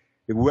business,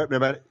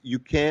 you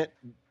can't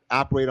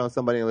operate on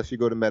somebody unless you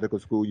go to medical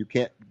school. You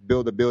can't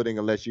build a building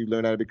unless you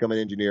learn how to become an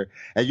engineer,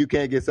 and you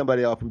can't get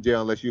somebody out from jail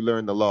unless you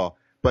learn the law.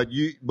 But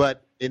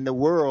in the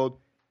world,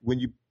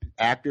 when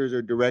actors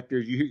or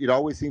directors, it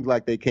always seems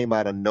like they came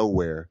out of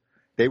nowhere.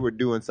 They were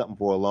doing something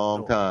for a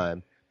long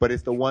time, but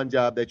it's the one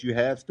job that you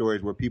have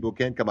stories where people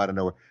can come out of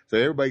nowhere. So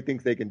everybody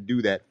thinks they can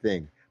do that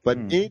thing. But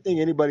anything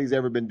anybody's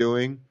ever been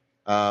doing,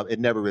 it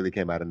never really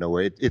came out of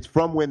nowhere. It's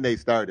from when they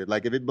started.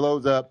 Like if it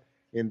blows up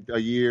in a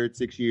year,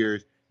 6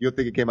 years, you'll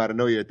think it came out of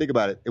nowhere. Think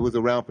about it. It was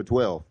around for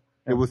 12.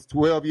 It was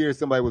 12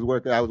 years I was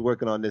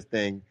working on this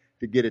thing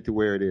to get it to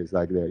where it is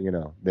like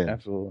that, then.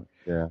 Absolutely.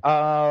 Yeah.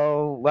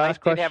 Last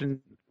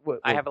question.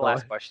 I have a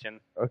last question.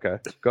 Okay.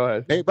 Go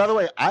ahead. Hey, by the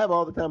way, I have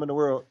all the time in the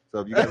world,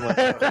 so if you guys want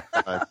to...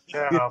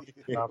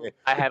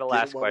 I had a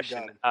last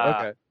question.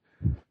 Okay.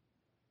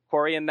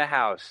 Corey in the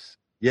House.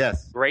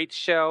 Yes. Great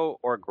show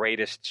or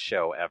greatest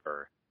show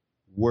ever?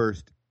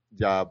 Worst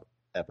job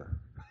ever.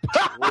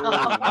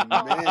 Oh,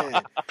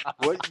 man.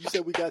 What you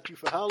said we got you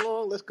for how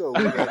long? Let's go.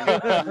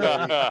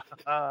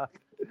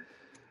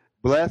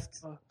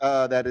 blessed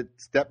that it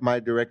stepped my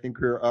directing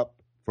career up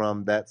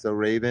from That's So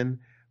Raven,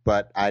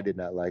 but I did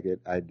not like it.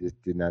 I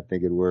just did not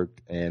think it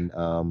worked. And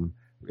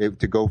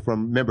to go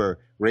from, remember,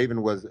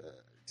 Raven was,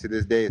 to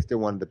this day, is still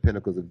one of the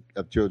pinnacles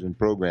of children's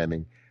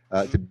programming.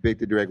 To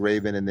direct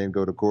Raven and then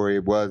go to Corey,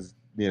 it was,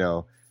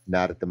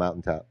 not at the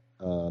mountaintop.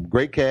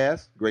 Great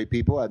cast, great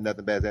people. I have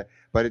nothing bad to say.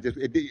 But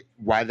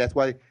that's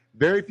why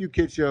very few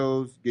kid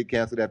shows get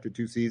canceled after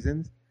 2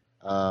 seasons.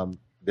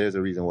 There's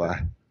a reason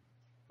why.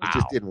 It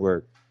just didn't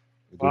work.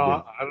 I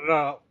don't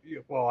know.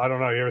 I don't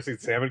know. You ever seen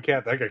Salmon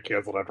Cat? That got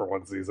canceled after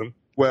 1 season.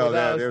 Well,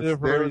 there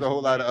was a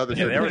whole lot of other.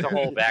 Yeah, there was a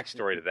whole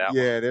backstory to that.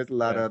 Yeah, there's a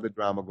lot of other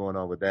drama going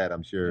on with that.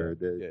 I'm sure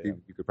you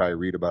could probably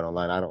read about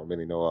online. I don't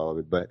really know all of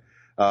it, but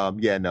I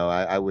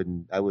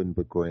wouldn't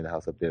put Corey in the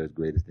House up there as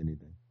greatest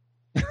anything.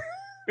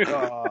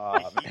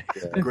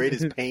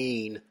 Greatest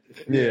pain.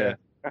 Yeah.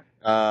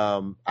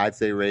 I'd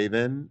say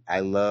Raven.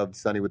 I loved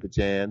Sunny with a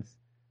Chance.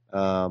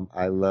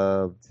 I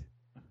loved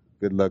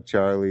Good Luck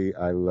Charlie.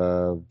 I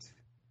love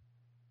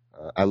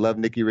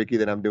Nicky Ricky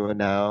that I'm doing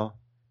now.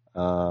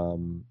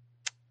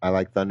 I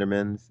like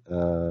Thundermans.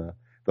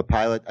 The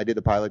pilot, I did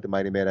the pilot to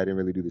Mighty Man. I didn't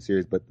really do the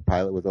series, but the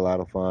pilot was a lot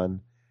of fun.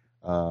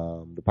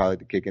 The pilot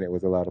to Kicking It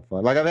was a lot of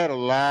fun. Like, I've had a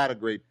lot of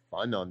great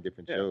fun on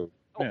different shows.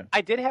 Oh,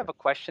 I did have a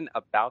question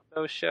about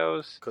those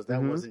shows. Because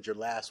that wasn't your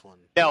last one.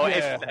 No,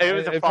 it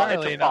was a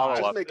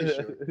follow-up.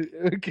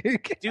 Okay.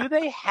 Do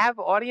they have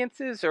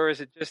audiences, or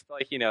is it just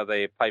like,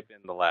 they pipe in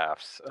the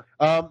laughs?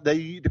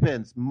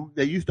 Depends.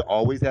 They used to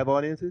always have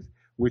audiences,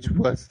 which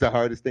was the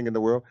hardest thing in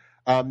the world.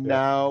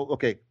 Now,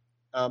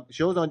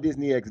 shows on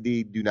Disney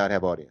XD do not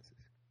have audiences.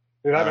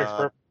 That makes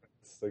perfect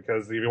sense,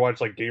 because if you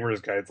watch like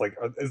Gamers Guide, it's like,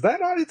 is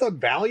that audience on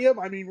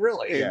Valium? I mean,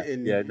 really?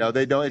 No,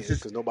 they don't. It's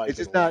just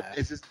not.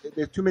 It's just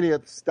there's too many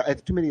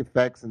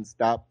effects and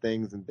stop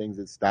things and things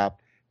that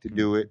stop to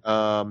do it.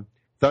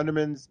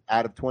 Thundermans,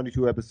 out of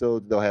 22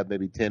 episodes, they'll have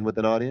maybe 10 with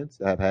an audience.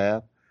 They'll have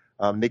half.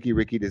 Nicky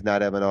Ricky does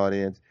not have an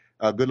audience.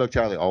 Good Luck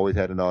Charlie always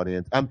had an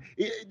audience.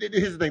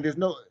 Here's the thing: there's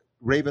no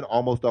Raven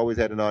almost always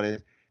had an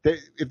audience.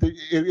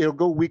 It'll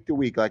go week to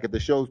week. Like if the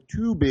show's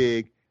too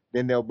big,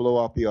 then they'll blow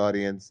off the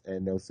audience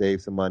and they'll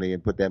save some money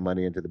and put that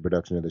money into the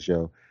production of the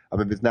show.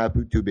 If it's not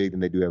too big, then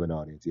they do have an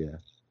audience. Yeah.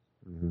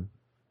 Mm-hmm.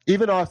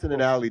 Even Austin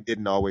and Ally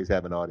didn't always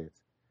have an audience,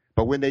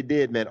 but when they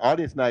did, man,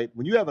 audience night.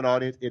 When you have an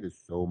audience, it is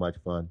so much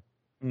fun.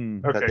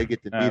 Because they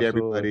get to meet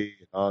everybody,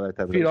 and all that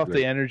type of feed off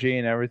the energy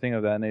and everything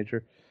of that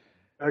nature.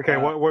 Okay,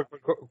 what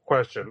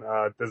question?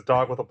 Does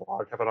Dog with a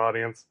Blog have an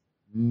audience?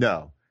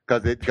 No.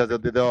 Because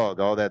of the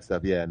dog, all that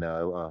stuff. Yeah,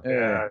 no.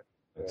 Yeah.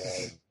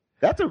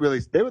 That's a really.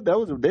 They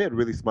had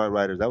really smart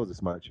writers. That was a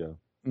smart show.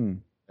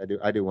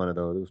 I did one of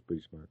those. It was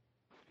pretty smart.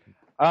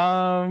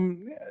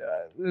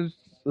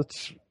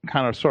 Let's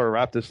kind of sort of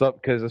wrap this up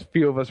because a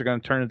few of us are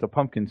going to turn into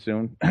pumpkins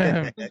soon.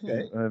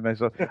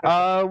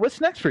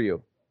 What's next for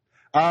you?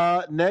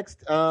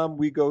 Next,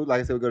 we go. Like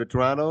I said, we go to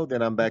Toronto.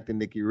 Then I'm back to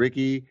Nicky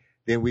Ricky.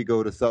 Then we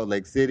go to Salt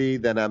Lake City.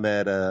 Then I'm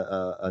at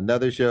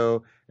another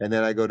show. And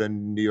then I go to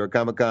New York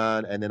Comic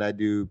Con. And then I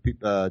do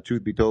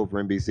Truth Be Told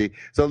for NBC.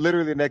 So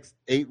literally the next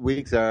 8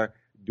 weeks are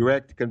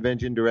direct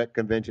convention.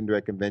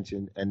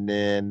 And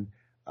then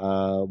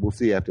we'll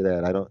see after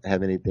that. I don't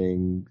have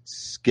anything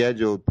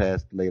scheduled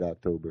past late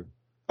October.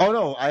 Oh,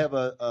 no. I have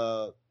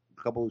a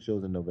couple of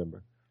shows in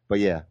November. But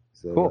yeah.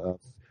 So, cool.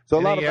 So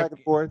a lot of back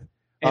and forth.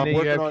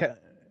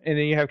 And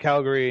then you have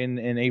Calgary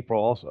in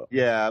April also.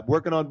 Yeah,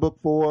 working on book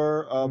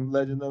 4 of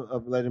Legend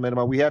of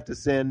Mantamaji. We have to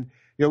send,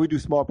 we do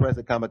small press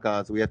at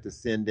Comic-Con, so we have to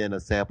send in a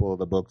sample of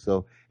the book.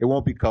 So it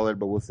won't be colored,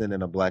 but we'll send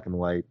in a black and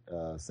white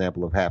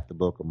sample of half the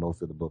book or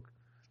most of the book.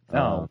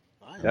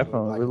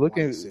 Definitely. We're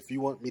looking. If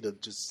you want me to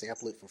just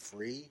sample it for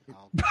free,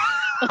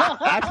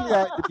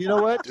 actually, you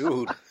know what,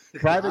 dude?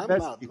 Private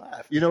message.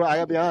 I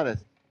gotta be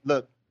honest.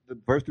 Look, the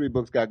first 3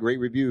 books got great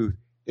reviews.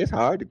 It's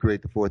hard to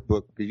create the 4th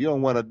book because you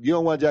don't want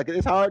to jack it.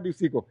 It's hard to do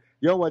sequel.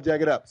 You don't want to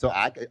jack it up. So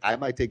I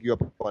might take you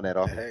up on that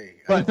offer. Hey,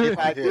 but if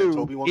I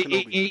do,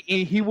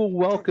 he will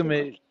welcome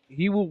it.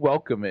 He will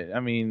welcome it. I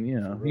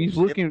mean, he's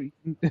looking.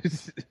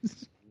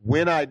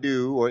 When I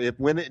do, or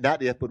when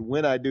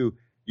I do,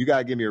 you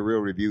gotta give me a real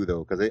review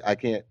though, because I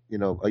can't.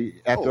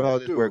 After all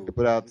this work to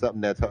put out something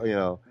that's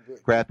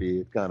crappy,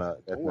 it's kind of.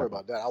 Don't worry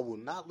about that. I will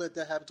not let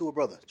that happen to a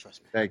brother.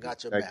 Trust me. I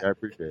got your back. I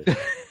appreciate it.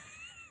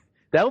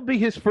 That would be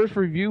his first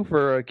review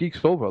for Geek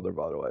Soul Brother,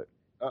 by the way.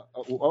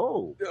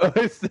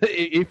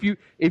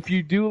 If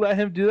you do let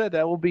him do that,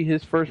 that will be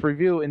his first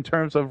review in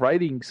terms of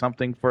writing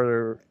something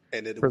for.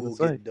 And it will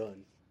get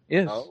done.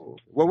 Yes. Oh.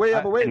 Well,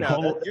 wait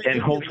now.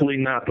 And hopefully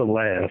not the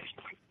last.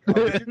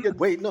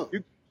 Wait, no.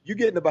 You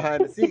getting the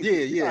behind the scenes.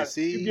 Yeah.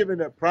 See, you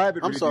giving a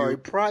private. I'm review. sorry,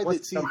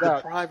 private. See,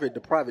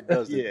 the private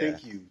does it. Yeah.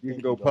 Thank you. You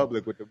can go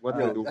public with the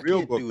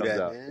real book comes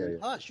out. Man.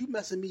 Yeah. Hush, you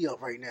messing me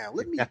up right now.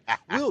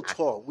 We'll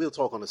talk. We'll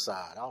talk on the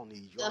side. I don't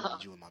need you. I don't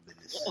need you in my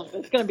business.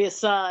 It's gonna be a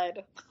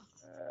side.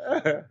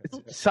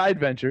 Side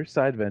venture.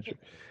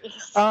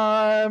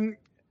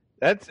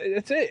 That's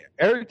it.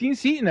 Eric Dean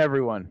Seaton,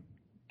 everyone.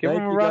 Give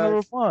him a round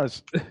of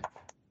applause.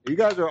 You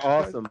guys are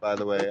awesome, by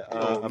the way.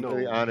 I'm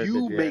really honored.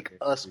 You that make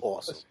us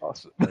awesome.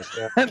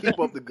 Keep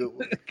up the good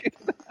work.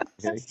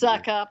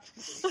 Suck up.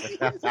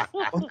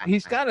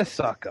 He's got to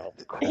suck up.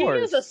 Of course. He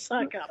is a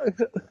suck up.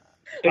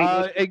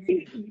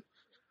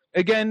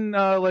 Again,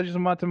 Legend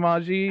of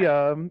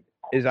Mantamaji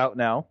is out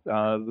now.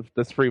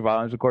 The 3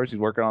 volumes, of course. He's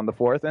working on the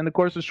 4th, and of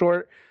course the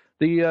short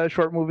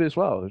movie as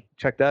well.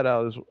 Check that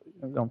out.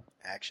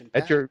 Action.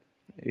 At your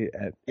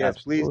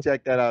yes, please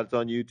check that out. It's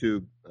on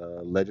YouTube.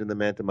 Legend of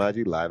the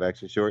Mantamaji live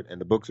action short, and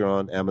the books are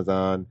on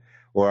Amazon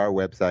or our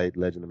website,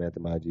 Legend of the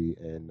Mantamaji,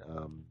 and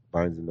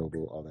Barnes and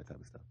Noble, all that kind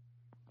of stuff.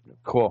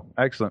 Cool.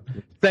 Excellent.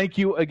 Thank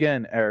you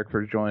again, Eric,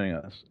 for joining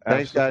us.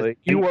 Thanks, guys.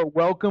 You are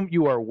welcome.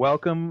 You are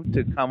welcome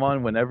to come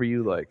on whenever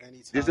you like.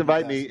 Just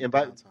invite me.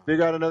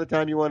 Figure out another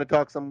time you want to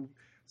talk some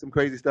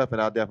crazy stuff,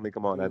 and I'll definitely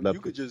come on. I'd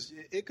love to.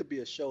 It could be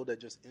a show that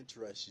just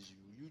interests you.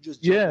 You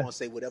just jump on and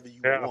say whatever you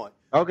want.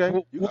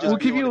 Okay. We'll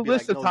give you a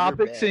list of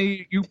topics,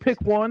 and you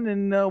pick one,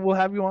 and we'll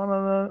have you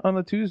on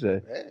a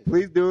Tuesday. Hey.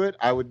 Please do it.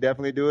 I would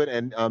definitely do it,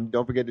 and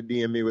don't forget to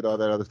DM me with all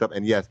that other stuff.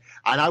 And yes,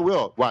 and I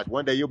will. Watch.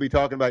 One day you'll be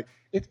talking about,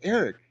 it's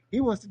Eric. He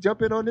wants to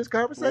jump in on this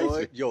conversation.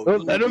 Boy,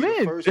 let him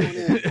in. First one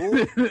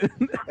in.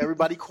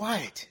 Everybody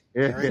quiet.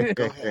 Right,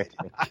 go ahead.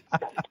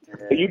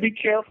 You be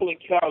careful in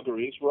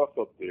Calgary. It's rough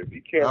up there. Be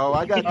careful. Oh,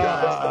 I got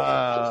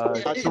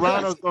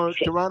Toronto's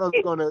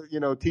going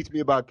to teach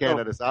me about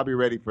Canada. So I'll be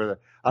ready for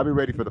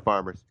the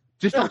farmers.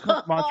 Just don't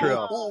come to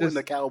Montreal. When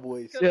the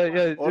Cowboys.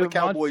 Yeah. All the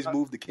Cowboys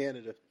moved to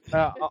Canada.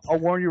 I'll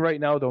warn you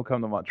right now. Don't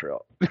come to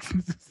Montreal.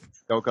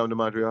 Don't come to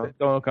Montreal.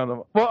 Come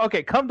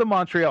to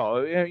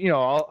Montreal.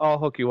 I'll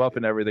hook you up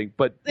and everything,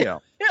 but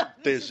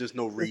there's just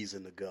no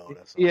reason to go.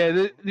 That's all.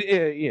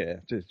 Yeah.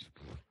 Just.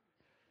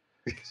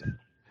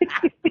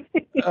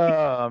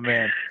 Oh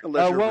man.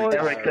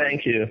 Eric,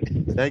 thank you.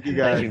 Thank you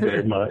guys. Thank you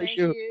very much. Thank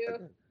you.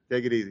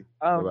 Take it easy.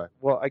 Bye-bye.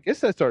 Well, I guess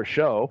that's our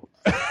show.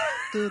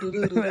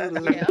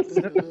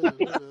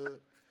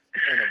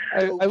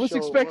 I was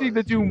expecting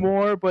to do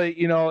more, but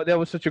that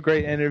was such a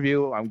great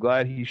interview. I'm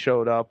glad he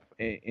showed up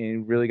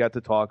and really got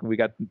to talk, and we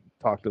got to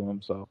talk to him.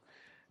 So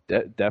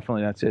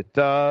definitely, that's it.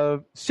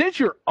 Since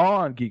you're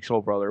on Geek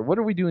Soul Brother, what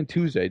are we doing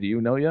Tuesday? Do you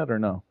know yet or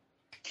no?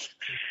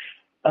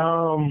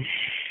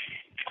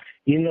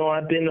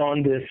 I've been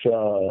on this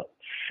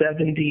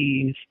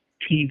 70s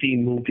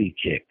TV movie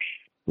kick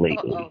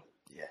lately. Uh-oh.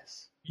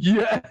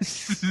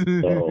 Yes.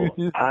 So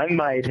I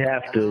might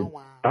have to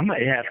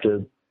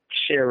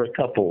share a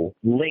couple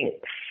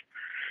links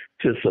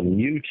to some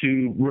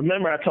YouTube.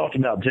 Remember I talked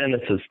about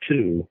Genesis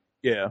 2?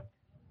 Yeah.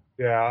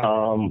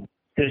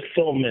 There's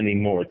so many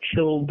more.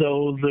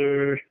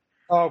 Killdozer.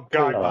 Oh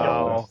God,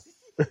 no.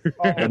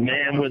 The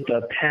Man with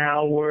the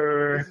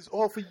Power. This is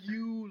all for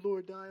you,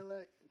 Lord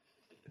Dialect.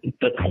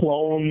 The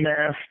Clone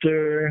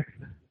Master.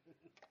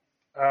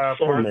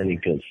 So many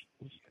good.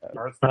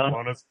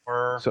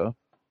 So,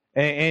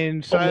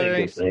 and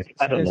Saturday Night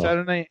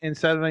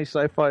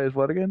Sci-Fi is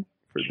what again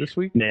for this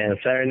week? Man,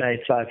 Saturday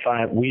Night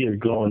Sci-Fi, we are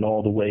going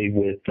all the way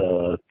with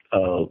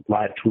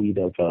live tweet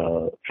of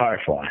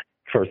Firefly,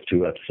 first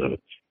 2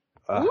 episodes.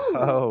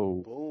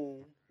 Oh.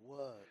 Boom.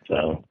 What?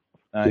 So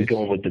nice. We're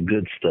going with the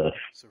good stuff.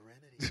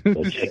 Serenity.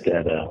 So check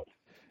that out.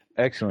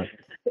 Excellent.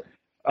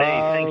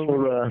 Hey,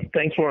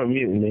 thanks for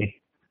unmuting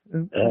me.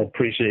 I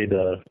appreciate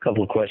a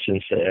couple of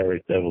questions to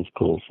Eric. That was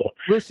cool. So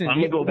listen, I'm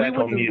gonna go back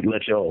on mute and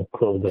let y'all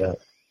close out.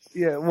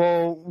 Yeah,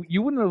 well,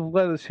 you wouldn't have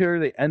let us hear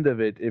the end of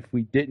it if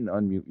we didn't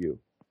unmute you.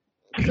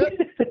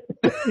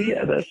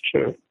 Yeah, that's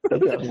true.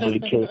 That's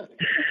absolutely true.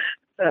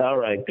 All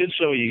right, good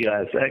show, you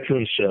guys.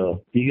 Excellent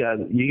show. You guys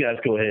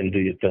go ahead and do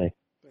your thing.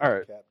 All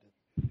right.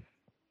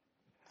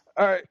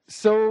 All right,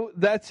 so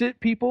that's it,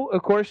 people.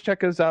 Of course,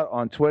 check us out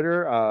on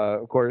Twitter.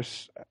 Of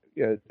course,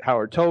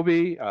 Howard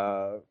Toby,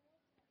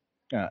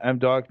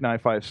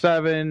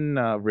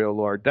 MDog957, Real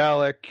Lord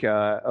Dalek,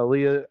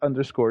 Aaliyah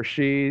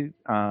 _she.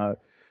 Of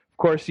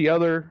course, the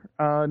other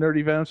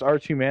Nerdy Venoms,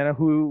 R2 Mana,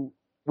 who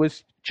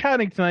was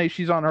chatting tonight.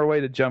 She's on her way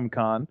to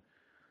GemCon,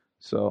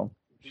 so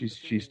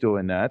she's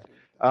doing that.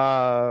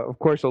 Of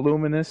course,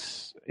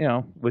 Illuminous,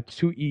 with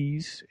 2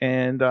 E's,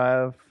 and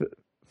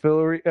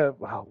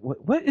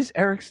what is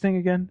Eric's thing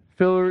again?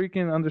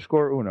 Philarican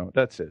 _Uno.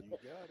 That's it.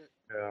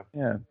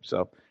 Yeah.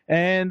 So,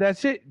 and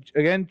that's it.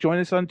 Again, join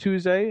us on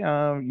Tuesday.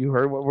 You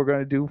heard what we're going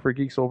to do for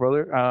Geek Soul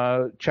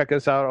Brother. Check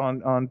us out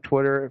on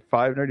Twitter at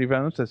 5 Nerdy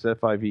Venoms. That's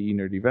FIVE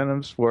Nerdy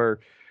Venoms for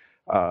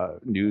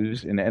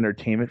news and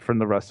entertainment from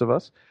the rest of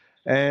us.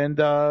 And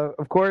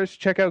of course,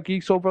 check out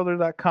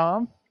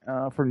geeksoulbrother.com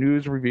for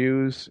news,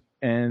 reviews,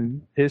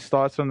 and his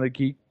thoughts on the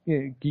geek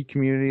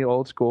community,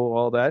 old school,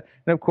 all that.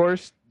 And of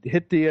course,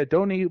 hit the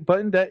donate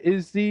button. That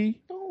is the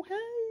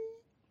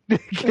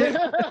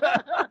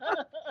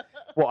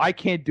well, I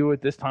can't do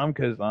it this time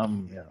because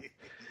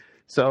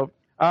So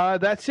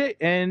that's it.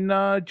 And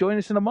join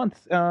us in a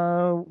month.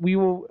 We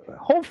will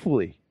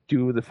hopefully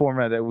do the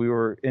format that we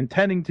were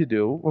intending to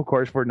do. Of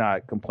course, we're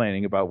not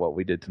complaining about what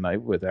we did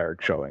tonight with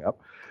Eric showing up.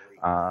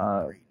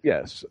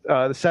 Yes,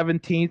 the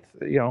 17th.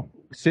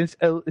 since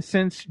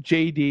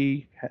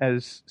JD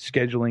has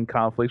scheduling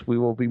conflicts, we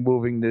will be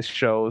moving this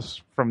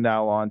shows from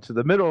now on to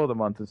the middle of the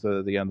month instead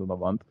of the end of the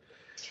month.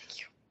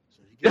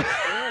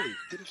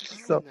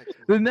 So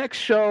the next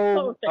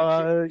show,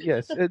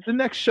 the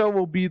next show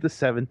will be the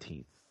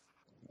 17th,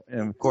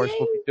 and of course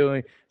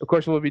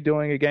we'll be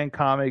doing again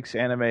comics,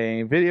 anime,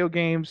 and video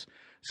games.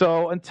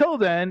 So until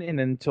then, and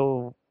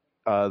until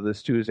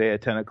this Tuesday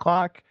at 10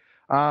 o'clock,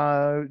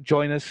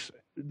 join us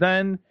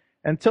then.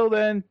 Until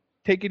then,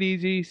 take it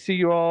easy. See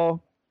you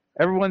all.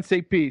 Everyone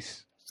say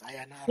peace.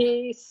 Sayonara.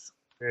 Peace.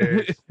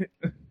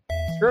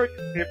 Screw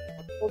you.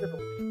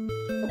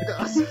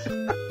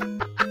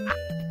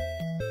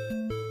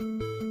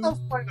 I'll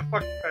find the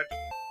fucking bed.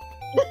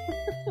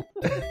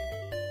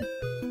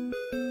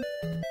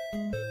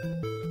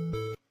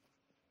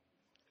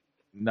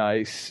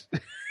 Nice.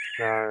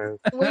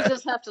 We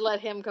just have to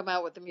let him come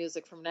out with the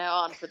music from now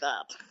on for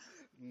that.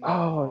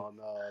 No,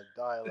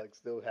 dialect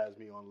still has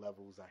me on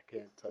levels I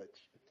can't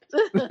touch.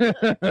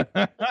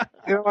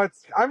 You know,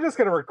 I'm just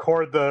gonna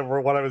record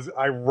what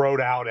I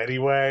wrote out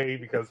anyway,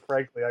 because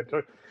frankly,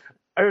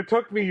 it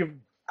took me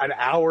an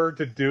hour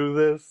to do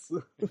this.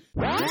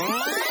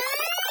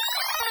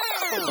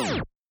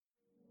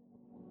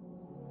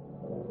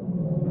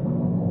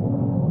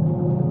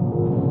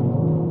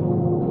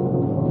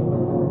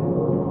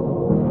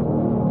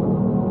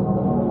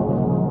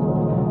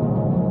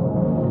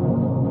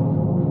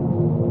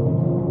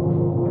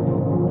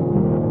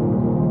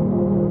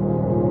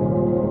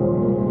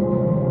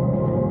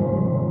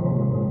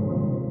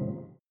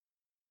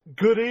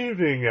 Good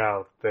evening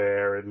out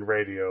there in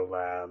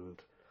Radioland.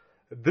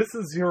 This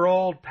is your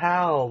old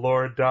pal,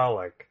 Lord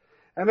Dalek.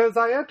 And as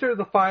I enter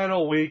the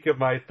final week of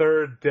my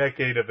third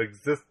decade of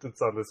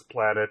existence on this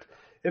planet,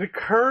 it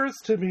occurs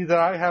to me that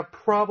I have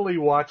probably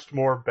watched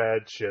more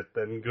bad shit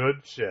than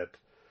good shit.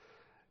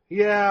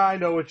 Yeah, I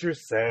know what you're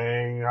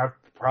saying. I've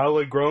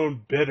probably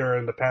grown bitter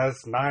in the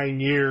past 9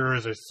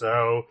 years or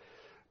so.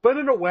 But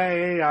in a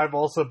way, I've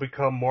also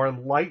become more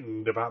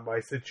enlightened about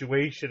my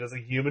situation as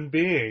a human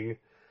being.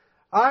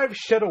 I've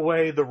shed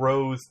away the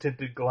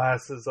rose-tinted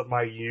glasses of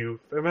my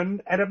youth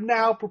and am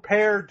now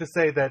prepared to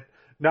say that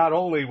not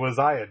only was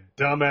I a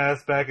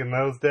dumbass back in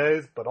those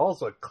days, but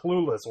also a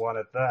clueless one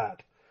at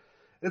that.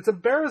 It's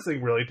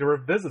embarrassing, really, to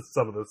revisit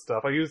some of the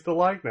stuff I used to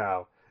like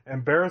now.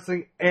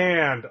 Embarrassing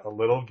and a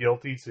little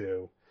guilty,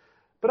 too.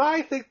 But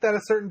I think that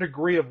a certain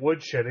degree of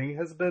woodshedding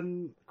has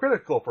been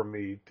critical for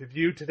me to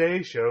view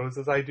today's shows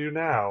as I do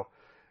now.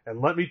 And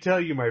let me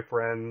tell you, my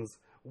friends,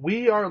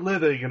 we are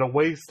living in a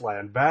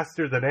wasteland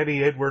vaster than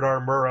any Edward R.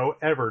 Murrow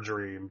ever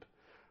dreamed.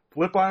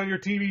 Flip on your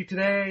TV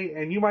today,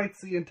 and you might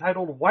see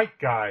entitled white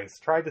guys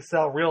try to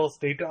sell real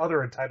estate to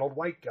other entitled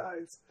white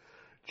guys.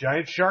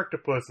 Giant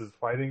sharktopusses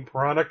fighting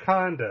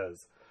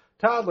piranhacondas.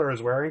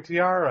 Toddlers wearing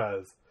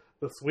tiaras.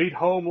 The sweet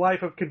home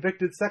life of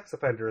convicted sex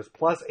offenders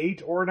plus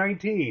 8 or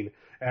 19.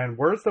 And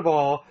worst of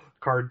all,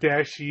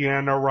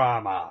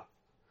 Kardashianorama.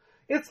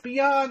 It's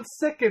beyond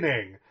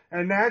sickening.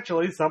 And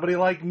naturally, somebody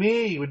like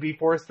me would be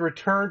forced to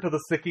return to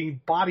the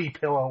sicking body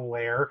pillow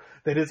lair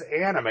that is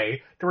anime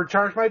to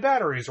recharge my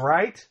batteries,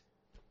 right?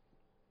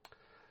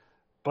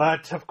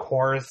 But, of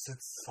course,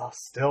 it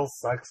still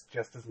sucks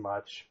just as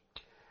much.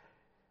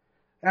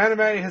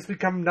 Anime has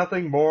become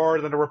nothing more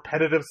than a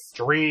repetitive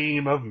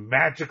stream of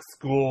magic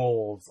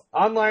schools,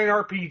 online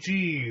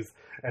RPGs,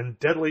 and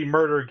deadly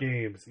murder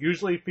games,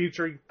 usually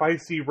featuring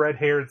feisty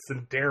red-haired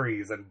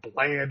tsunderes and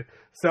bland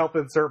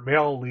self-insert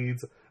male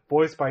leads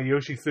voiced by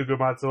Yoshisuke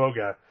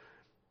Matsuoka.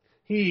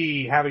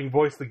 He having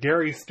voiced the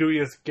Gary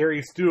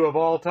Stu of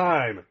all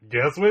time.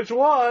 Guess which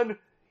one?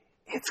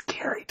 It's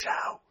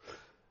Kirito.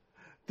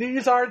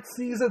 These aren't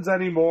seasons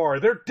anymore.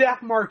 They're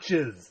death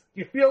marches.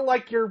 You feel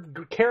like you're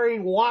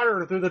carrying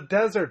water through the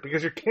desert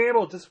because your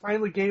camel just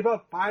finally gave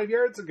up 5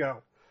 years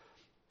ago.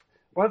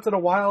 Once in a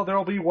while,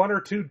 there'll be 1 or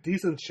 2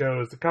 decent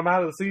shows to come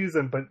out of the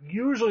season, but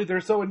usually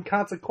they're so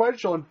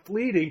inconsequential and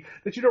fleeting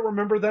that you don't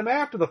remember them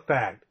after the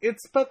fact.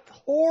 It's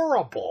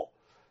horrible.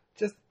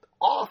 Just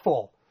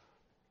awful.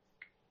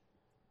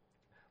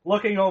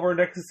 Looking over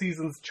next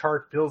season's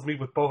chart fills me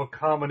with both a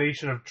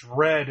combination of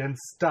dread and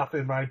stuff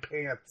in my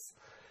pants.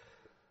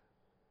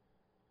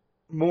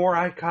 More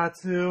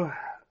Aikatsu.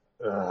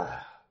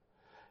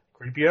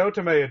 Creepy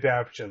otome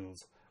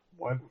adaptions.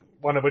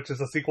 One of which is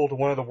a sequel to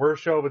one of the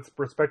worst show of its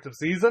respective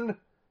season.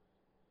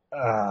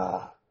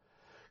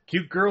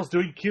 Cute girls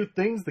doing cute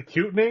things, the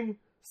cutening.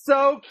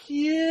 So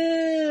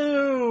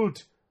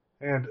cute!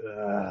 And,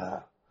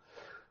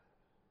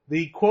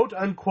 the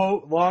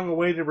quote-unquote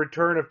long-awaited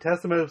return of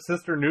Testament of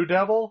Sister New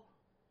Devil?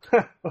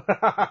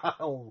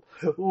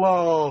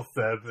 Lol,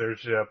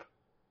 censorship.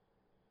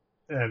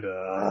 And,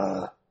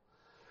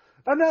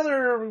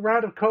 another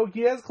round of Code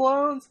Geass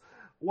clones?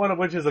 One of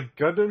which is a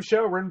Gundam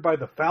show written by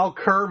the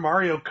Falcur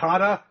Mario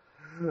Kata.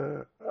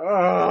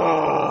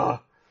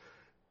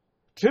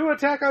 2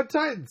 Attack on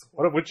Titans,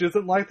 one of which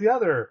isn't like the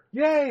other.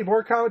 Yay,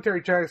 more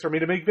commentary tracks for me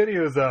to make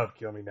videos of.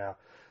 Kill me now.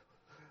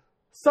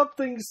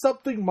 Something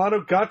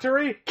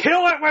Monogatari?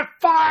 Kill it with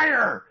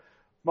fire!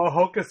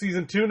 Mahoka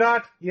Season 2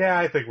 not? Yeah,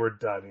 I think we're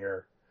done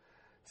here.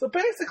 So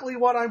basically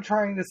what I'm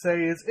trying to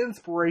say is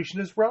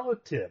inspiration is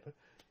relative.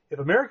 If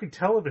American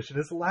television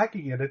is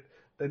lacking in it,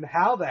 then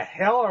how the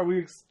hell are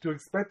we to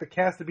expect the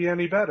cast to be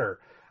any better?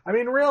 I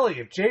mean, really,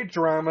 if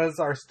J-dramas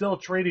are still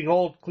trading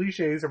old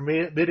cliches or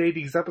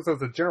mid-80s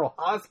episodes of General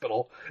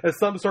Hospital as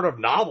some sort of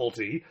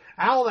novelty,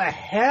 how the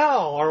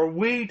hell are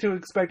we to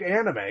expect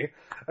anime,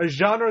 a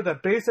genre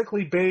that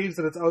basically bathes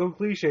in its own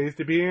cliches,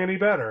 to be any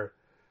better?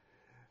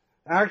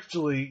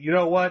 Actually, you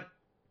know what?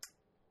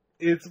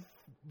 It's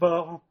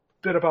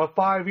been about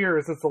 5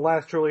 years since the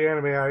last truly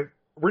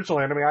original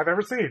anime I've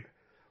ever seen.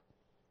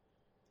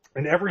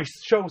 And every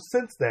show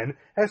since then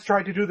has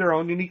tried to do their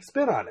own unique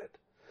spin on it.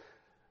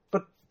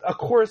 But, of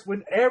course,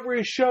 when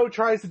every show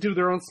tries to do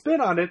their own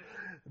spin on it,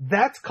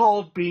 that's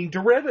called being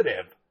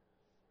derivative.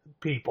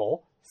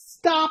 People,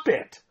 stop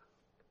it!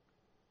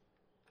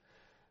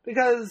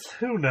 Because,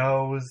 who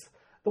knows?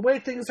 The way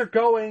things are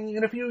going,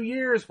 in a few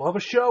years, we'll have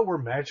a show where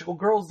magical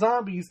girl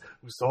zombies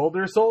who sold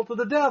their soul to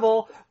the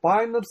devil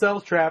find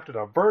themselves trapped in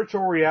a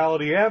virtual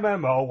reality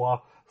MMO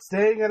while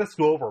staying at a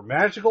school for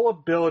magical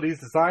abilities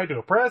designed to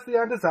oppress the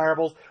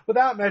undesirables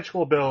without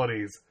magical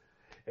abilities.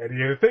 And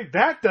you think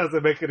that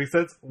doesn't make any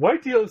sense?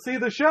 Wait till you see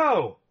the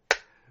show!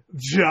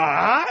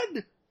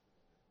 John?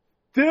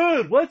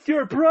 Dude, what's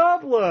your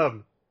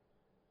problem?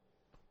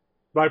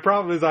 My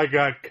problem is I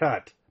got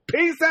cut.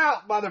 Peace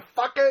out,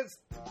 motherfuckers!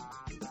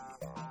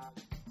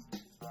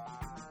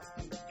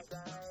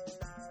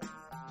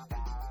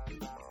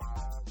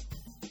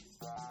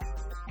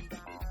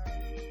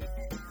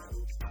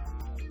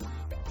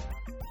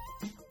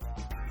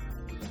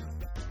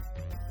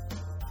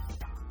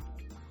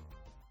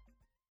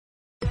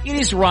 It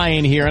is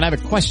Ryan here, and I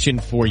have a question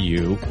for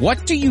you.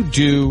 What do you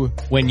do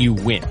when you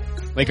win?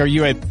 Like, are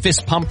you a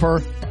fist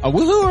pumper, a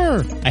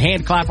woohooer, a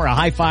hand clapper, a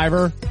high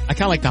fiver? I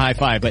kind of like the high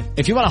five, but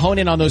if you want to hone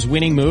in on those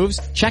winning moves,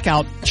 check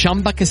out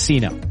Chumba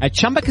Casino. At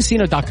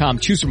ChumbaCasino.com,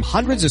 choose from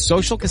hundreds of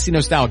social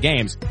casino-style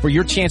games for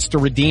your chance to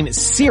redeem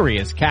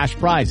serious cash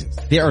prizes.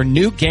 There are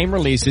new game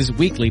releases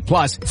weekly,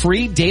 plus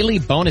free daily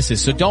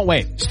bonuses, so don't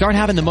wait. Start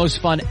having the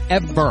most fun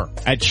ever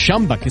at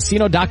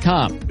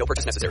ChumbaCasino.com. No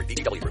purchase necessary.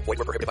 VGW Group. Void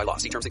where prohibited by law.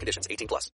 See terms and conditions. 18+.